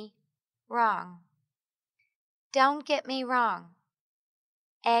me wrong. Don't get me wrong.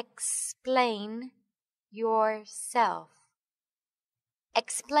 Explain yourself.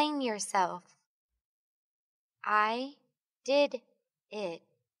 Explain yourself. I did it.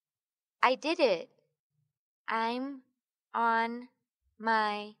 I did it. I'm on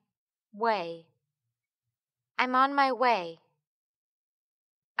my way. I'm on my way.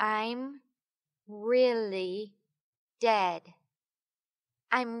 I'm really dead.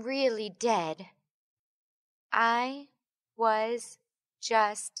 I'm really dead. I was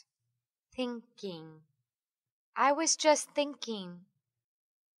just thinking. I was just thinking.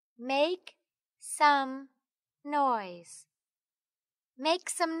 Make some noise. Make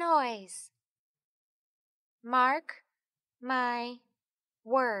some noise. Mark my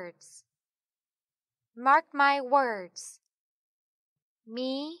words. Mark my words.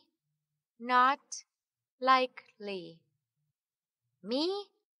 Me, not likely. Me,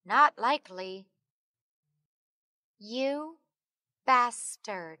 not likely. You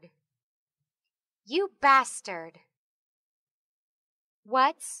bastard. You bastard.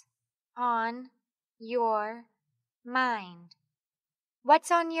 What's on your mind?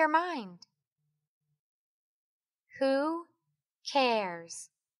 What's on your mind? Who cares?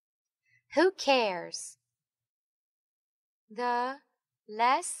 Who cares? The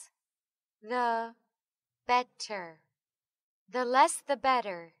less, the better. The less, the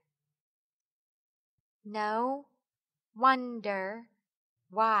better. No wonder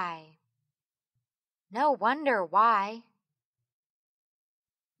why. No wonder why.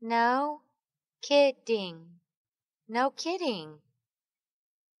 No kidding. No kidding.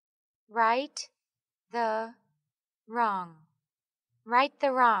 Right the wrong. Right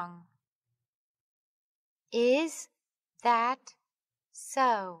the wrong. Is that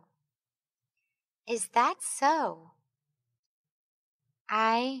so? Is that so?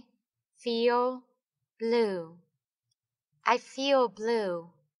 I feel blue. I feel blue.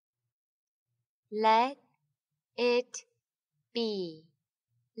 Let it be.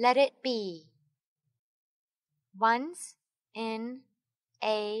 Let it be. Once in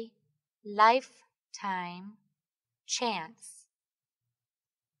a lifetime chance.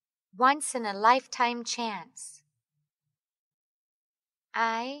 Once in a lifetime chance.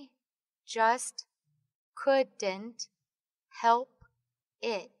 I just couldn't help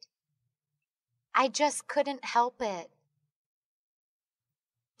it. I just couldn't help it.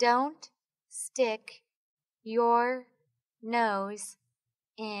 Don't stick your nose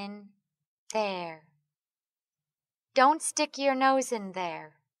in there. Don't stick your nose in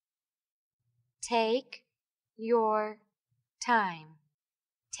there. Take your time.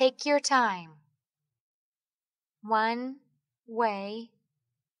 Take your time. One way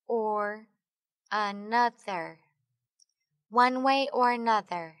or another. One way or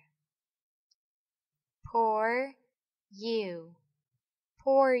another. Poor you.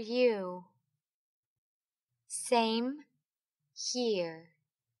 Poor you. Same here.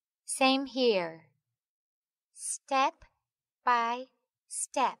 Same here. Step by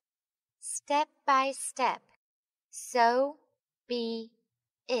step. Step by step. So be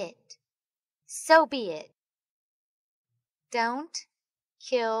it. So be it. Don't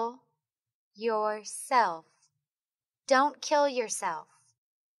kill yourself. Don't kill yourself.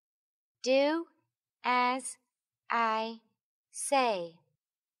 Do as I say.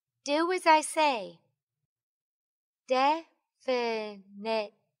 Do as I say.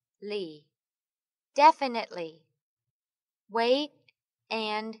 Definitely. Definitely. Wait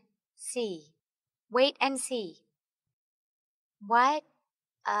and see. Wait and see. What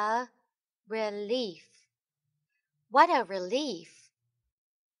a relief. What a relief.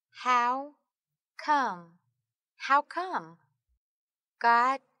 How come? How come?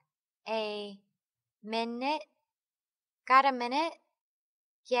 Got a minute? Got a minute?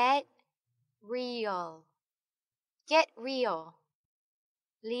 Get real. Get real.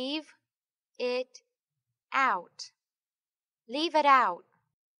 Leave it out. Leave it out.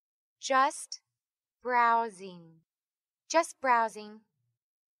 Just browsing. Just browsing.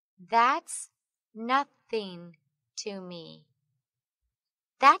 That's nothing to me.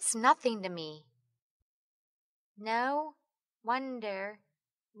 That's nothing to me. No wonder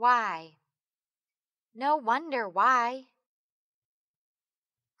why. No wonder why.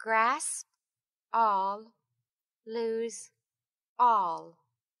 Grasp all, lose all.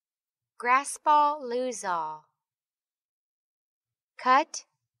 Grasp all, lose all. Cut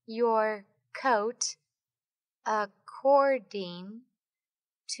your coat according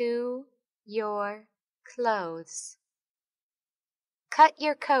to your clothes. Cut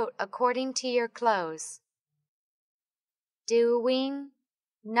your coat according to your clothes. Doing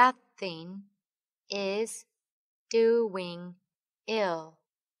nothing is doing ill.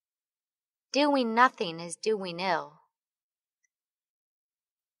 Doing nothing is doing ill.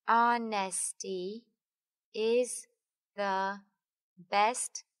 Honesty is the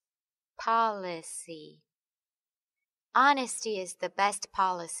best policy. Honesty is the best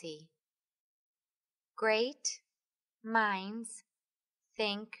policy. Great minds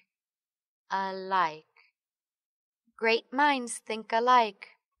think alike. Great minds think alike.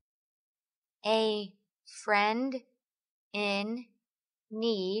 A friend in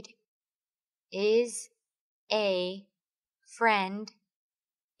need is a friend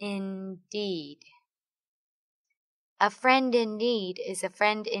indeed. A friend in need is a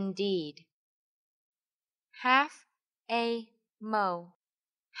friend indeed. Half a mo.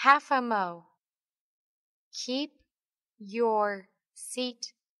 Half a mo. Keep your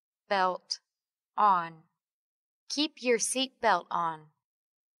seat belt on. Keep your seat belt on.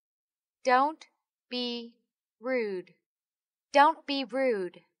 Don't be rude. Don't be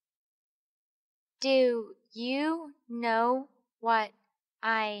rude. Do you know what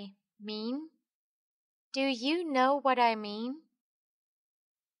I mean? Do you know what I mean?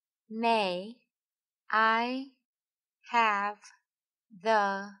 May I have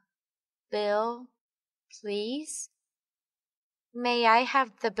the bill, please? May I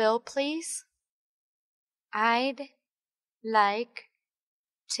have the bill, please? I'd like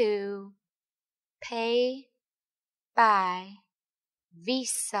to pay by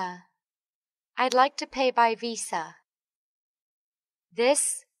Visa. I'd like to pay by Visa.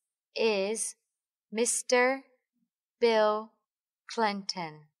 This is Mr. Bill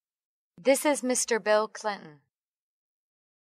Clinton. This is Mr. Bill Clinton.